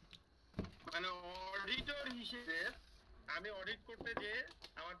misstatements. মানে auditor হিসেবে আমি audit করতে যে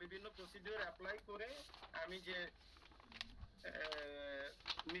আমার বিভিন্ন procedure apply করে আমি যে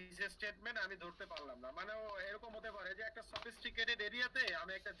মিসস্টেটমেন্ট আমি ধরতে পারলাম না, মানে এরকম হতে পারে যে একটা সফিস্টিকেটেড এরিয়াতে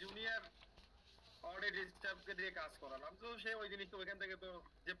আমি একটা জুনিয়র অডিট স্টাফকে দিয়ে কাজ করালাম, তো সে ওই জিনিসটা ওইখান থেকে তো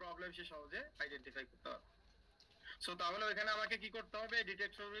যে প্রবলেম সে সহজে আইডেন্টিফাই করতে পারবে। সো তাহলে ওইখানে আমাকে কি করতে হবে,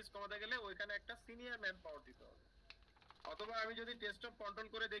 ডিটেকশন রিস্ক কমাতে গেলে ওইখানে একটা সিনিয়র ম্যান পাওয়ার দিতে হবে। অথবা আমি যদি টেস্ট অফ কন্ট্রোল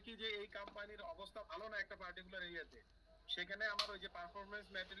করে দেখি যে এই কোম্পানির অবস্থা ভালো না একটা পার্টিকুলার এরিয়াতে, সেখানে আমার ওই যে পারফরম্যান্স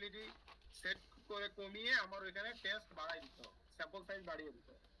ম্যাটেরিয়ালিটি সেট করে কমিয়ে আমার ওইখানে টেস্ট বাড়াই দিতে হবে, স্যাম্পল সাইজ বাড়িয়ে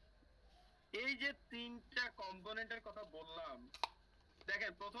দিতে হবে। এই যে তিনটা কম্পোনেন্টের কথা বললাম,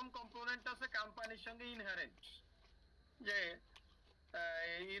 দেখেন প্রথম কম্পোনেন্ট আছে কোম্পানির সঙ্গে ইনহারেন্ট, যে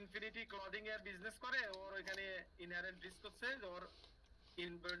ইনফিনিটি ক্লদিং এর বিজনেস করে, ওর ওইখানে ইনহারেন্ট রিস্ক হচ্ছে ওর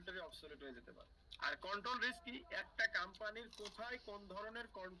ইনভেন্টরি অবসোলিউট হয়ে যেতে পারে। আর কন্ট্রোল রিস্ক কি, একটা কোম্পানির কোথায় কোন ধরনের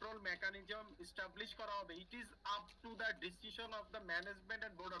কন্ট্রোল মেকানিজম এস্টাবলিশ করা হবে, it is up to the decision of the management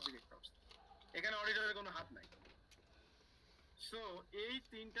and board of directors, এখানে অডিটরের কোনো হাত নাই। সো এই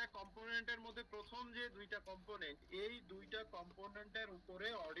তিনটা কম্পোনেন্টের মধ্যে প্রথম যে দুইটা কম্পোনেন্ট, এই দুইটা কম্পোনেন্টের উপরে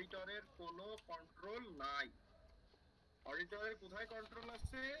অডিটরের কোনো কন্ট্রোল নাই। অডিটরের কোথায় কন্ট্রোল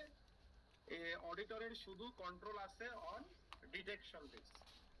আছে, অডিটরের শুধু কন্ট্রোল আছে অন ডিটেকশন রিস্ক।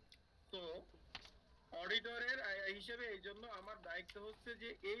 তো অডিটরের হিসেবে এই জন্য আমার দায়িত্ব হচ্ছে যে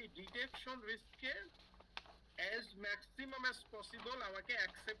এই detection রিস্ককে as maximum as possible আমাকে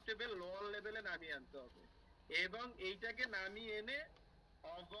acceptable lower লেভেলে নামিয়ে আনতে হবে, এবং এইটাকে নামিয়ে এনে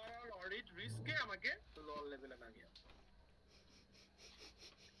ওভারঅল অডিট রিস্ককে আমাকে লোয়ার লেভেলে নামিয়ে আনতে হবে।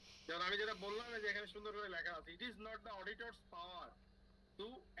 যেমন আমি যেটা বললাম যে এখানে সুন্দর করে লেখা আছে, it is not the auditor's power to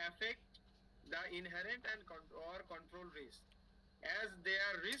affect the inherent and or control risk as they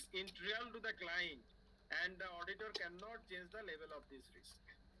are risk integral to the client and the auditor cannot change the level of this risk.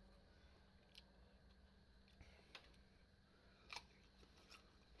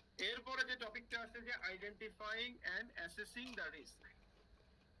 এরপরে যে টপিকটা আছে যে identifying and assessing the risk,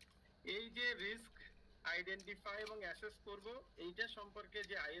 এই যে risk identify এবং assess করব, এইটা সম্পর্কে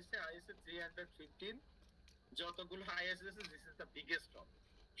যে আইএসএ 315 যতগুলো আইএসএ আছে, this is the biggest of,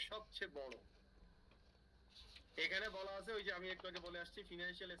 সবচেয়ে বড়। এখানে বলা আছে ওই যে আমি একটু আগে বলে আসছি,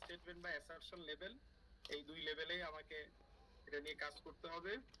 ফিনান্সিয়াল স্টেটমেন্ট বা অ্যাসারশন লেভেল, এই দুই লেভেলেই আমাকে এটা নিয়ে কাজ করতে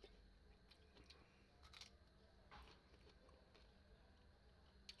হবে।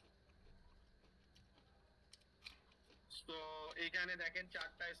 তো এইখানে দেখেন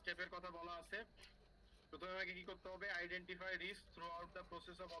চারটা স্টেপের কথা বলা আছে। প্রথমে আমাকে কি করতে হবে, identify risk through out the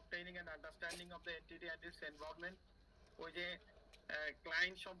process of obtaining and understanding of the entity and it's environment. ওই যে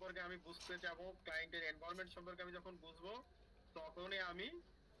ক্লায়েন্ট সম্পর্কে আমি বুঝতে যাবো, ক্লায়েন্টের এনভায়রনমেন্ট সম্পর্কে আমি যখন বুঝবো, তখনই আমি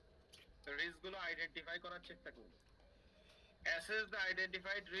রিস্কগুলো আইডেন্টিফাই করার চেষ্টা করব। Assess the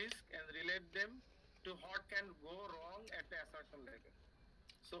identified risk and relate them to what can go wrong at the assertion level.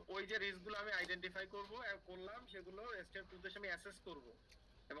 So ওই যে রিস্কগুলো আমি আইডেন্টিফাই করব করলাম, সেগুলো স্টেপ 2 তে আমি অ্যাসেস করব,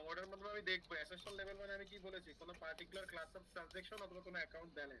 এবং ওটার মধ্যে আমি দেখবো অ্যাসেশন লেভেল মানে আমি কি বলেছি, কোনো পার্টিকুলার ক্লাস অফ ট্রানজাকশন অথবা কোনো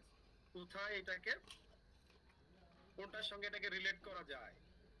অ্যাকাউন্ট ব্যালেন্স কোথায় এটাকে, কোনটার সঙ্গে এটাকে রিলেট করা যায়।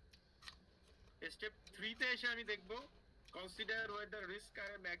 স্টেপ 3 তে এসে আমি দেখবো consider whether risk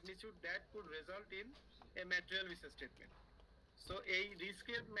are a magnitude that could result in a material misstatement. So এই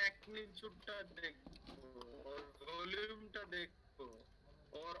রিস্কের ম্যাগনিটিউডটা দেখবো, ভলিউমটা দেখবো,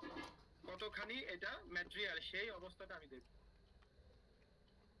 ওর কতখানি এটা ম্যাটেরিয়াল, সেই অবস্থাটা আমি দেখব।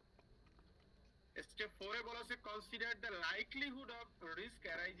 স্টেপ 4 এ বলা আছে consider the likelihood of risk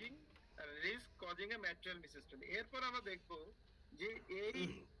arising risk causing A material misstatement. এরপর আমরা দেখব যে এই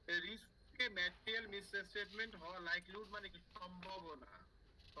রিস্কে ম্যাটেরিয়াল মিসস্টেটমেন্ট হওয়ার লাইকলিহুড মানে কি, সম্ভাবনা,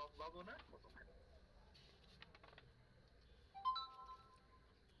 সম্ভাবনা কতখানি।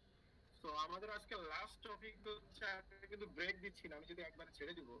 তো আমাদের আজকে লাস্ট টপিক হচ্ছে, আমি কিন্তু ব্রেক দিচ্ছি না, আমি যদি একবারে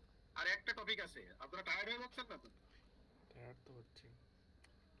ছেড়ে দিব। আর একটা টপিক আছে, আপনারা টায়ার্ড হয়ে যাচ্ছেন না তো? টায়ার্ড তো হচ্ছে।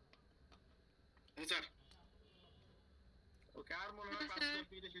 স্যার ওকে, আর মনে হয় 5-10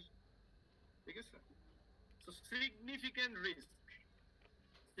 মিনিটে শেষ, ঠিক আছে? So significant risk,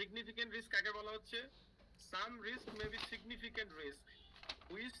 significant risk কাকে বলা হচ্ছে? সাম risk may be significant risk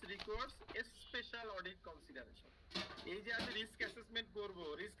which requires a special audit consideration. এই যে আমি রিস্ক অ্যাসেসমেন্ট করব,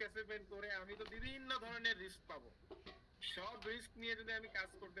 রিস্ক অ্যাসেসমেন্ট করে আমি তো বিভিন্ন ধরনের রিস্ক পাবো। সব রিস্ক নিয়ে যদি আমি কাজ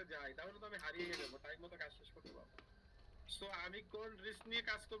করতে যাই তাহলে তো আমি হারিয়ে যাবো, টাইম মতো কাজ শেষ করতে পারবো। সো আমি কোন রিস্ক নিয়ে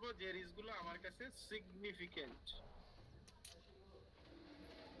কাজ করব? যে রিস্কগুলো আমার কাছে সিগনিফিকেন্ট।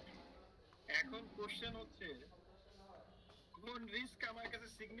 এখন কোশ্চেন হচ্ছে, কোন রিস্ক আমার কাছে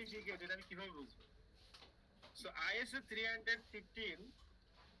সিগনিফিকেন্ট এটা আমি কিভাবে বুঝবো? So ISO 315